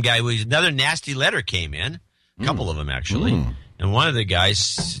had some guy another nasty letter came in. A couple of them, actually. And one of the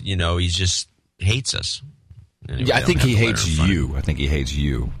guys, he just hates us. Anyway, yeah, I think he hates you. I think he hates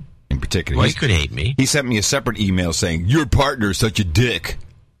you in particular. Well, he could hate me. He sent me a separate email saying, your partner's such a dick.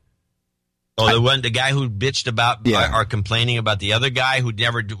 Oh, the guy who bitched about or complaining about the other guy who was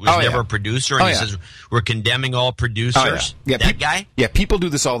never a producer, and he says we're condemning all producers. That guy? Yeah, people do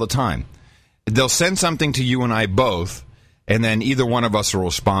this all the time. They'll send something to you and I both, and then either one of us will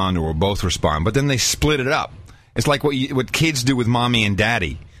respond or we'll both respond, but then they split it up. It's like what kids do with mommy and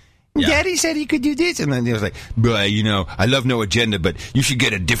daddy. Yeah. Daddy said he could do this. And then he was like, boy, I love No Agenda, but you should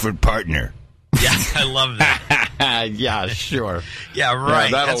get a different partner. Yeah, I love that. Yeah, sure. Yeah,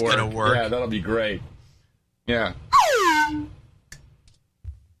 right. Yeah, that's going to work. Yeah, that'll be great. Yeah.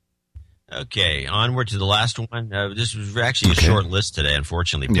 Okay, onward to the last one. This was actually a short list today,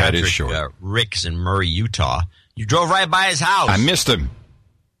 unfortunately. Yeah, Patrick it is short. Ricks in Murray, Utah. You drove right by his house. I missed him.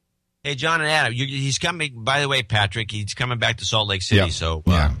 Hey, John and Adam, he's coming. By the way, Patrick, he's coming back to Salt Lake City. Yep. So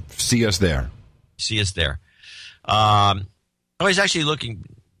see us there. See us there. He's actually looking.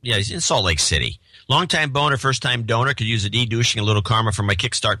 Yeah, he's in Salt Lake City. Longtime boner, first-time donor. Could use a de-douching, a little karma for my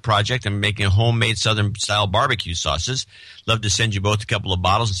Kickstart project. I'm making homemade Southern-style barbecue sauces. Love to send you both a couple of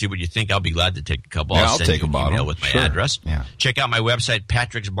bottles and see what you think. I'll be glad to take a couple. Yeah, I'll send take you a an bottle. Email with my address. Yeah. Check out my website,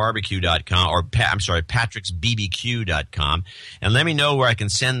 patricksbarbecue.com, or patricksbbq.com, and let me know where I can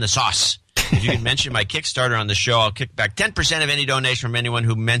send the sauce. If you can mention my Kickstarter on the show, I'll kick back 10% of any donation from anyone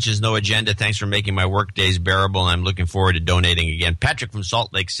who mentions No Agenda. Thanks for making my work days bearable, and I'm looking forward to donating again. Patrick from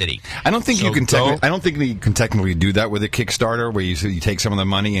Salt Lake City. I don't think you can. I don't think you can technically do that with a Kickstarter, where you take some of the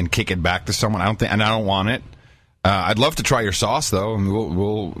money and kick it back to someone. I don't want it. I'd love to try your sauce, though, and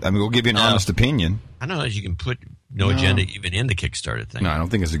we'll give you an honest opinion. I don't know if you can put No Agenda even in the Kickstarter thing. No, I don't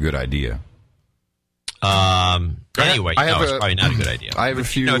think it's a good idea. Anyway, it's probably not a good idea. I have a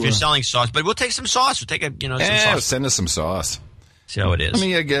few. If you're selling sauce, but we'll take some sauce. We'll take some sauce. Send us some sauce. See how it is. Let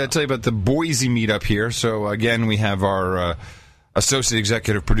me tell you about the Boise meetup here. So again, we have our associate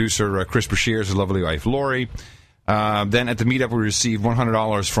executive producer Chris Brashears, his lovely wife Lori. Then at the meetup, we received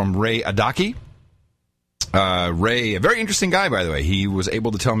 $100 from Ray Adaki. Ray, a very interesting guy, by the way. He was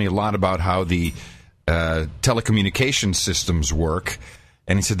able to tell me a lot about how the telecommunication systems work.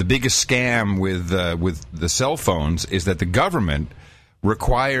 And he said the biggest scam with the cell phones is that the government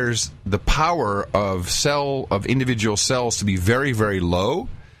requires the power of individual cells to be very, very low.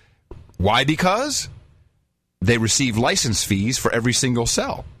 Why? Because they receive license fees for every single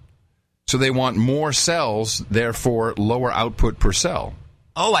cell. So they want more cells, therefore lower output per cell.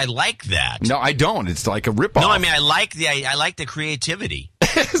 Oh, I like that. No, I don't. It's like a ripoff. No, I mean I like the creativity.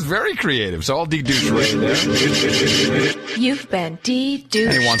 It's very creative. So I'll de-douche right there. You've been de-douched.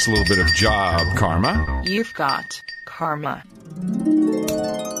 And he wants a little bit of job karma. You've got karma.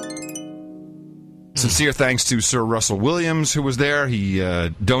 Sincere thanks to Sir Russell Williams, who was there. He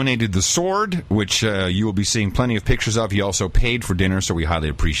donated the sword, which you will be seeing plenty of pictures of. He also paid for dinner, so we highly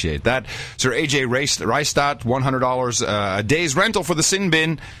appreciate that. Sir A.J. Reistat, $100 a day's rental for the sin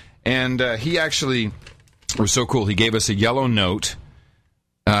bin. And he actually was so cool. He gave us a yellow note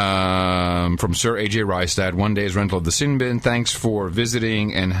from Sir A.J. Reistat, 1 day's rental of the sin bin. Thanks for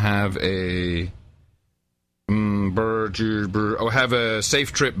visiting and have a... have a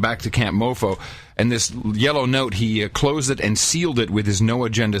safe trip back to Camp Mofo. And this yellow note, he closed it and sealed it with his No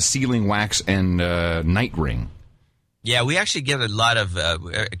Agenda sealing wax and night ring. Yeah, we actually get a lot of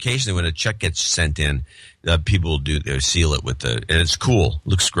occasionally when a check gets sent in, people seal it with and it's cool.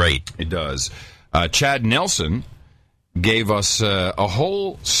 Looks great. It does. Chad Nelson gave us a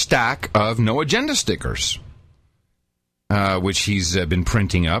whole stack of No Agenda stickers. Which he's been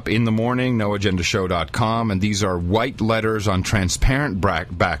printing up in the morning, noagendashow.com, and these are white letters on transparent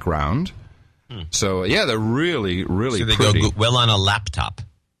background. So, yeah, they're really, really pretty. So they go well on a laptop.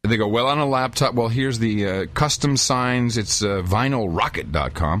 They go well on a laptop. Well, here's the custom signs. It's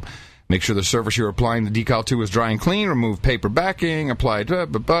vinylrocket.com. Make sure the surface you're applying the decal to is dry and clean. Remove paper backing. Apply it.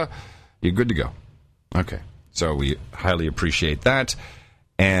 You're good to go. Okay. So we highly appreciate that.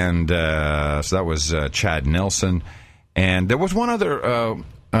 And so that was Chad Nelson. And there was one other,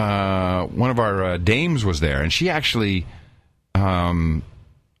 one of our dames was there, and she actually,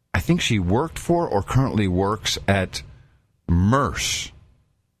 I think she worked for or currently works at MERS.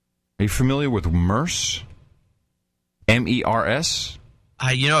 Are you familiar with MERS? MERS?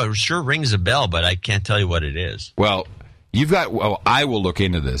 It sure rings a bell, but I can't tell you what it is. Well, I will look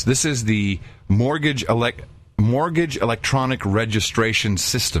into this. This is the Mortgage Electronic Registration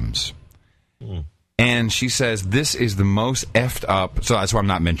Systems. And she says this is the most effed up, so that's why I'm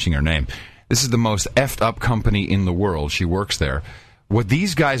not mentioning her name. This is the most effed up company in the world. She works there. What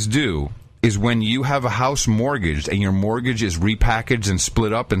these guys do is when you have a house mortgaged and your mortgage is repackaged and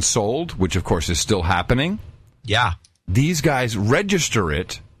split up and sold, which of course is still happening. Yeah. These guys register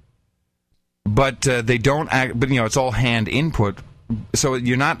it, but they don't act, but it's all hand input. So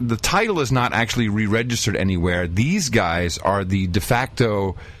the title is not actually re-registered anywhere. These guys are the de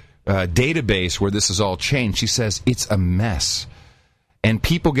facto database where this is all changed. She says it's a mess. And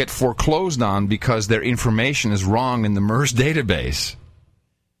people get foreclosed on because their information is wrong in the MERS database.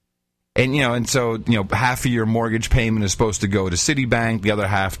 And so half of your mortgage payment is supposed to go to Citibank, the other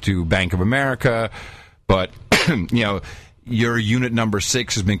half to Bank of America, but your unit number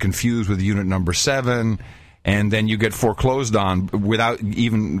 6 has been confused with unit number 7, and then you get foreclosed on without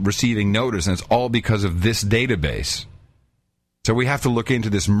even receiving notice, and it's all because of this database. So we have to look into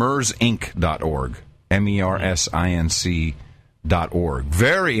this MERSInc.org, MERSINC.org.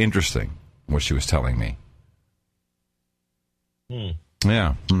 Very interesting, what she was telling me.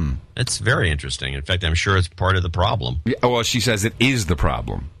 Yeah. It's very interesting. In fact, I'm sure it's part of the problem. Yeah, well, she says it is the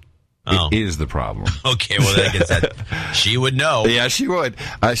problem. Oh. It is the problem. Okay, well, I guess that she would know. Yeah, she would.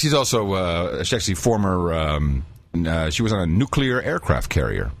 She's also, she's actually former, she was on a nuclear aircraft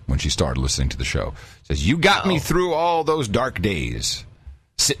carrier when she started listening to the show. Says, you got me through all those dark days,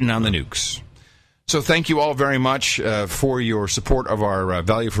 sitting on the nukes. So thank you all very much for your support of our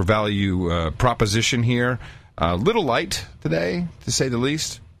value for value proposition here. A little light today, to say the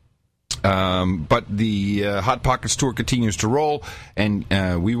least. But the Hot Pockets tour continues to roll, and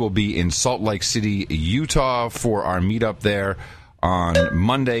we will be in Salt Lake City, Utah for our meetup there on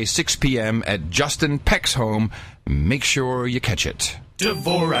Monday, 6 p.m. at Justin Peck's home. Make sure you catch it.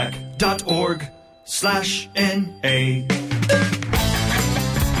 Dvorak.org/NA.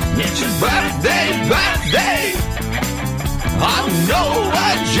 It's your birthday on no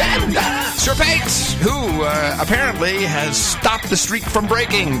agenda. Sir Pates, who apparently has stopped the streak from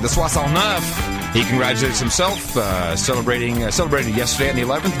breaking, the 69. He congratulates himself, celebrating yesterday on the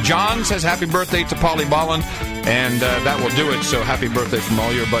 11th. John says happy birthday to Polly Bolland, and that will do it. So happy birthday from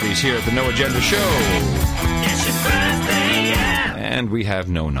all your buddies here at the No Agenda Show. It's your birthday, yeah. And we have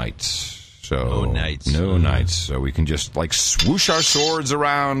no nights. No nights. No nights. So we can just swoosh our swords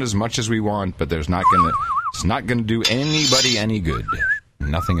around as much as we want, but it's not going to do anybody any good.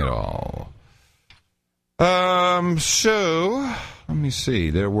 Nothing at all. So let me see.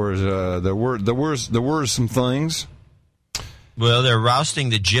 There were some things. Well, they're rousting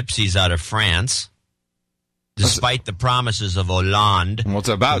the gypsies out of France, despite the promises of Hollande. Well, it's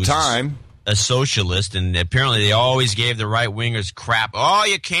about time. A socialist, and apparently they always gave the right wingers crap. Oh,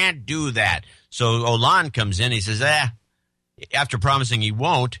 you can't do that. So Hollande comes in. He says, after promising he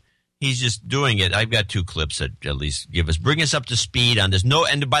won't. He's just doing it. I've got 2 clips that at least bring us up to speed on this. No,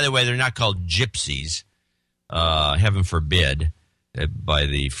 and by the way, they're not called gypsies. Heaven forbid, by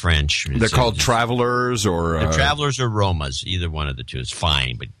the French. They're called travelers or... travelers or Romas. Either one of the two is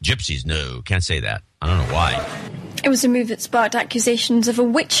fine, but gypsies, no. Can't say that. I don't know why. It was a move that sparked accusations of a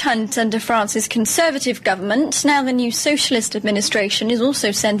witch hunt under France's conservative government. Now the new socialist administration is also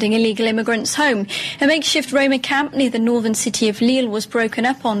sending illegal immigrants home. A makeshift Roma camp near the northern city of Lille was broken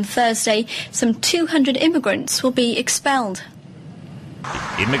up on Thursday. Some 200 immigrants will be expelled.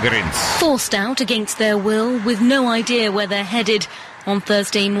 Immigrants. Forced out against their will, with no idea where they're headed. On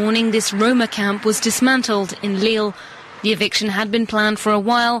Thursday morning, this Roma camp was dismantled in Lille. The eviction had been planned for a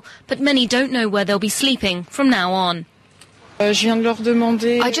while, but many don't know where they'll be sleeping from now on. I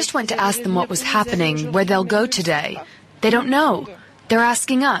just went to ask them what was happening, where they'll go today. They don't know. They're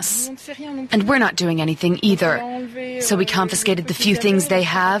asking us. And we're not doing anything either. So we confiscated the few things they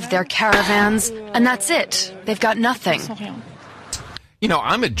have, their caravans, and that's it. They've got nothing.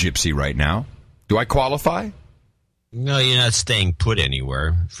 I'm a gypsy right now. Do I qualify? No, you're not staying put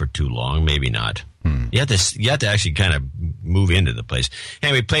anywhere for too long. Maybe not. You have to actually kind of move into the place.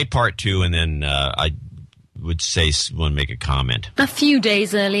 Anyway, play part 2, and then I would say want to make a comment. A few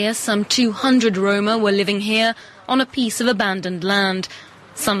days earlier, some 200 Roma were living here on a piece of abandoned land.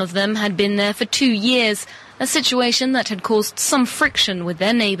 Some of them had been there for 2 years, a situation that had caused some friction with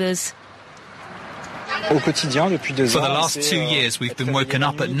their neighbours. For the last 2 years, we've been woken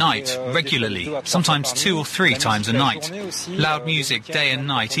up at night, regularly, sometimes 2 or 3 times a night. Loud music day and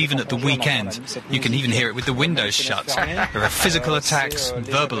night, even at the weekend. You can even hear it with the windows shut. There are physical attacks and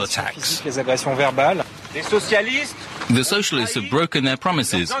verbal attacks. The socialists have broken their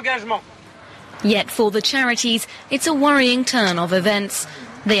promises. Yet for the charities, it's a worrying turn of events.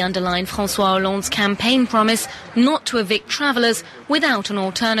 They underline François Hollande's campaign promise not to evict travellers without an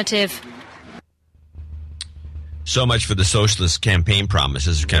alternative. So much for the socialist campaign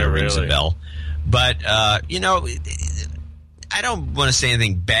promises. It kind of rings a bell. But, I don't want to say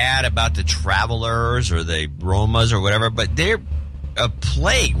anything bad about the travelers or the Romas or whatever, but they're a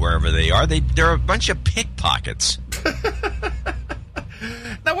plague wherever they are. They're a bunch of pickpockets.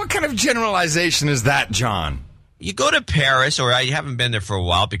 Now, what kind of generalization is that, John? You go to Paris, or I haven't been there for a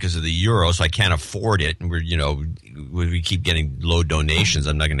while because of the euro, so I can't afford it. And we keep getting low donations.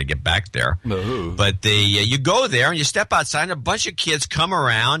 I'm not going to get back there. No. But you go there and you step outside, and a bunch of kids come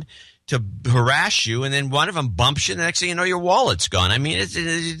around to harass you, and then one of them bumps you, and the next thing you know, your wallet's gone. I mean,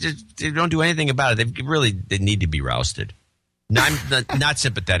 they don't do anything about it. They need to be rousted. I'm not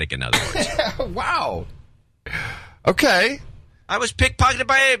sympathetic, in other words. Wow. Okay. I was pickpocketed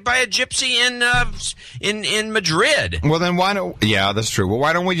by a gypsy in Madrid. Well, then why don't? Yeah, that's true. Well,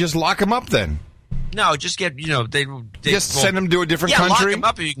 why don't we just lock him up then? No, just get send him to a different country. Lock him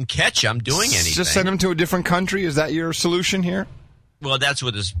up if you can catch him doing anything. Just send him to a different country. Is that your solution here? Well, that's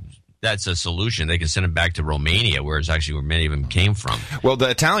a solution. They can send him back to Romania, where many of them came from. Well, the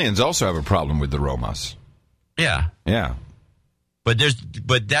Italians also have a problem with the Romas. Yeah. Yeah. But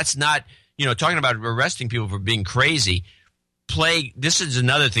that's not, talking about arresting people for being crazy. This is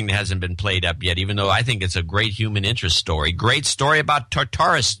another thing that hasn't been played up yet, even though I think it's a great human interest story. Great story about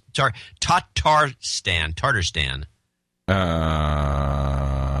Tatarstan.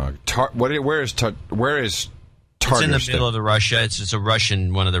 Where is Tatarstan? It's in the middle of Russia. It's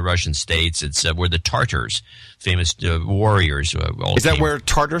one of the Russian states. It's where the Tartars, famous warriors, all Is that where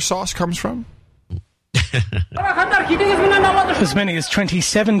tartar sauce comes from? As many as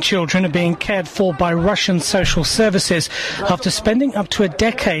 27 children are being cared for by Russian social services after spending up to a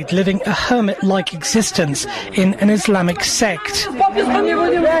decade living a hermit-like existence in an Islamic sect.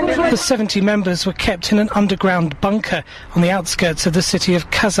 The 70 members were kept in an underground bunker on the outskirts of the city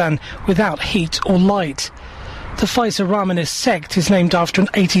of Kazan without heat or light. The Faiza Rahmanist sect is named after an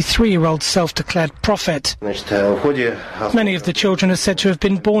 83-year-old self-declared prophet. Many of the children are said to have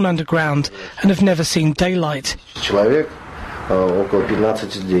been born underground and have never seen daylight.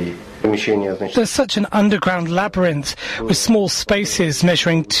 There's such an underground labyrinth with small spaces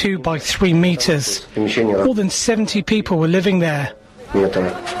measuring 2 by 3 meters. More than 70 people were living there.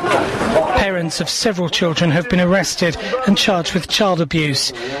 Parents of several children have been arrested and charged with child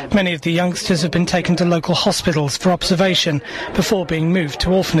abuse. Many of the youngsters have been taken to local hospitals for observation before being moved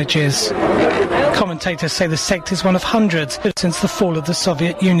to orphanages. Commentators say the sect is one of hundreds since the fall of the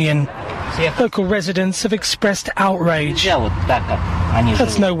Soviet Union. Local residents have expressed outrage.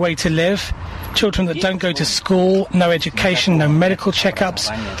 That's no way to live. Children that don't go to school, no education, no medical checkups.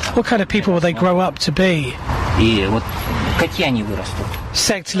 What kind of people will they grow up to be?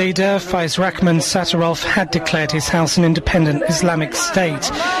 Sect leader Faiz Rahman Sattarov had declared his house an independent Islamic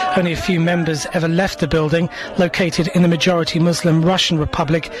state. Only a few members ever left the building, located in the majority Muslim Russian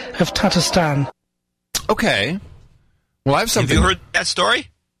Republic of Tatarstan. Okay. Well, I have something. Have you heard that story?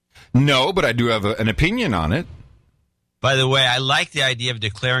 No, but I do have an opinion on it. By the way, I like the idea of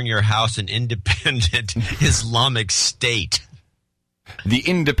declaring your house an independent Islamic state. The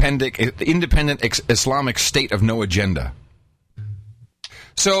independent Islamic state of no agenda.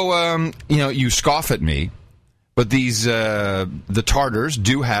 So, you scoff at me, but the Tartars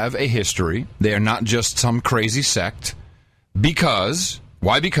do have a history. They are not just some crazy sect.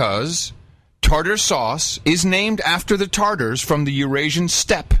 Why? Because tartar sauce is named after the Tartars from the Eurasian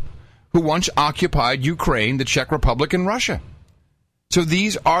steppe, who once occupied Ukraine, the Czech Republic, and Russia. So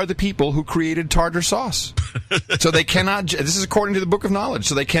these are the people who created tartar sauce. So they cannot, this is according to the Book of Knowledge,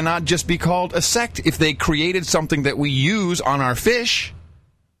 so they cannot just be called a sect if they created something that we use on our fish.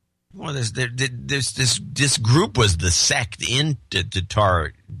 Well, this group was the sect in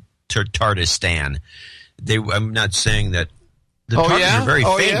Tatarstan. I'm not saying that the Tartars are very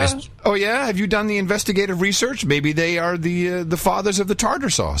famous. Yeah? Oh, yeah? Have you done the investigative research? Maybe they are the fathers of the tartar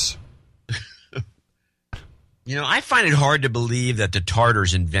sauce. I find it hard to believe that the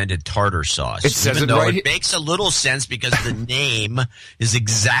Tartars invented tartar sauce. It says even it though right. It makes a little sense because the name is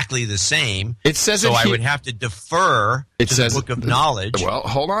exactly the same. It says so I would have to defer to the Book of Knowledge. Well,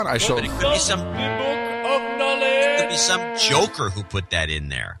 hold on. But it could be some joker who put that in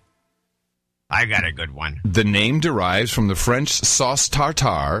there. I got a good one. The name derives from the French sauce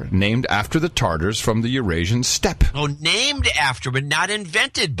tartare, named after the Tartars from the Eurasian steppe. Oh, named after, but not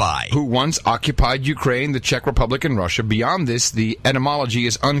invented by. Who once occupied Ukraine, the Czech Republic, and Russia. Beyond this, the etymology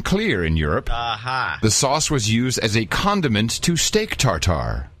is unclear in Europe. Aha. The sauce was used as a condiment to steak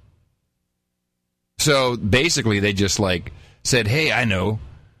tartare. So, basically, they just, said, hey, I know.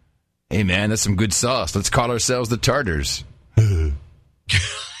 Hey, man, that's some good sauce. Let's call ourselves the Tartars.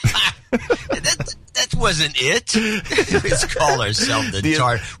 That wasn't it. Let's call ourselves the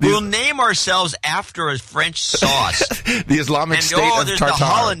Tartar. We'll name ourselves after a French sauce. The Islamic State of there's Tartar. The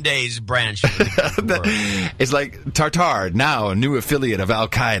Hollandaise branch. It's like Tartar, now a new affiliate of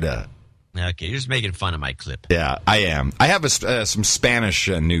Al-Qaeda. Okay, you're just making fun of my clip. Yeah, I am. I have some Spanish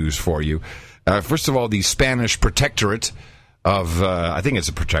news for you. First of all, the Spanish protectorate of, I think it's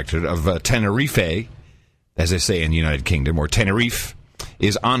a protectorate, of Tenerife, as they say in the United Kingdom, or Tenerife,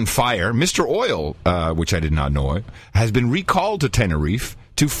 is on fire. Mr. Oil, which I did not know, has been recalled to Tenerife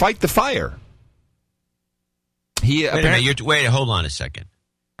to fight the fire. Wait, hold on a second.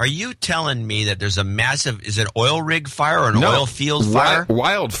 Are you telling me that there's a massive, is it oil rig fire or an oil field fire?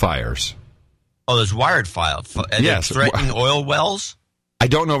 Wildfires. Oh, there's wired fire. Yes. Threatening oil wells? I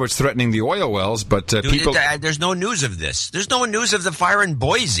don't know if it's threatening the oil wells, but people... There's no news of this. There's no news of the fire in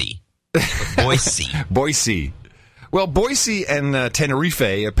Boise. Boise. Well, Boise and Tenerife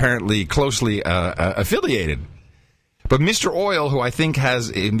apparently closely affiliated. But Mr. Oil, who I think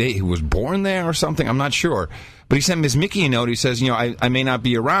he was born there or something, I'm not sure. But he sent Ms. Mickey a note. He says, I may not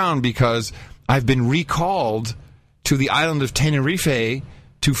be around because I've been recalled to the island of Tenerife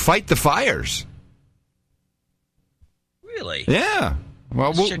to fight the fires. Really? Yeah.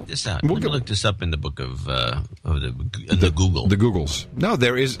 Well, we'll check this out. We'll look this up in the book of the Google. The Googles. No,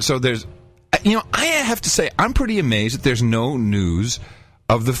 there is. So there's. I have to say, I'm pretty amazed that there's no news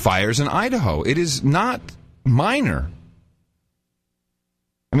of the fires in Idaho. It is not minor.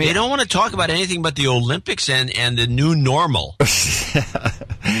 I mean, they don't want to talk about anything but the Olympics and the new normal.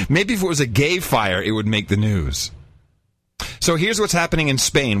 Maybe if it was a gay fire, it would make the news. So here's what's happening in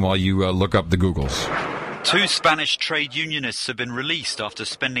Spain while you look up the Googles. 2 Spanish trade unionists have been released after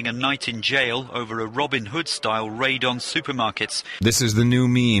spending a night in jail over a Robin Hood-style raid on supermarkets. This is the new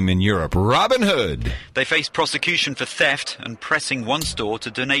meme in Europe. Robin Hood! They face prosecution for theft and pressing one store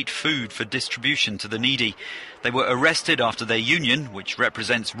to donate food for distribution to the needy. They were arrested after their union, which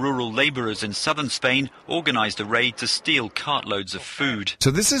represents rural labourers in southern Spain, organised a raid to steal cartloads of food.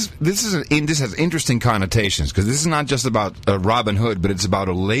 So this has interesting connotations, because this is not just about Robin Hood, but it's about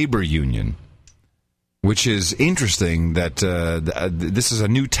a labour union. Which is interesting that this is a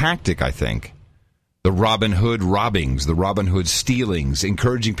new tactic, I think. The Robin Hood robbings, the Robin Hood stealings,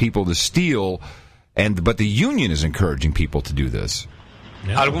 encouraging people to steal, but the union is encouraging people to do this.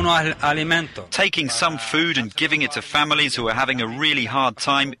 Taking some food and giving it to families who are having a really hard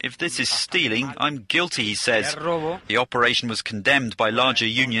time. If this is stealing, I'm guilty, he says. The operation was condemned by larger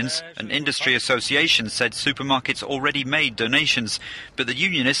unions. An industry association said supermarkets already made donations, but the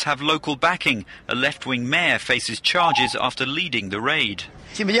unionists have local backing. A left-wing mayor faces charges after leading the raid.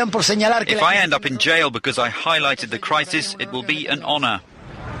 If I end up in jail because I highlighted the crisis, it will be an honour.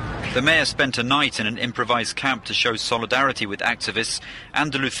 The mayor spent a night in an improvised camp to show solidarity with activists.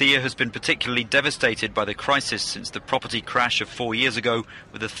 Andalusia has been particularly devastated by the crisis since the property crash of 4 years ago,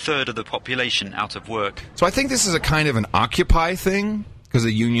 with a third of the population out of work. So I think this is a kind of an Occupy thing, because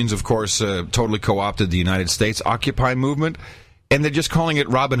the unions, of course, totally co-opted the United States Occupy movement, and they're just calling it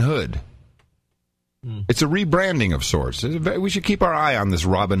Robin Hood. It's a rebranding of sorts. We should keep our eye on this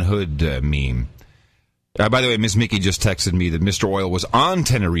Robin Hood meme. By the way, Ms. Mickey just texted me that Mr. Oil was on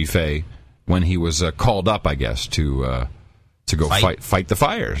Tenerife when he was called up, I guess, to go fight the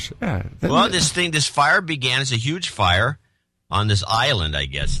fires. Yeah. Well, this fire began as a huge fire on this island, I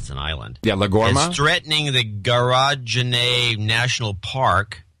guess. It's an island. Yeah, La Gorma. It's threatening the Garajane National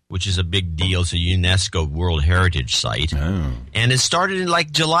Park, which is a big deal. It's a UNESCO World Heritage Site. Oh. And it started in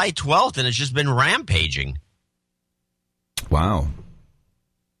like July 12th, and it's just been rampaging. Wow.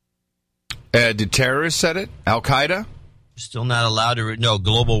 Did terrorists set it? Al-Qaeda? Still not allowed to... No,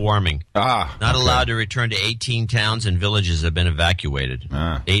 global warming. Not allowed to return to 18 towns and villages have been evacuated.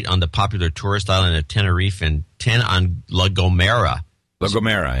 8 on the popular tourist island of Tenerife and 10 on La Gomera. La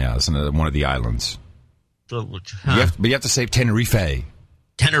Gomera, yeah. That's one of the islands. But you have to say Tenerife.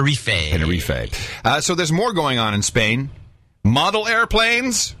 So there's more going on in Spain. Model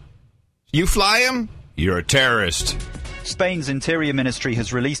airplanes? You fly them? You're a terrorist. Spain's Interior Ministry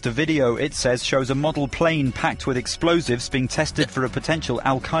has released a video it says shows a model plane packed with explosives being tested for a potential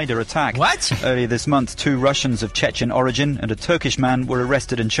Al-Qaeda attack. What? Earlier this month, 2 Russians of Chechen origin and a Turkish man were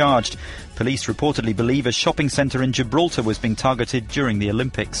arrested and charged. Police reportedly believe a shopping centre in Gibraltar was being targeted during the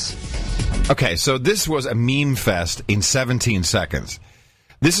Olympics. Okay, so this was a meme fest in 17 seconds.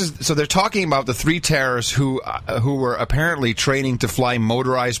 So they're talking about the 3 terrorists who were apparently training to fly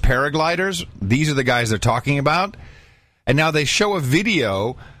motorized paragliders. These are the guys they're talking about. And now they show a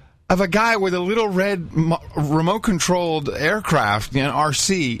video of a guy with a little red remote-controlled aircraft,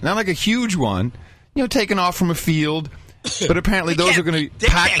 RC, not like a huge one, taking off from a field. But apparently those are going to be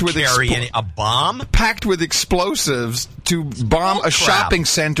packed with a bomb, packed with explosives to bomb a shopping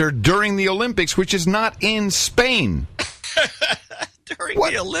center during the Olympics, which is not in Spain. During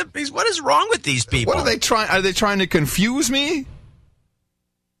the Olympics, what is wrong with these people? What are they trying? Are they trying to confuse me?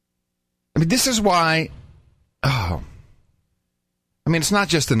 I mean, this is why. Oh. I mean, it's not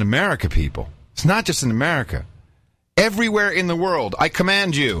just in America, people. It's not just in America. Everywhere in the world, I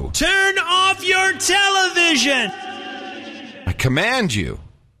command you. Turn off your television! I command you.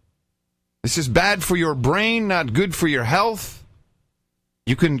 This is bad for your brain, not good for your health.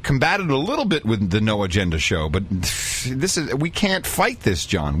 You can combat it a little bit with the No Agenda show, but we can't fight this,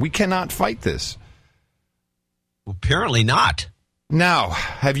 John. We cannot fight this. Well, apparently not. Now,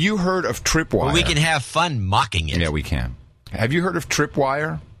 have you heard of Tripwire? Well, we can have fun mocking it. Yeah, we can. Have you heard of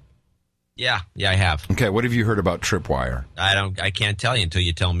Tripwire? Yeah, I have. Okay, what have you heard about Tripwire? I can't tell you until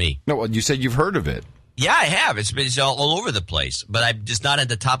you tell me. No, well, you said you've heard of it. Yeah, I have. It's all over the place, but I'm just not at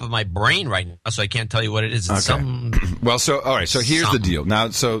the top of my brain right now, so I can't tell you what it is. It's okay. All right, so here's the deal. Now,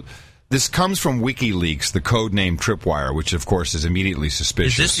 so this comes from WikiLeaks, the code name Tripwire, which, of course, is immediately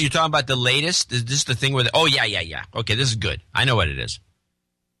suspicious. Is this, you're talking about the latest? Is this the thing where oh, yeah. Okay, this is good. I know what it is.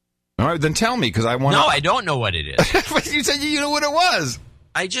 All right, then tell me, because I want to... No, I don't know what it is. But you said you knew what it was.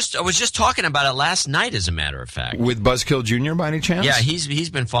 I was just talking about it last night, as a matter of fact. With Buzzkill Jr. by any chance? Yeah, he's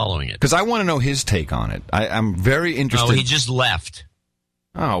been following it. Because I want to know his take on it. I'm very interested. No, he just left.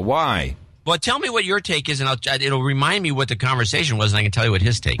 Oh, why? Well, tell me what your take is, and it'll remind me what the conversation was, and I can tell you what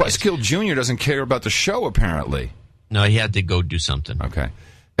his take is. Buzzkill Jr. doesn't care about the show, apparently. No, he had to go do something. Okay.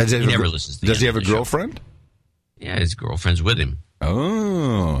 He never listens to Does he have a girlfriend? Yeah, his girlfriend's with him.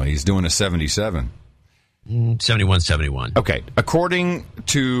 Oh, he's doing a 77. 71. Okay. According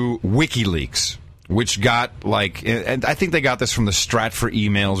to WikiLeaks, which got and I think they got this from the Stratford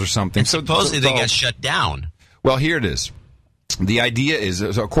emails or something. And supposedly they got shut down. Well, here it is. The idea is,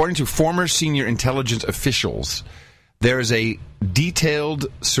 according to former senior intelligence officials, there is a detailed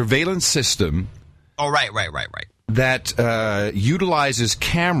surveillance system. Oh, right. That utilizes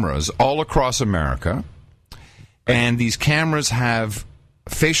cameras all across America, and these cameras have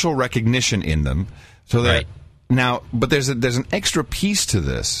facial recognition in them. So that now, but there's an extra piece to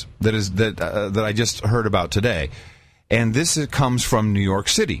this that I just heard about today, and this comes from New York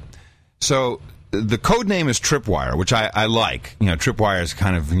City. So the code name is Tripwire, which I like. You know, Tripwire is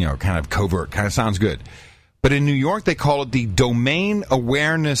kind of covert, kind of sounds good. But in New York, they call it the Domain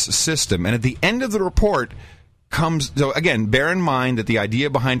Awareness System, and at the end of the report comes, so again, bear in mind that the idea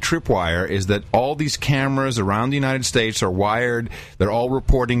behind Tripwire is that all these cameras around the United States are wired, they're all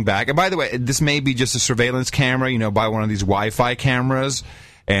reporting back. And by the way, this may be just a surveillance camera, by one of these Wi-Fi cameras,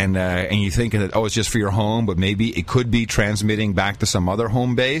 and you're thinking that, it's just for your home, but maybe it could be transmitting back to some other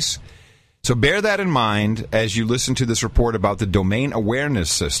home base. So bear that in mind as you listen to this report about the Domain Awareness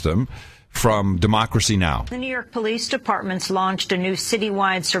System from Democracy Now! The New York Police Department's launched a new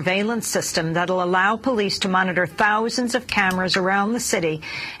citywide surveillance system that'll allow police to monitor thousands of cameras around the city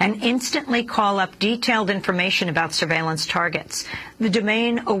and instantly call up detailed information about surveillance targets. The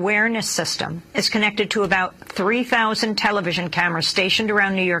Domain Awareness System is connected to about 3,000 television cameras stationed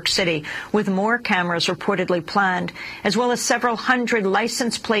around New York City, with more cameras reportedly planned, as well as several hundred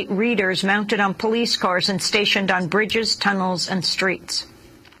license plate readers mounted on police cars and stationed on bridges, tunnels, and streets.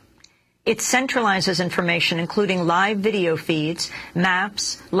 It centralizes information including live video feeds,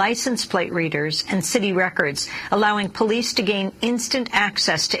 maps, license plate readers, and city records, allowing police to gain instant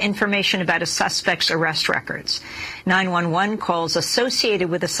access to information about a suspect's arrest records. 911 calls associated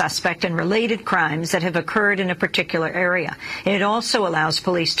with a suspect and related crimes that have occurred in a particular area. It also allows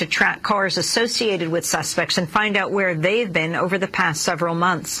police to track cars associated with suspects and find out where they've been over the past several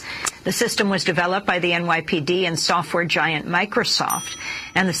months. The system was developed by the NYPD and software giant Microsoft,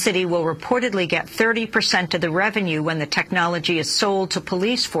 and the city will reportedly get 30% of the revenue when the technology is sold to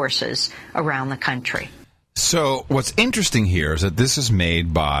police forces around the country. So what's interesting here is that this is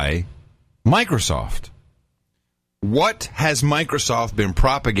made by Microsoft. What has Microsoft been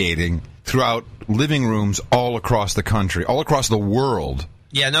propagating throughout living rooms all across the country, all across the world?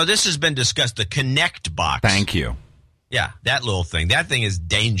 Yeah, no, this has been discussed, the Connect box. Thank you. Yeah, that little thing. That thing is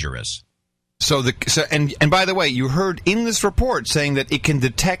dangerous. And by the way, you heard in this report saying that it can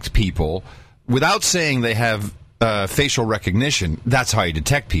detect people without saying they have facial recognition. That's how you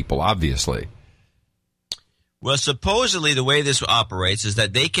detect people, obviously. Well, supposedly the way this operates is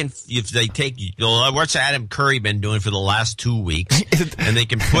that they can, if they take, what's Adam Curry been doing for the last 2 weeks, and they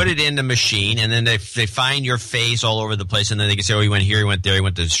can put it in the machine, and then they find your face all over the place, and then they can say, he went here, he went there, he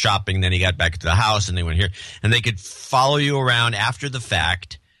went to shopping, then he got back to the house, and they went here, and they could follow you around after the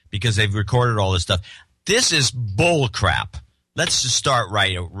fact because they've recorded all this stuff. This is bull crap. Let's just start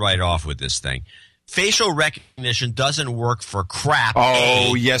right off with this thing. Facial recognition doesn't work for crap.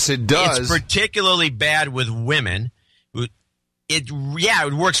 Oh, yes, it does. It's particularly bad with women. It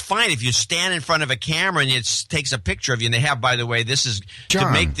works fine if you stand in front of a camera and it takes a picture of you. And they have, by the way, this is John.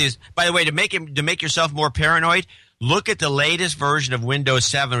 To make this. By the way, to make yourself more paranoid. Look at the latest version of Windows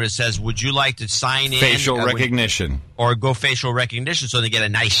 7 where it says, would you like to sign in? Facial recognition. Or go facial recognition so they get a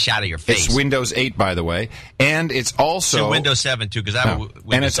nice shot of your face. It's Windows 8, by the way. And it's also... Windows 7, too, because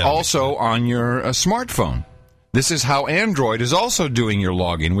and it's also on your smartphone. This is how Android is also doing your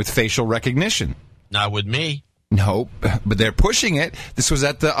login with facial recognition. Not with me. No, but they're pushing it. This was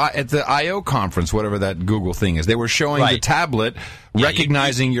at the I.O. conference, whatever that Google thing is. They were showing the tablet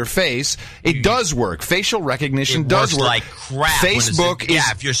recognizing your face. It does work. Facial recognition does work. Like crap. Facebook is...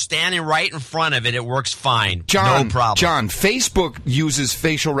 if you're standing right in front of it, it works fine. John, no problem. John, Facebook uses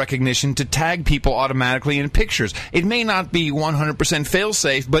facial recognition to tag people automatically in pictures. It may not be 100%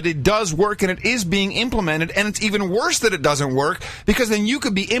 fail-safe, but it does work, and it is being implemented, and it's even worse that it doesn't work, because then you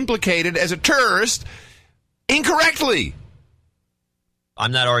could be implicated as a terrorist incorrectly.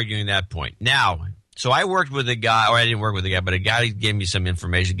 I'm not arguing that point. Now, so I worked with a guy, or I didn't work with a guy, but a guy gave me some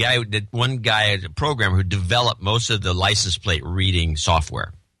information. One guy, a programmer who developed most of the license plate reading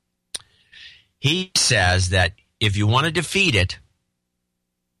software. He says that if you want to defeat it,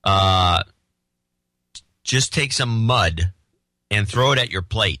 just take some mud and throw it at your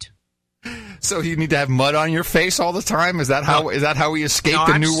plate. So you need to have mud on your face all the time? Is that how we escape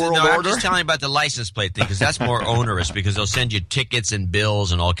the New World Order? I'm just telling you about the license plate thing, because that's more onerous, because they'll send you tickets and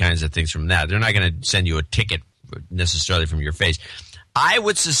bills and all kinds of things from that. They're not going to send you a ticket necessarily from your face. I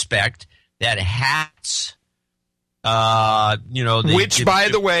would suspect that hats, which, by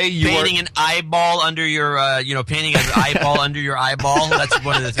the way, painting an eyeball under your, painting an eyeball under your eyeball. That's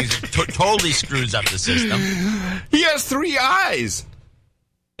one of the things that totally screws up the system. He has 3 eyes.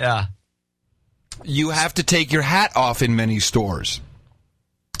 Yeah. You have to take your hat off in many stores.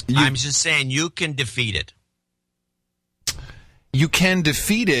 I'm just saying you can defeat it. You can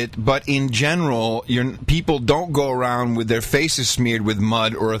defeat it, but in general, people don't go around with their faces smeared with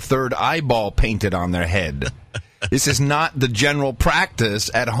mud or a third eyeball painted on their head. This is not the general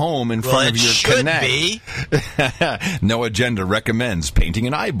practice at home in front of your Connect. Be. No Agenda recommends painting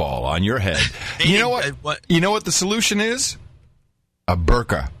an eyeball on your head. You know what? You know what the solution is? A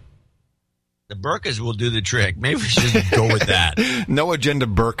burqa. The burqas will do the trick. Maybe we should go with that. No Agenda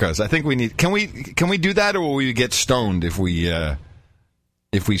burqas. I think we need. Can we do that, or will we get stoned if we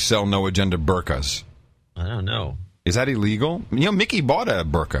sell No Agenda burqas? I don't know. Is that illegal? Mickey bought a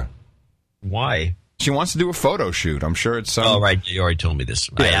burqa. Why? She wants to do a photo shoot. I'm sure it's some... Oh, right. You already told me this.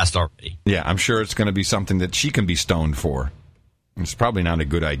 Yeah. I asked already. Yeah, I'm sure it's going to be something that she can be stoned for. It's probably not a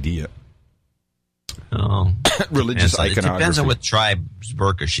good idea. Oh, religious iconography. It depends on what tribe's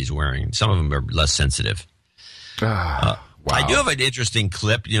burqa she's wearing. Some of them are less sensitive. Wow. I do have an interesting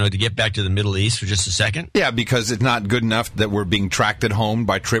clip, to get back to the Middle East for just a second. Yeah, because it's not good enough that we're being tracked at home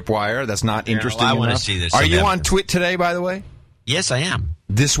by Tripwire. That's not interesting enough. I want to see this. Are you on Twit today, by the way? Yes, I am.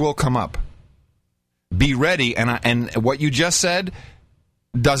 This will come up. Be ready, and what you just said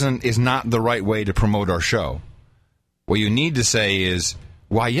is not the right way to promote our show. What you need to say is,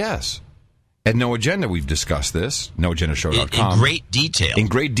 why, yes. At No Agenda, we've discussed this, noagendashow.com. In great detail. In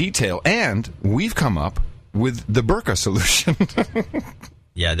great detail. And we've come up with the burqa solution.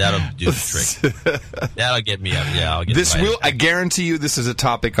 Yeah, that'll do the trick. That'll get me up. Yeah, I'll get I guarantee you this is a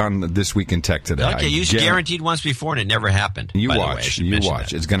topic on This Week in Tech today. Okay, you guaranteed once before, and it never happened. You watch.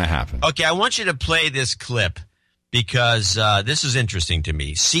 It's going to happen. Okay, I want you to play this clip because this is interesting to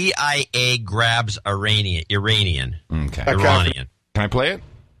me. CIA grabs Iranian. Okay. Iranian. Can I play it?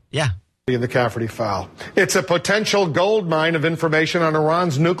 Yeah. In the Cafferty file. It's a potential gold mine of information on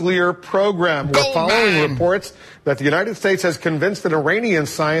Iran's nuclear program. We're following reports that the United States has convinced an Iranian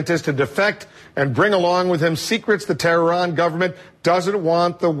scientist to defect and bring along with him secrets the Tehran government doesn't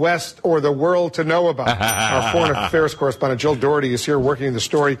want the West or the world to know about. Our foreign affairs correspondent Jill Doherty is here working the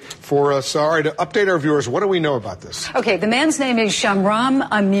story for us. All right, to update our viewers, what do we know about this? Okay, the man's name is Shamram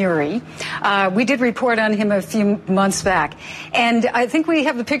Amiri. We did report on him a few months back. And I think we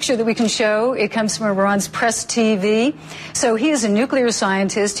have a picture that we can show. It comes from Iran's Press TV. So he is a nuclear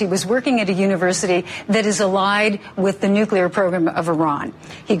scientist. He was working at a university that is allied with the nuclear program of Iran.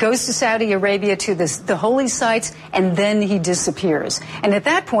 He goes to Saudi Arabia to the holy sites, and then he disappears. And at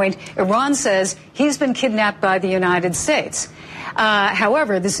that point, Iran says he's been kidnapped by the United States.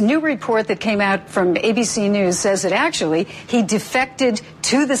 However, this new report that came out from ABC News says that actually he defected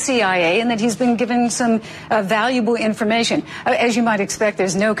to the CIA and that he's been given some valuable information. As you might expect,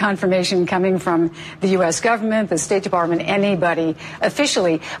 there's no confirmation coming from the U.S. government, the State Department, anybody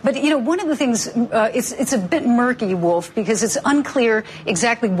officially. But, one of the things, it's a bit murky, Wolf, because it's unclear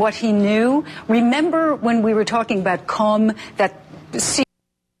exactly what he knew. Remember when we were talking about COM, that...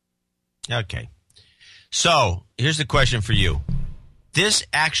 Okay. So, here's the question for you. This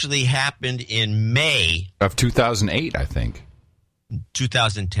actually happened in May of 2008, I think.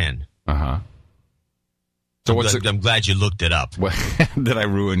 2010. Uh-huh. So I'm glad you looked it up. Did I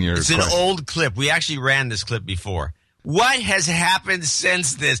ruin your It's question? an old clip. We actually ran this clip before. What has happened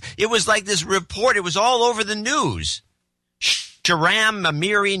since this? It was like this report. It was all over the news. Shahram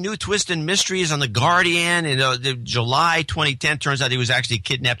Amiri, new twist and mysteries on The Guardian in July 2010. Turns out he was actually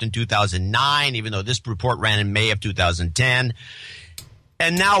kidnapped in 2009, even though this report ran in May of 2010.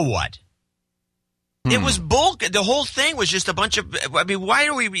 And now what? It was bull. The whole thing was just a bunch of. I mean, why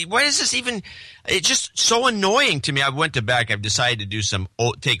is this even? It's just so annoying to me. I've decided to do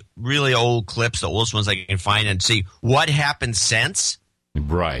take really old clips, the oldest ones I can find, and see what happened since.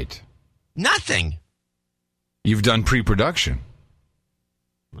 Right. Nothing. You've done pre-production.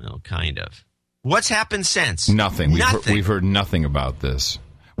 Well, kind of. What's happened since? Nothing. Nothing. We've heard nothing about this.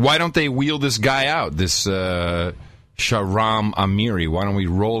 Why don't they wheel this guy out, this Shahram Amiri? Why don't we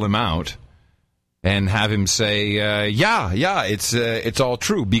roll him out and have him say, it's all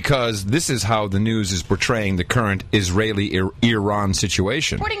true, because this is how the news is portraying the current Israeli-Iran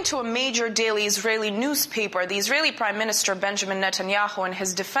situation. According to a major daily Israeli newspaper, the Israeli Prime Minister Benjamin Netanyahu and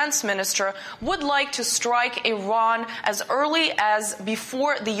his defense minister would like to strike Iran as early as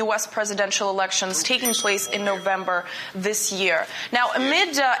before the U.S. presidential elections taking place in November this year. Now,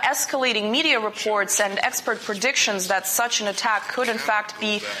 amid escalating media reports and expert predictions that such an attack could in fact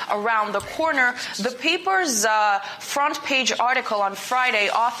be around the corner, the paper's front page article on Friday,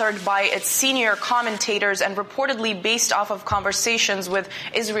 authored by its senior commentators and reportedly based off of conversations with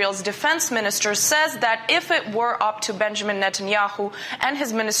Israel's defense minister, says that if it were up to Benjamin Netanyahu and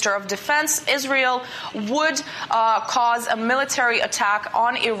his minister of defense, Israel would cause a military attack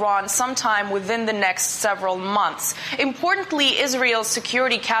on Iran sometime within the next several months. Importantly, Israel's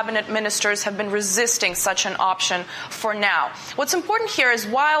security cabinet ministers have been resisting such an option for now. What's important here is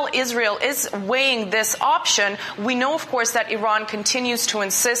while Israel is weighing this option, we know, of course, that Iran continues to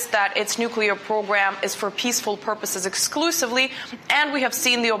insist that its nuclear program is for peaceful purposes exclusively, and we have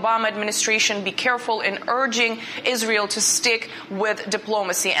seen the Obama administration be careful in urging Israel to stick with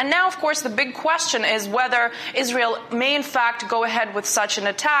diplomacy. And now, of course, the big question is whether Israel may in fact go ahead with such an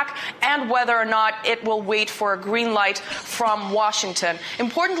attack and whether or not it will wait for a green light from Washington.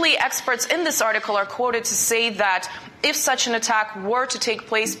 Importantly, experts in this article are quoted to say that if such an attack were to take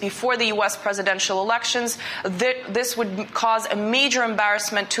place before the U.S. presidential elections, this would cause a major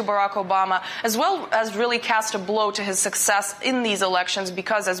embarrassment to Barack Obama, as well as really cast a blow to his success in these elections,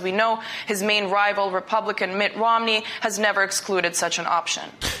 because, as we know, his main rival, Republican Mitt Romney, has never excluded such an option.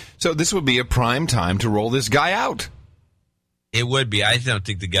 So this would be a prime time to roll this guy out. It would be. I don't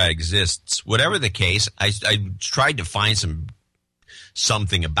think the guy exists. Whatever the case, I tried to find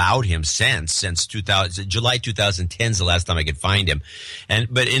something about him since July 2010 is the last time I could find him.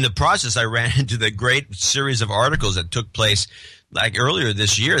 But in the process, I ran into the great series of articles that took place like earlier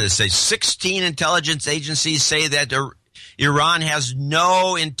this year that say 16 intelligence agencies say that Iran has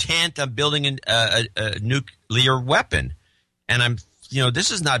no intent of building a nuclear weapon. And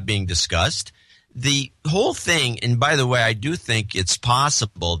this is not being discussed. The whole thing, and by the way, I do think it's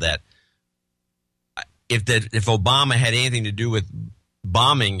possible that if Obama had anything to do with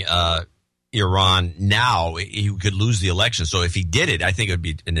bombing Iran now, he could lose the election. So if he did it, I think it would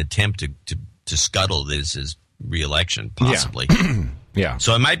be an attempt to scuttle his re-election, possibly. Yeah. Yeah.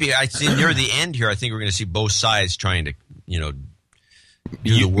 So it might be. I see near the end here, I think we're going to see both sides trying to, do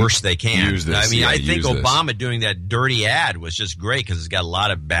the worst they can. I think Obama doing that dirty ad was just great because it's got a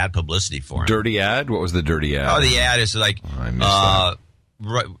lot of bad publicity for him. Dirty ad? What was the dirty ad? Oh, the ad is like. I missed that.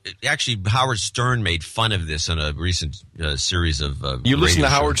 Right. Actually, Howard Stern made fun of this in a recent series of. You listen to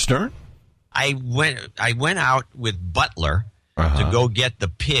Howard Stern? I went out with Butler to go get the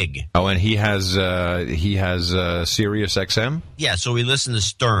pig. Oh, and he has Sirius XM? Yeah, so we listened to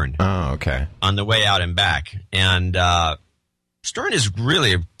Stern. Oh, okay. On the way out and back, and Stern is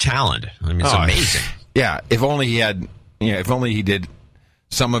really a talent. I mean, it's amazing. Yeah, if only he did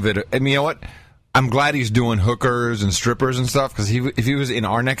some of it. I mean, you know what? I'm glad he's doing hookers and strippers and stuff, because if he was in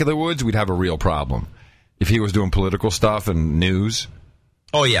our neck of the woods, we'd have a real problem. If he was doing political stuff and news.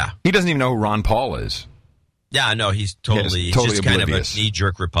 Oh, yeah. He doesn't even know who Ron Paul is. Yeah, no, he's totally just kind of a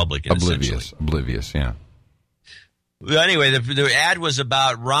knee-jerk Republican, Oblivious, yeah. Well, anyway, the ad was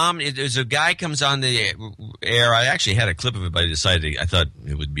about Romney. There's a guy comes on the air. I actually had a clip of it, but I thought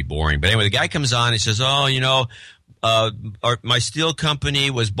it would be boring. But anyway, the guy comes on. He says, my steel company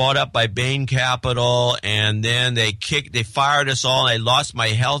was bought up by Bain Capital, and then they fired us all, and I lost my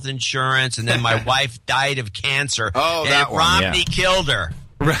health insurance, and then my wife died of cancer. Oh, and that one, Romney killed her.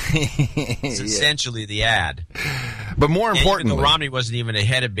 Right. It's essentially the ad. But more importantly, Romney wasn't even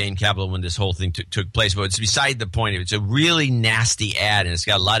ahead of Bain Capital when this whole thing took place, but it's beside the point. It's a really nasty ad, and it's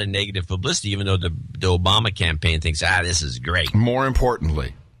got a lot of negative publicity, even though the Obama campaign thinks, this is great. More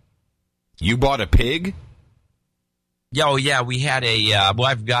importantly, you bought a pig? Yeah, we had a.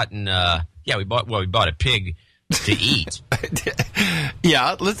 I've gotten. We bought a pig to eat.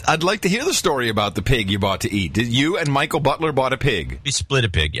 Yeah, I'd like to hear the story about the pig you bought to eat. Did you and Michael Butler bought a pig? We split a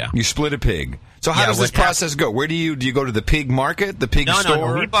pig. Yeah, you split a pig. So how does this process go? Where do you go to the pig market, the pig store?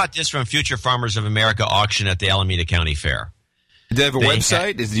 No. We bought this from Future Farmers of America auction at the Alameda County Fair. Do they have a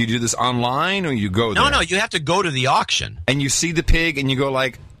website? Do you do this online or you go there? No, you have to go to the auction. And you see the pig and you go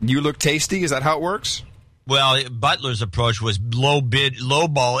like, you look tasty? Is that how it works? Well, Butler's approach was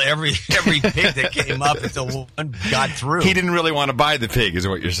lowball every pig that came up until one got through. He didn't really want to buy the pig, is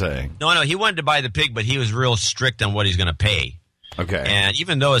what you're saying. No, he wanted to buy the pig, but he was real strict on what he's going to pay. Okay. And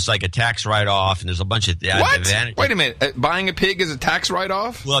even though it's like a tax write-off and there's a bunch of advantages. Wait a minute. Buying a pig is a tax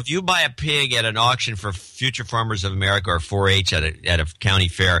write-off? Well, if you buy a pig at an auction for Future Farmers of America or 4-H at a county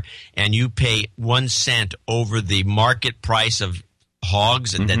fair and you pay 1 cent over the market price of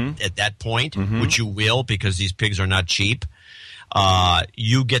hogs at that point, which you will because these pigs are not cheap,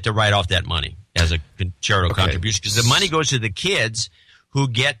 you get to write off that money as a charitable contribution because the money goes to the kids who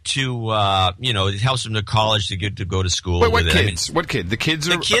get to, it helps them to college to get to go to school. Wait, what kids? What kid? The kids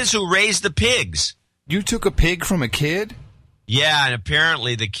who raised the pigs. You took a pig from a kid? Yeah, and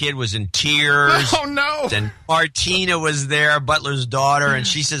apparently the kid was in tears. Oh, no. And Martina was there, Butler's daughter, and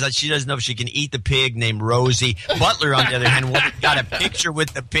she says that she doesn't know if she can eat the pig named Rosie. Butler, on the other hand, got a picture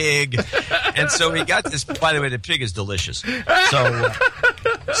with the pig. And so we got this. By the way, the pig is delicious.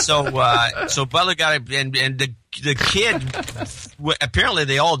 So Butler got it, and the kid, apparently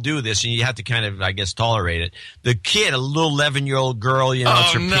they all do this, and you have to kind of, I guess, tolerate it. The kid, a little 11-year-old girl, she's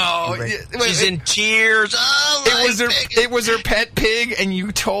in tears. Oh, it was her pet pig, and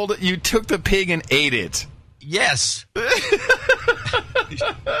you took the pig and ate it. Yes.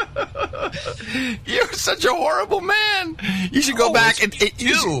 You're such a horrible man. You should go back and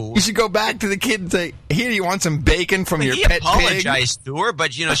you should go back to the kid and say, "Here, you want some bacon from your pet pig?" He apologized to her,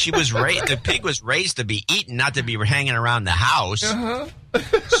 but she was raised. The pig was raised to be eaten, not to be hanging around the house.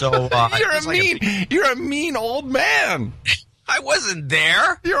 So you're a mean old man. I wasn't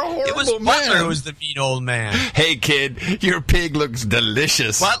there. You're a horrible man. It was Butler who was the mean old man. Hey, kid, your pig looks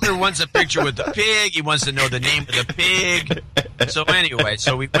delicious. Butler wants a picture with the pig. He wants to know the name of the pig. So anyway,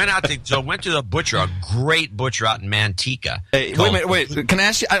 we went to the butcher, a great butcher out in Manteca. Hey, wait. Can I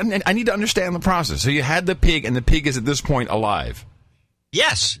ask you? I need to understand the process. So you had the pig, and the pig is at this point alive.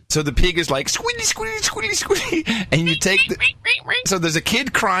 Yes. So the pig is like squealy, squealy, squealy, squealy, and you take so there's a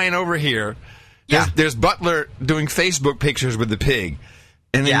kid crying over here. Yeah. There's Butler doing Facebook pictures with the pig.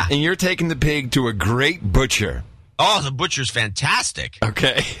 And you're taking the pig to a great butcher. Oh, the butcher's fantastic.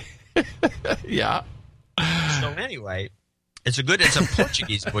 Okay. Yeah. So anyway, it's a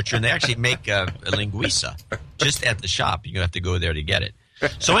Portuguese butcher, and they actually make a linguiça just at the shop. You have to go there to get it.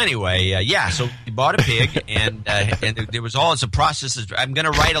 So anyway, so we bought a pig, and there was it's a process. I'm going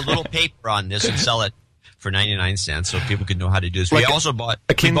to write a little paper on this and sell it for 99 cents so people could know how to do this. We also bought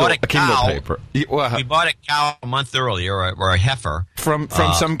a Kindle cow. Paper. We bought a cow a month earlier, or a heifer. From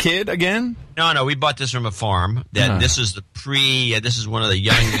some kid again? No, we bought this from a farm. This is this is one of the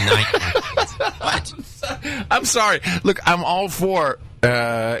young 90s. What? I'm sorry. Look, I'm all for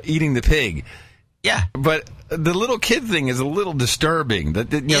eating the pig. Yeah. But the little kid thing is a little disturbing.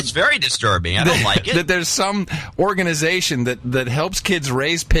 It's very disturbing. I don't like it. That there's some organization that helps kids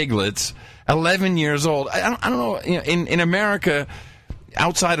raise piglets, 11 years old. I don't know. In America,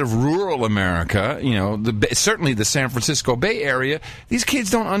 outside of rural America, certainly the San Francisco Bay Area, these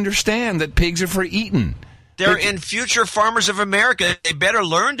kids don't understand that pigs are for eating. They're in Future Farmers of America. They better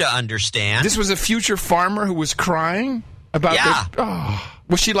learn to understand. This was a future farmer who was crying about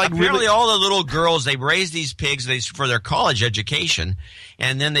was she like apparently all the little girls, they raise these pigs for their college education,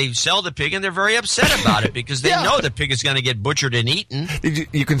 and then they sell the pig, and they're very upset about it because they know the pig is going to get butchered and eaten.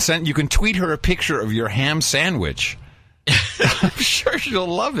 You can tweet her a picture of your ham sandwich. I'm sure she'll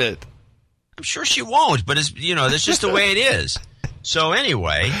love it. I'm sure she won't, but it's that's just the way it is. So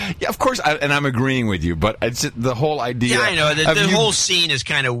anyway, yeah, of course, and I'm agreeing with you, but it's the whole idea. Yeah, I know the whole scene is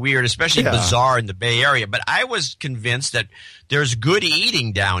kind of weird, especially bizarre in the Bay Area. But I was convinced that there's good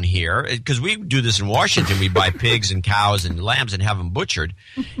eating down here because we do this in Washington. We buy pigs and cows and lambs and have them butchered,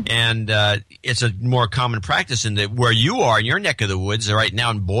 and it's a more common practice in where you are in your neck of the woods right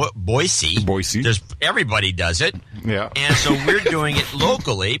now in Boise. Everybody does it, and so we're doing it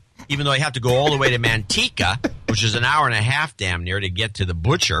locally. Even though I have to go all the way to Manteca, which is an hour and a half damn near to get to the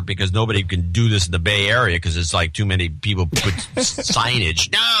butcher because nobody can do this in the Bay Area because it's like too many people put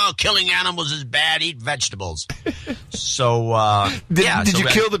signage. No, killing animals is bad. Eat vegetables. So, did you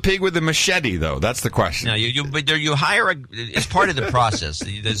kill the pig with a machete, though? That's the question. No, you hire it's part of the process.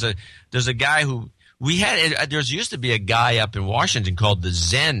 There's a guy who We had there's used to be a guy up in Washington called the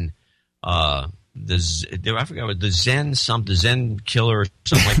Zen. I forgot what the Zen killer or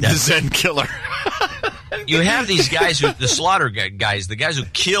something like that. The Zen killer. You have these guys the slaughter guys, the guys who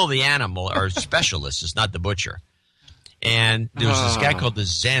kill the animal are specialists. It's not the butcher. And there was this guy called the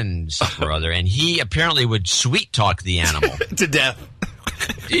Zen or other, and he apparently would sweet talk the animal to death.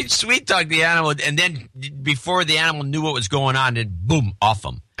 He'd sweet talk the animal, and then before the animal knew what was going on, then boom, off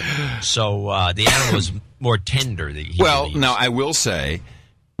him. So the animal was more tender. Now I will say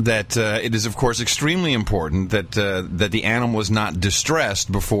that it is, of course, extremely important that the animal is not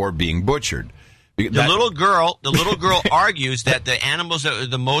distressed before being butchered. The little girl argues that the animals that are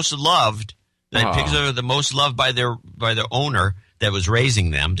the most loved, that pigs are the most loved by their owner that was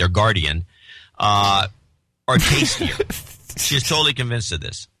raising them, their guardian, are tastier. She's totally convinced of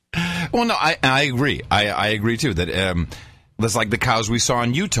this. Well, no, I agree. I agree too that that's like the cows we saw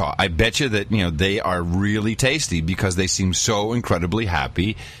in Utah. I bet you that they are really tasty because they seem so incredibly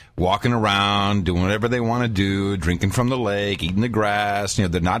happy, walking around, doing whatever they want to do, drinking from the lake, eating the grass.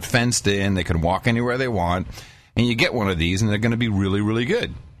 They're not fenced in; they can walk anywhere they want. And you get one of these, and they're going to be really, really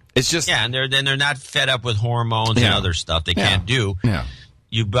good. It's just and they're not fed up with hormones and other stuff they can't do. Yeah.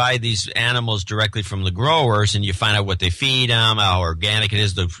 You buy these animals directly from the growers, and you find out what they feed them, how organic it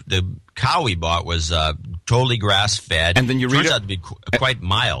is. The cow we bought was totally grass-fed. And then you turns out to be quite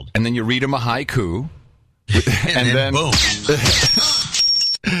mild. And then you read them a haiku. and then boom.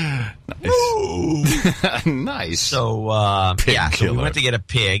 Nice. Nice. So, so we went to get a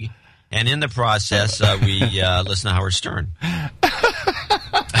pig, and in the process, we listened to Howard Stern.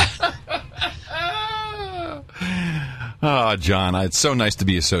 Oh, John, it's so nice to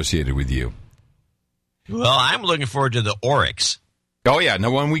be associated with you. Well, I'm looking forward to the Oryx. Oh yeah, no.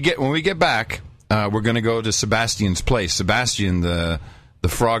 When we get back, we're going to go to Sebastian's place. Sebastian, the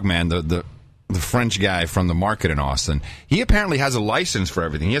frogman, the French guy from the market in Austin. He apparently has a license for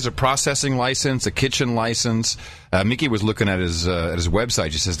everything. He has a processing license, a kitchen license. Mickey was looking at his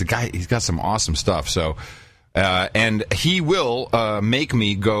website. She says he's got some awesome stuff. So, and he will make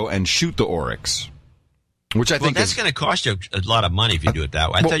me go and shoot the Oryx. Which I think that's going to cost you a lot of money if you do it that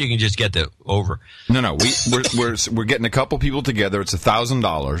way. I thought you can just get the over. No, we're getting a couple people together. It's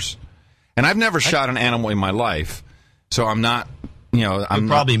 $1,000, and I've never shot an animal in my life, so I'm not. You'll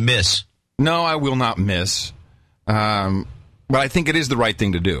probably miss. No, I will not miss. But I think it is the right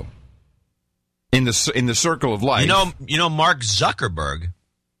thing to do. In the circle of life, you know Mark Zuckerberg.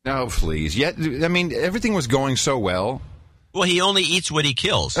 No, please. Yet, I mean, everything was going so well. Well, he only eats what he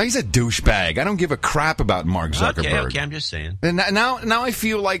kills. He's a douchebag. I don't give a crap about Mark Zuckerberg. Okay, I'm just saying. And now I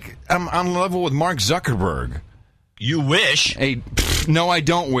feel like I'm on level with Mark Zuckerberg. You wish. Hey, no, I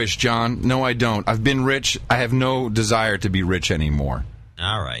don't wish, John. No, I don't. I've been rich. I have no desire to be rich anymore.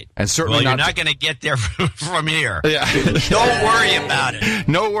 All right. And certainly you're not going to get there from here. Yeah. Don't worry about it.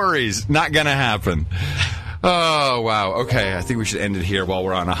 No worries. Not going to happen. Oh, wow. Okay, I think we should end it here while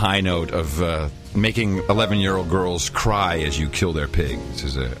we're on a high note of making 11-year-old girls cry as you kill their pig. This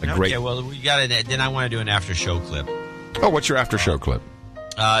is a great... Okay, well, we got it. Then I want to do an after-show clip. Oh, what's your after-show clip?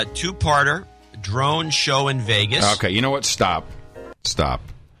 Two-parter, drone show in Vegas. Okay, you know what? Stop.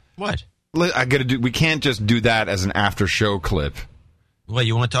 What? I got to do... We can't just do that as an after-show clip. Well,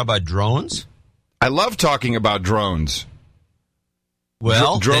 you want to talk about drones? I love talking about drones.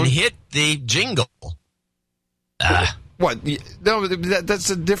 Well, then hit the jingle. What? No, that's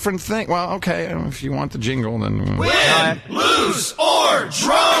a different thing. Well, okay, if you want the jingle, then... Win, lose, or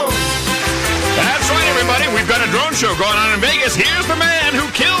drone! That's right, everybody. We've got a drone show going on in Vegas. Here's the man who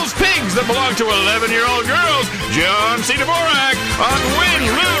kills pigs that belong to 11-year-old girls, John C. Dvorak, on Win,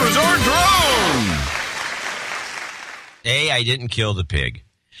 Lose, or Drone. I didn't kill the pig.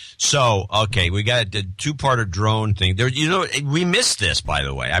 So, okay, we got the two-parter drone thing. We missed this, by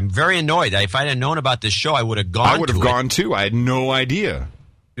the way. I'm very annoyed. If I had known about this show, I would have gone to it. I would have gone, too. I had no idea.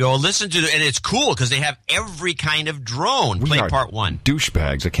 Listen to it, and it's cool because they have every kind of drone. Play part one.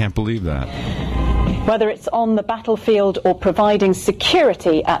 Douchebags. I can't believe that. Whether it's on the battlefield or providing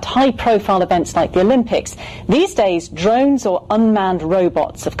security at high-profile events like the Olympics, these days drones or unmanned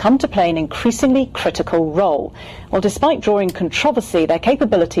robots have come to play an increasingly critical role. Well, despite drawing controversy, their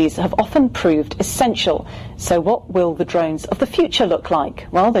capabilities have often proved essential. So what will the drones of the future look like?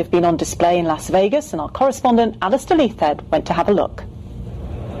 Well, they've been on display in Las Vegas, and our correspondent Alistair Leithhead went to have a look.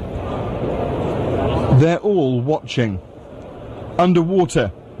 They're all watching.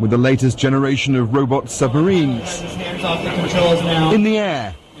 Underwater, with the latest generation of robot submarines. In the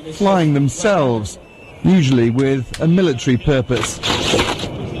air, flying themselves, usually with a military purpose.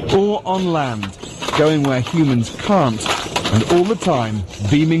 Or on land, going where humans can't, and all the time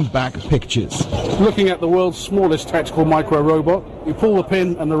beaming back pictures. Looking at the world's smallest tactical micro-robot, you pull the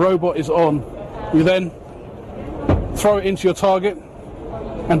pin and the robot is on. You then throw it into your target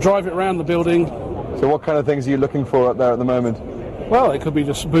and drive it around the building. So what kind of things are you looking for up there at the moment? Well, it could be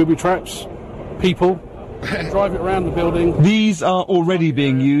just booby traps, people, and drive it around the building. These are already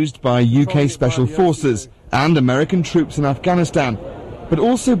being used by UK Special Forces and American troops in Afghanistan, but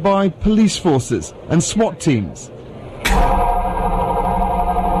also by police forces and SWAT teams.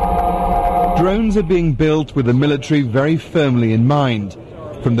 Drones are being built with the military very firmly in mind,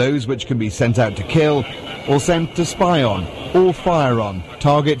 from those which can be sent out to kill or sent to spy on or fire on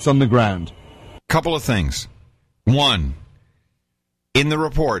targets on the ground. Couple of things. One, in the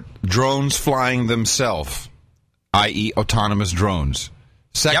report, drones flying themselves, i.e. autonomous drones.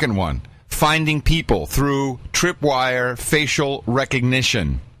 Second one, finding people through Tripwire facial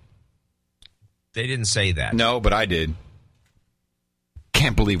recognition. They didn't say that. No, but I did.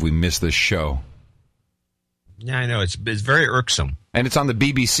 Can't believe we missed this show. Yeah, I know. It's very irksome. And it's on the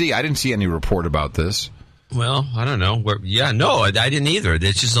BBC. I didn't see any report about this. Well, I don't know. I didn't either.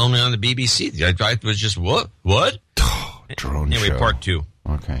 It's just only on the BBC. I was just, what? Drone anyway, show. part 2.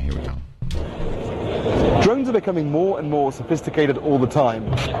 Okay, here we go. Drones are becoming more and more sophisticated all the time,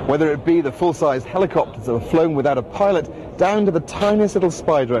 whether it be the full-size helicopters that are flown without a pilot, down to the tiniest little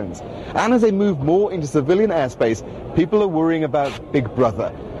spy drones. And as they move more into civilian airspace, people are worrying about Big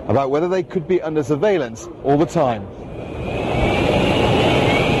Brother, about whether they could be under surveillance all the time.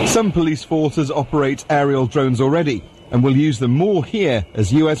 Some police forces operate aerial drones already, and will use them more here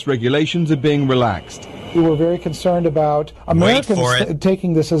as US regulations are being relaxed. We were very concerned about Americans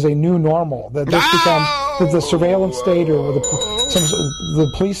taking this as a new normal, that this becomes that the surveillance state or the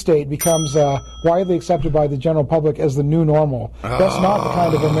police state becomes widely accepted by the general public as the new normal. That's not the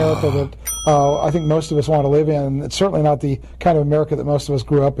kind of America that I think most of us want to live in. It's certainly not the kind of America that most of us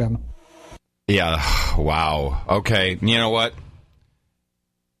grew up in. Yeah, wow. Okay, you know what?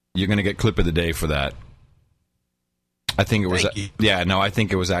 You're going to get clip of the day for that. I think it was. I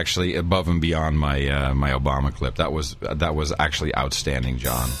think it was actually above and beyond my my Obama clip. That was actually outstanding,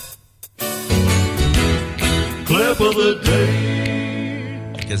 John. Clip of the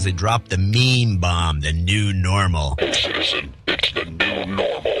day. Because they dropped the meme bomb, the new normal. Hey, citizen, it's the new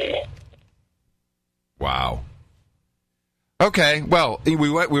normal. Wow. Okay, well, we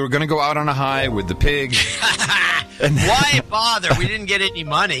were going to go out on a high with the pig. Why bother? We didn't get any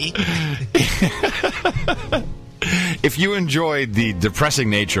money. If you enjoyed the depressing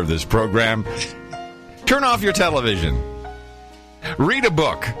nature of this program, turn off your television, read a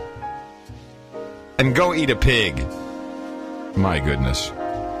book, and go eat a pig. My goodness.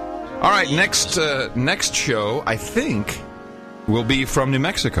 All right, next show, I think, will be from New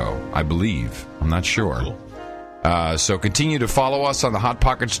Mexico, I believe. I'm not sure. Cool. So continue to follow us on the Hot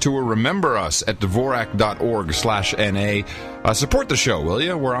Pockets Tour. Remember us at Dvorak.org/NA. Support the show, will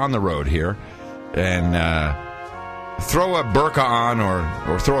you? We're on the road here. And throw a burqa on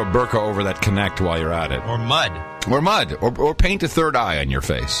or throw a burqa over that Connect while you're at it. Or mud. Or paint a third eye on your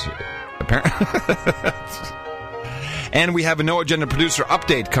face. And we have a No Agenda producer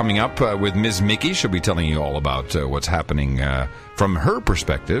update coming up with Ms. Mickey. She'll be telling you all about what's happening from her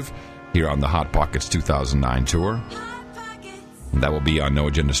perspective here on the Hot Pockets 2009 tour. And that will be on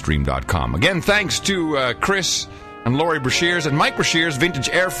noagendastream.com. Again, thanks to Chris and Lori Brashears and Mike Brashears, Vintage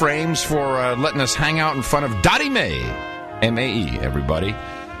Airframes, for letting us hang out in front of Dottie Mae. M-A-E, everybody.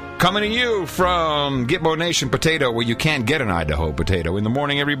 Coming to you from Gitmo Nation Potato, where you can't get an Idaho potato. In the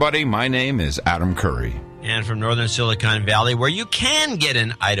morning, everybody, my name is Adam Curry. And from northern Silicon Valley, where you can get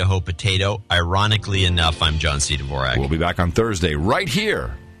an Idaho potato, ironically enough, I'm John C. Dvorak. We'll be back on Thursday, right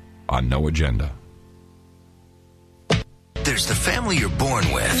here on No Agenda. There's the family you're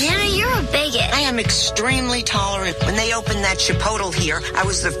born with. Nana, you're a bigot. I am extremely tolerant. When they opened that Chipotle here, I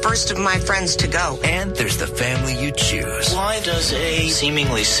was the first of my friends to go. And there's the family you choose. Why does a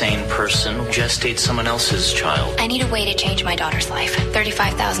seemingly sane person gestate someone else's child? I need a way to change my daughter's life.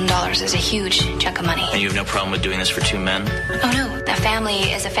 $35,000 is a huge chunk of money. And you have no problem with doing this for two men? Oh no, that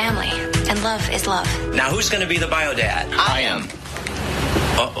family is a family. And love is love. Now who's going to be the bio dad? I am.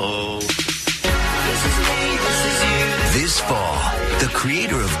 Uh-oh. This fall, the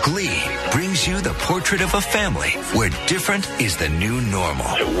creator of Glee brings you the portrait of a family where different is the new normal.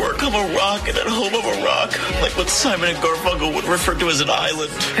 At work, I'm a rock, and at home, I'm a rock. Like what Simon and Garfunkel would refer to as an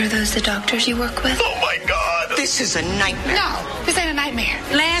island. Are those the doctors you work with? Oh, my God. This is a nightmare. No, this ain't a nightmare.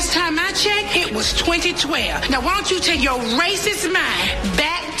 Last time I checked, it was 2012. Now, why don't you take your racist mind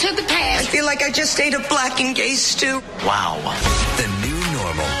back to the past? I feel like I just ate a black and gay stew. Wow. The new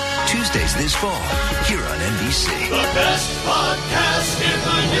normal. Tuesday Tuesdays this fall, here on NBC. The best podcast in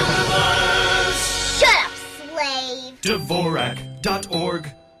the universe. Shut up, slave.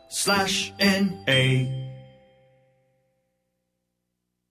 Dvorak.org/NA